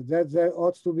there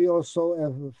ought to be also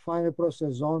a final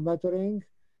process zone mattering,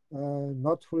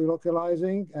 not fully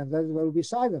localizing, and that will be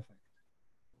side effect.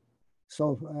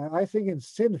 So I think in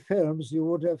thin films, you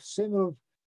would have similar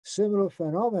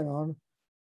phenomenon.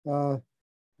 I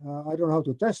don't know how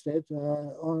to test it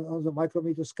on the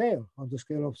micrometer scale, on the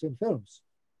scale of thin films.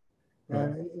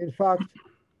 And in fact,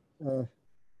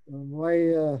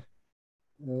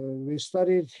 we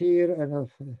studied here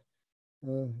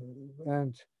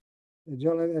and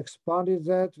John expanded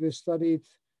that. We studied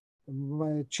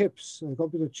chips,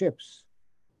 computer chips.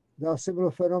 there are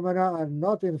similar phenomena, and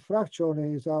not in fracture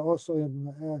only, it's also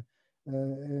in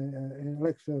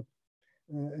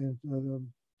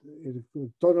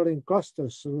tunneling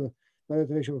clusters through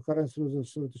penetration of current through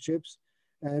the chips.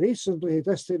 Recently, he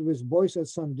tested with boys at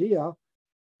Sandia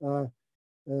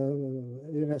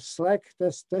in a SLAC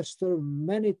tester,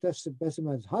 many tested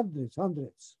specimens, hundreds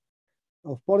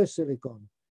of polysilicon,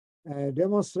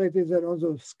 demonstrated that on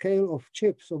the scale of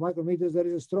chips or micrometers, there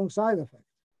is a strong side effect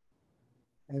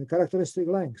and characteristic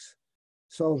lengths.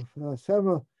 So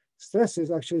thermal stresses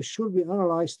actually should be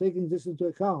analyzed, taking this into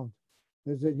account.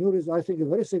 There's a new, I think, a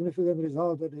very significant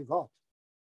result that they got.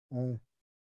 And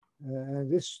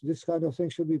this kind of thing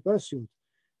should be pursued.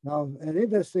 Now, an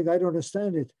interesting, I don't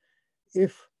understand it,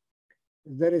 if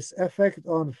there is effect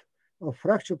on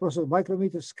fracture process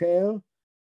micrometer scale.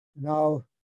 Now,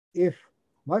 if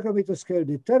micrometer scale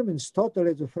determines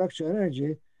totally the fracture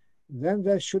energy, then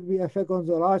there should be effect on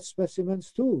the large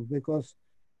specimens too, because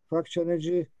fracture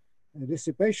energy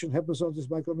dissipation happens on this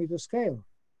micrometer scale.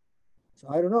 So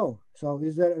I don't know. So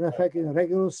is there an effect in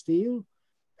regular steel?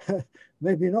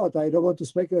 Maybe not. I don't want to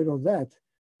speculate on that.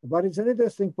 But it's an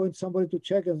interesting point, somebody to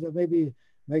check and maybe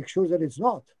make sure that it's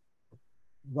not.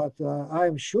 But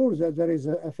I'm sure that there is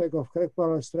an effect of crack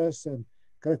parallel stress and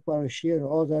crack parallel shear,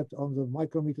 all that on the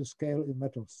micrometer scale in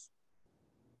metals.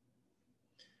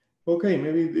 Okay,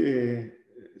 maybe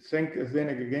thank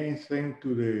Zdenek again. Thank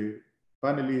to the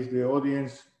panelists, the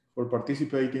audience for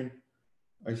participating.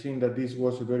 I think that this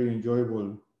was a very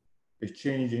enjoyable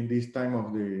exchange in this time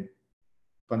of the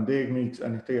pandemics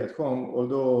and stay at home.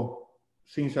 Although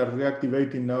things are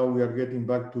reactivating now, we are getting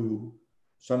back to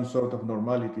some sort of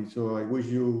normality. So I wish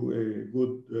you a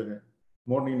good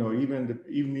morning or even the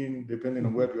evening, depending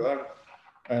on where you are.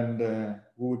 And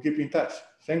we will keep in touch.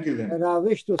 Thank you then. And I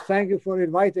wish to thank you for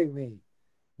inviting me.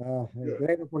 A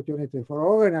great opportunity for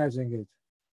organizing it.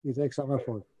 It takes some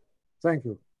effort. Thank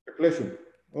you. A pleasure.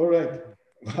 All right.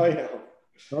 Bye now.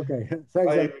 Okay. Thanks.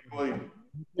 Bye, everybody.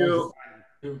 Thank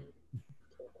you.